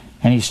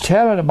 And he's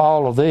telling them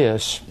all of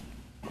this,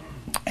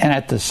 and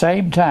at the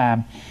same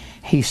time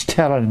he's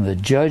telling them the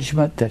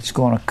judgment that's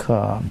going to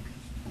come.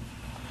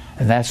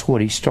 And that's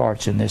what he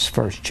starts in this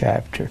first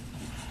chapter.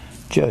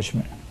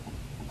 Judgment.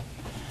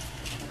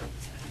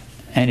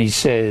 And he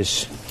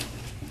says,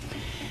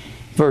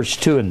 verse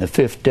 2, in the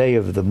 5th day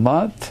of the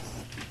month,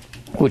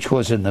 which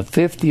was in the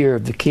 5th year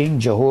of the king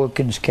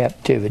Jehoiakim's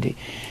captivity.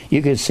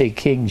 You can see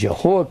King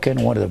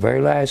Jehoiakim, one of the very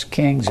last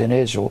kings in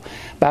Israel,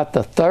 about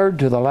the 3rd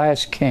to the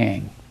last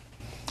king.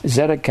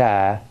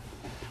 Zedekiah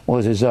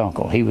was his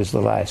uncle. He was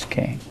the last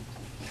king.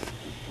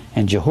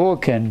 And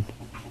Jehoiakim,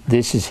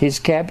 this is his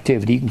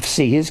captivity. You can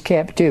see his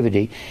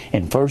captivity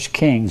in 2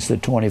 Kings, the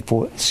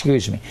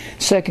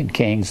 2nd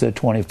Kings, the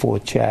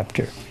 24th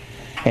chapter.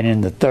 And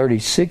in the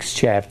 36th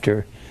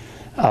chapter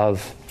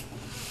of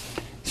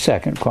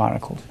 2nd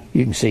Chronicles,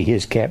 you can see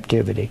his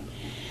captivity.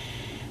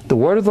 The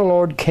word of the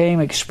Lord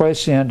came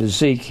expressly unto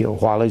Ezekiel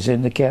while he's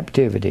in the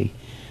captivity.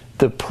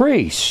 The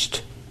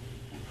priest,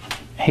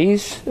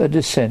 he's a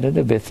descendant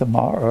of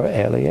Ithamar or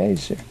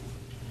Eleazar.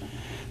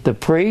 The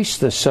priest,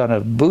 the son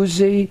of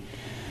Buzi,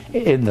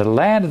 in the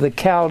land of the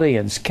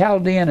Chaldeans.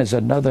 Chaldean is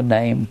another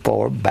name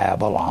for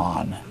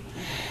Babylon.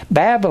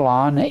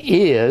 Babylon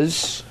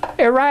is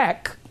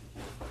Iraq.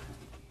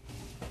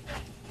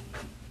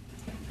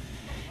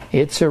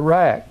 It's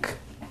Iraq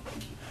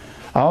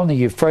on the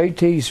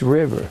Euphrates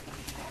River.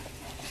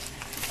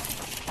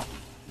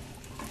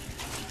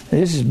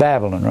 This is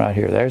Babylon right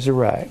here. There's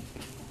Iraq.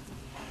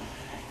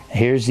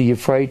 Here's the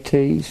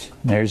Euphrates.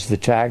 There's the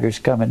Tigris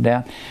coming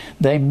down.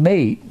 They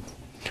meet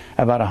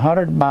about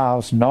 100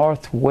 miles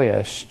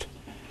northwest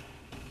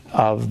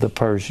of the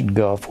Persian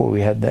Gulf, where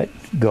we had that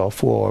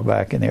Gulf War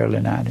back in the early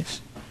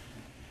 90s.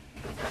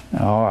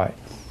 All right.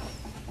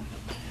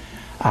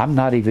 I'm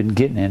not even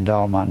getting into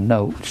all my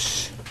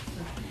notes.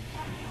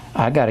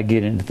 I got to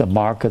get into the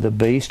mark of the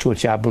beast,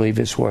 which I believe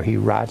is where he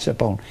writes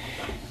upon.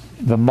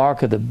 The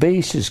mark of the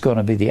beast is going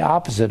to be the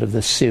opposite of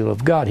the seal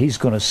of God. He's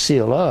going to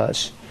seal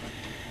us.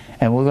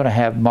 And we're going to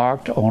have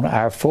marked on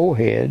our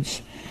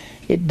foreheads.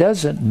 It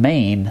doesn't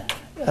mean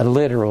a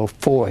literal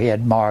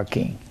forehead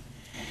marking.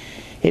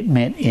 It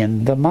meant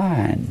in the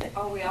mind.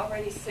 Are we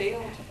already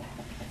sealed?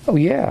 Oh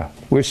yeah,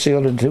 we're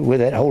sealed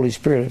with that Holy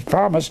Spirit of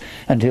promise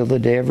until the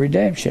day of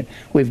redemption.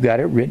 We've got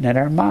it written in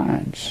our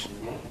minds.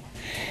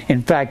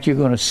 In fact, you're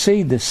going to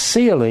see the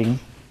sealing.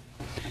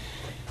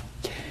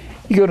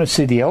 You're going to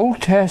see the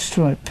Old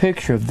Testament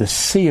picture of the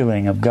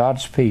sealing of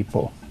God's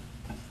people.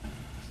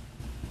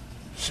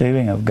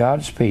 Sealing of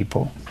God's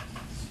people.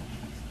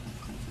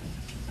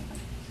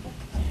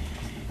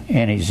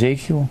 In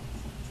Ezekiel,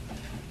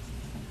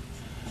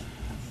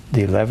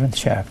 the 11th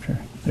chapter,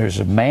 there's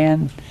a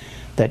man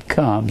that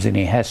comes, and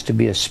he has to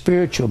be a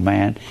spiritual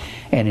man,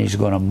 and he's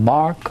going to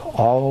mark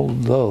all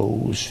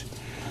those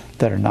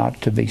that are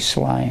not to be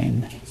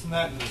slain. Isn't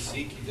that in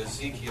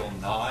Ezekiel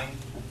 9?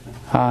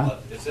 Huh?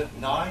 Is it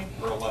 9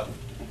 or 11?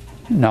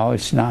 No,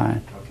 it's 9.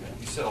 Okay,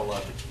 you said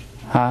 11.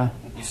 Huh?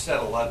 You said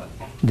 11.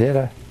 Did I?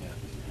 Yeah.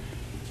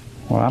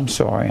 Well, I'm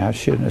sorry. I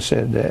shouldn't have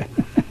said that.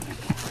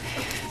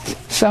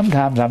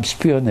 Sometimes I'm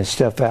spewing this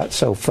stuff out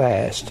so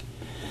fast,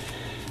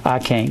 I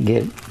can't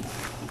get it.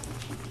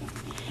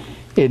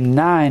 In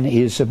 9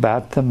 is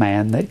about the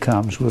man that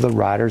comes with a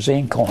writer's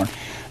inkhorn.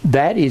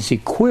 That is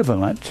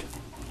equivalent.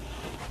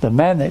 The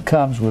man that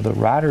comes with a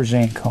writer's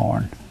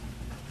inkhorn.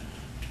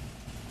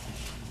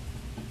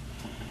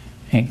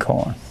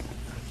 Inkhorn.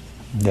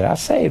 Did I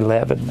say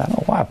 11? I don't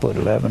know why I put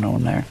 11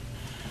 on there.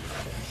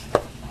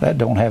 That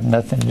don't have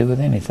nothing to do with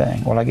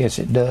anything. Well, I guess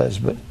it does,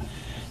 but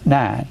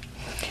 9.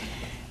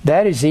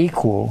 That is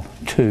equal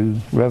to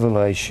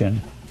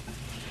Revelation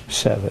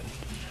 7.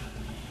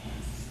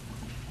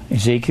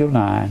 Ezekiel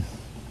 9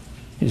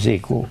 is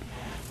equal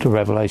to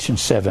Revelation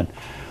 7,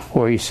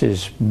 where he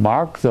says,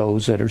 mark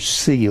those that are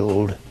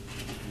sealed.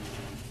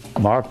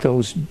 Mark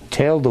those,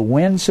 tell the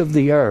winds of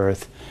the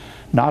earth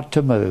not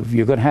to move.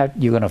 You're going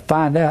to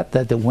find out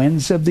that the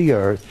winds of the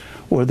earth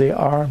were the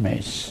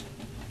armies.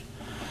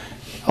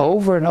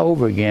 Over and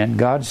over again,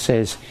 God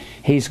says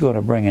he's going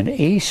to bring an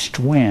east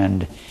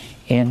wind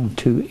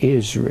into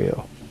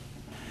Israel.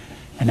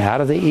 And out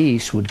of the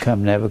east would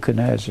come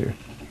Nebuchadnezzar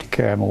to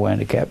carry him away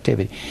into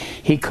captivity.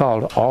 He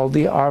called all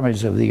the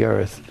armies of the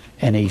earth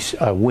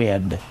a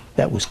wind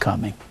that was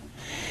coming.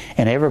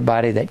 And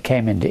everybody that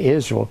came into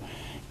Israel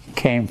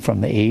came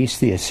from the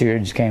east. The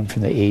Assyrians came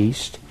from the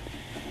east.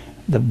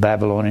 The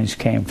Babylonians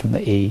came from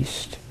the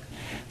east.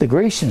 The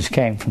Grecians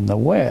came from the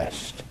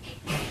west.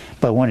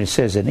 But when it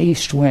says an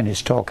east wind,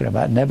 it's talking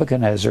about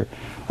Nebuchadnezzar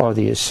or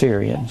the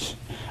Assyrians.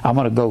 I'm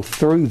going to go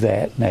through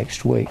that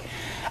next week.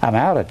 I'm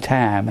out of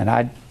time, and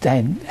I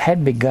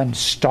hadn't begun to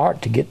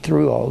start to get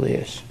through all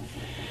this.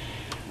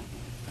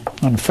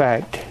 In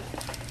fact,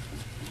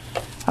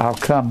 I'll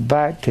come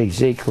back to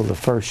Ezekiel, the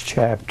 1st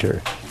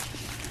chapter.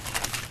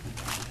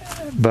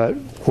 But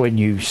when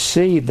you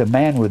see the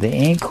man with the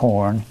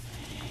inkhorn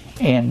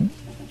in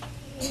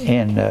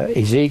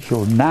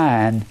Ezekiel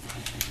 9,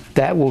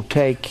 that will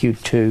take you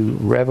to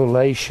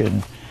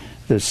Revelation,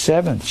 the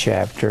 7th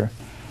chapter,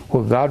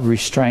 where God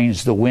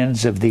restrains the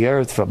winds of the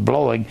earth from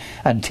blowing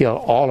until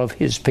all of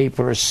his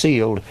people are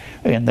sealed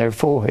in their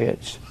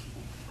foreheads.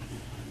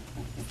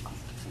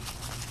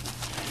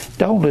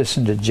 Don't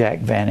listen to Jack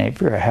Van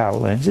Apert or Hal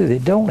Lindsey. They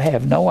don't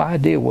have no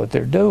idea what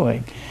they're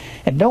doing.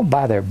 And don't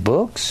buy their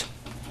books.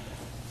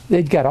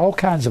 They've got all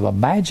kinds of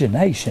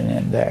imagination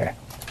in there.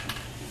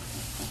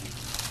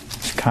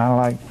 kind of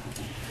like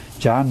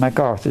John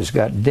MacArthur's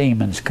got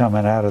demons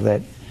coming out of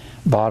that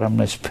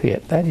bottomless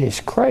pit. That is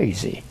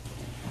crazy.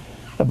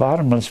 The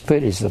bottomless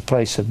pit is the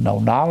place of no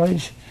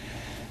knowledge,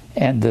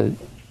 and the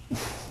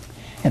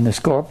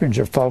scorpions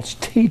are false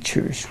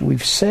teachers.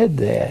 We've said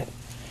that.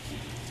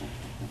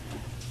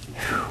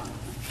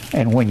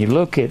 And when you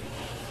look at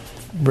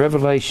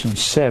Revelation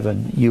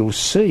 7, you'll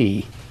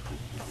see,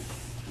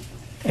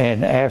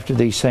 and after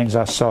these things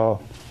I saw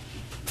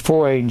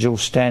 4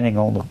 angels standing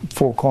on the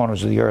 4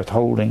 corners of the earth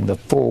holding the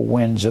 4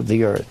 winds of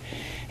the earth.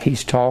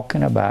 He's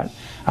talking about,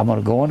 I'm going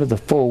to go into the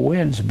 4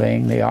 winds,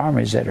 being the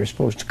armies that are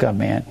supposed to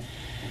come in.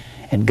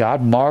 And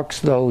God marks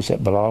those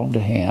that belong to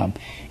Him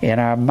in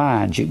our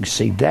minds. You can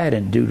see that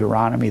in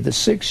Deuteronomy, the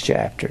 6th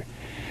chapter,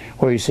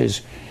 where He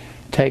says,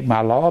 take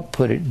my law,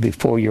 put it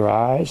before your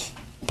eyes,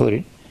 put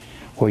it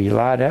where you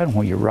lie down,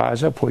 where you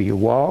rise up, where you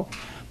walk,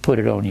 put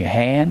it on your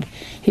hand.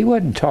 He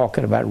wasn't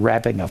talking about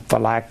wrapping a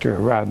phylactery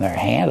around their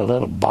hand, a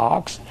little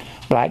box,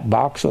 black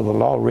box with the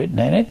law written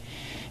in it.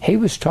 He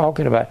was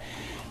talking about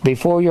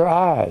before your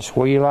eyes,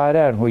 where you lie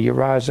down, where you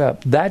rise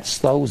up. That's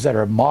those that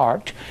are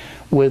marked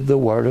with the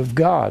Word of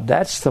God.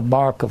 That's the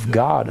mark of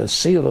God, a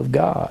seal of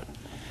God.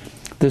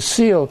 The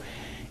seal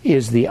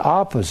is the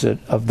opposite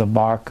of the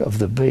mark of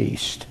the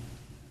beast.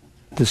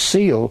 The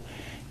seal,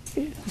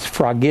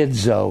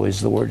 sphragizo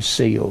is the word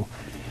seal.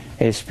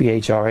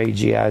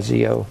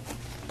 S-P-H-R-A-G-I-Z-O.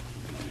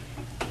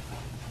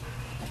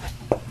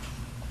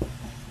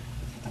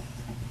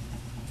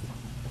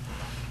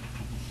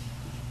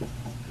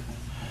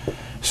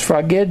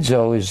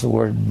 Sphragizo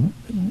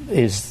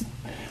is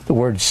the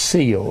word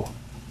seal.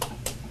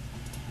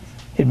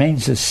 It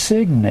means a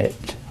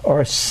signet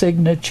or a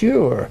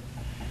signature.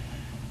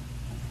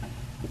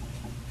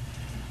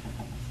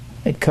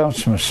 It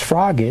comes from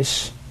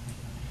sphragus,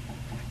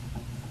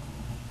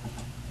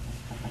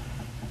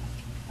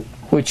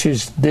 which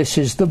is, this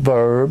is the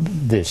verb,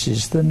 this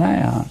is the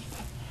noun.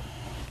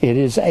 It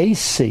is a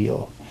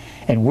seal.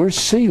 And we're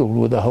sealed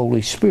with the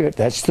Holy Spirit.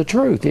 That's the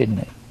truth, isn't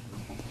it?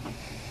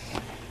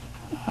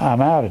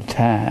 I'm out of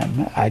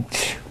time.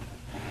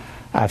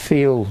 I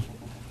feel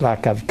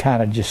like I've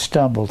kind of just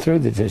stumbled through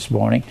this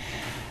morning.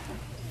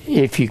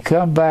 If you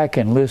come back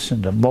and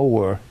listen to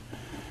more,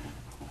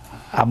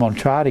 I'm going to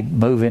try to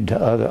move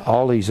into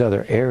all these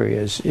other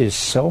areas. Is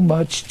so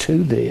much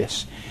to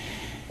this.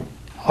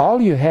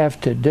 All you have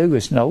to do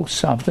is know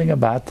something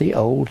about the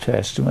Old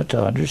Testament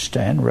to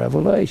understand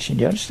Revelation.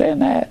 You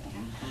understand that?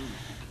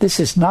 This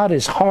is not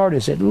as hard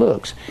as it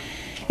looks.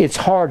 It's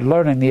hard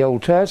learning the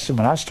Old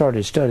Testament. I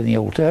started studying the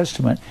Old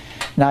Testament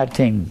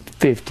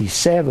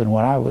 1957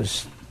 when I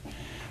was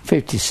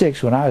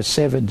 56 when I was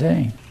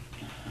 17.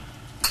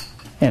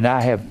 And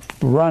I have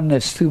run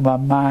this through my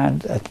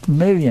mind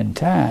 1,000,000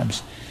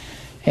 times.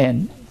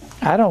 And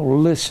I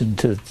don't listen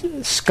to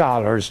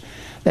scholars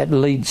that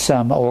lead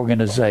some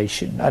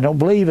organization. I don't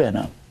believe in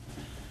them.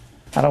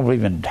 I don't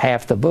believe in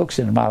half the books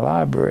in my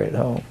library at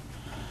home.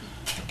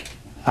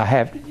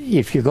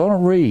 If you're going to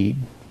read,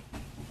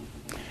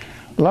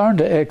 learn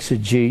to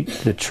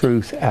exegete the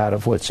truth out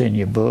of what's in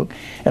your book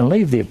and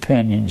leave the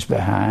opinions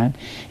behind.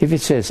 If it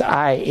says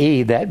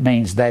i.e., that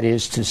means that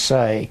is to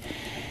say.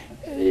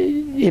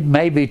 It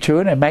may be true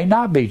and it may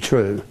not be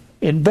true.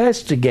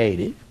 Investigate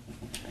it.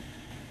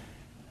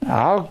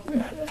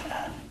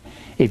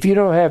 If you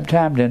don't have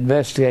time to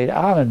investigate,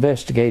 I'll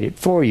investigate it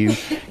for you.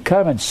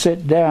 Come and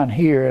sit down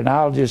here and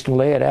I'll just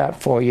lay it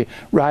out for you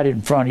right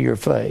in front of your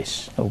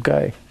face.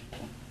 Okay?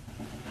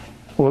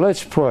 Well,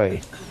 let's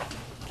pray.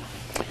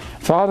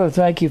 Father,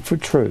 thank you for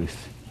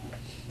truth.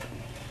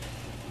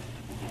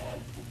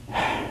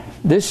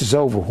 This is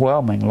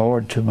overwhelming,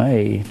 Lord, to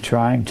me,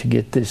 trying to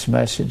get this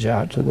message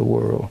out to the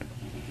world.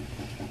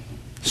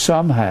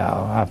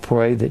 Somehow, I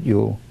pray that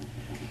you'll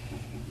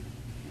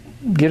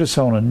get us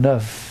on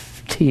enough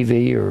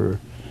TV or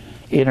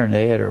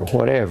internet or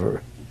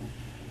whatever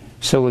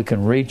so we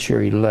can reach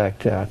your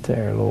elect out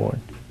there, Lord.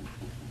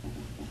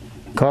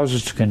 Cause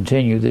us to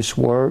continue this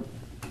work.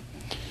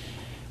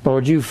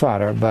 Lord, you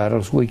fight our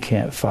battles. We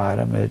can't fight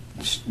them.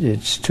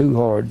 It's too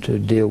hard to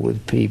deal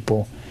with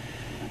people.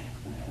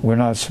 We're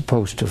not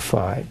supposed to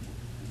fight.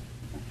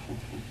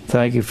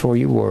 Thank you for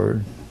your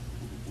word.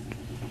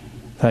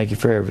 Thank you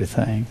for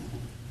everything.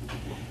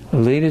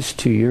 Lead us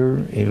to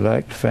your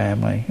elect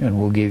family, and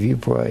we'll give you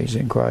praise.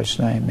 In Christ's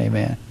name,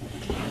 amen.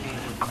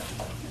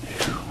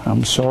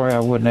 I'm sorry I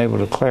wasn't able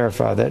to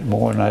clarify that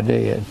more than I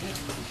did.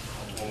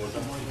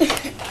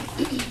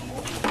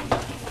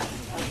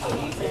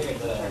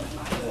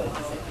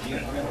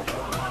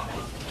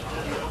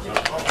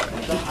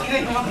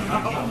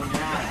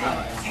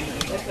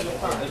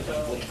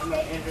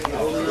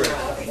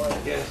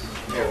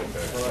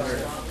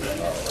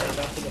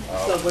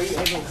 So were you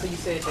able? So you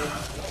said that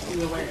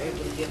you weren't able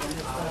to give them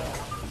his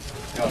stuff.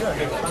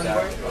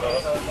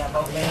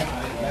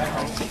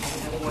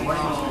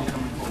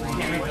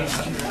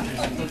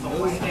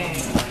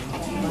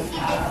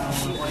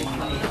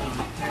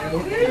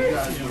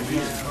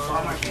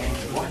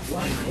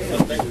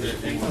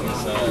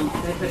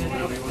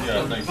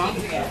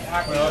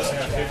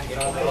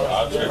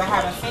 I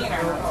haven't seen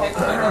her.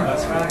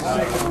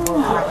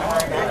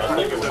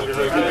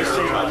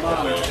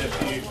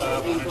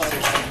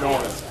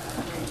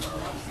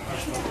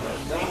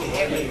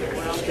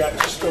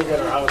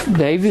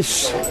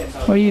 Davis,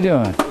 what are you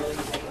doing?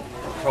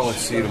 Probably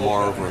see you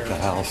tomorrow over at the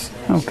house.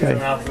 Okay.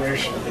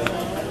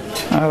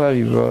 I love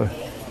you, brother.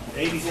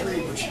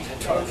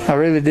 I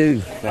really do.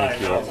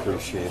 Thank you. I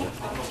appreciate it.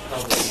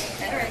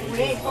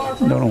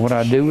 Don't know what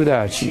I'd do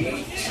without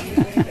you.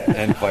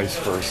 And vice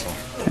versa.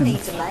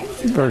 Vice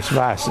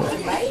versa.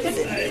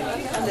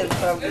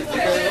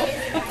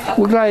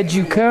 We're glad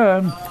you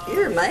come.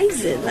 You're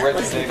amazing. That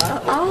was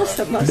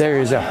awesome. There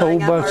is a whole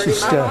bunch of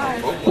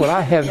stuff. Well,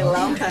 I have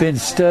been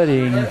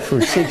studying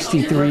for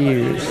 63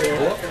 years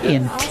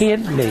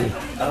intently.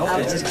 I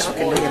was just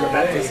talking to him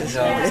about this this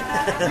morning.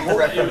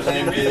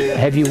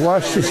 Have you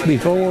watched this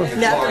before?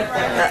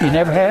 No. You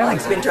never have?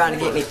 Mike's been trying to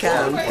get me to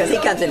come because he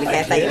comes in the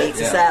cafe and eats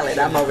a salad.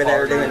 I'm over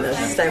there doing the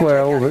sandwich. Where,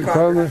 over at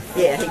Kroger?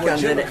 Yeah, he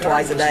comes in it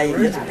twice a day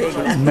and gets a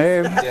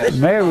pig.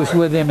 Mary was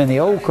with him in the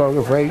old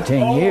Kroger for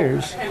 18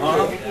 years.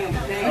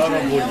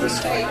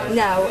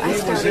 No, I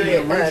started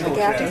at the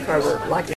Captain Kroger like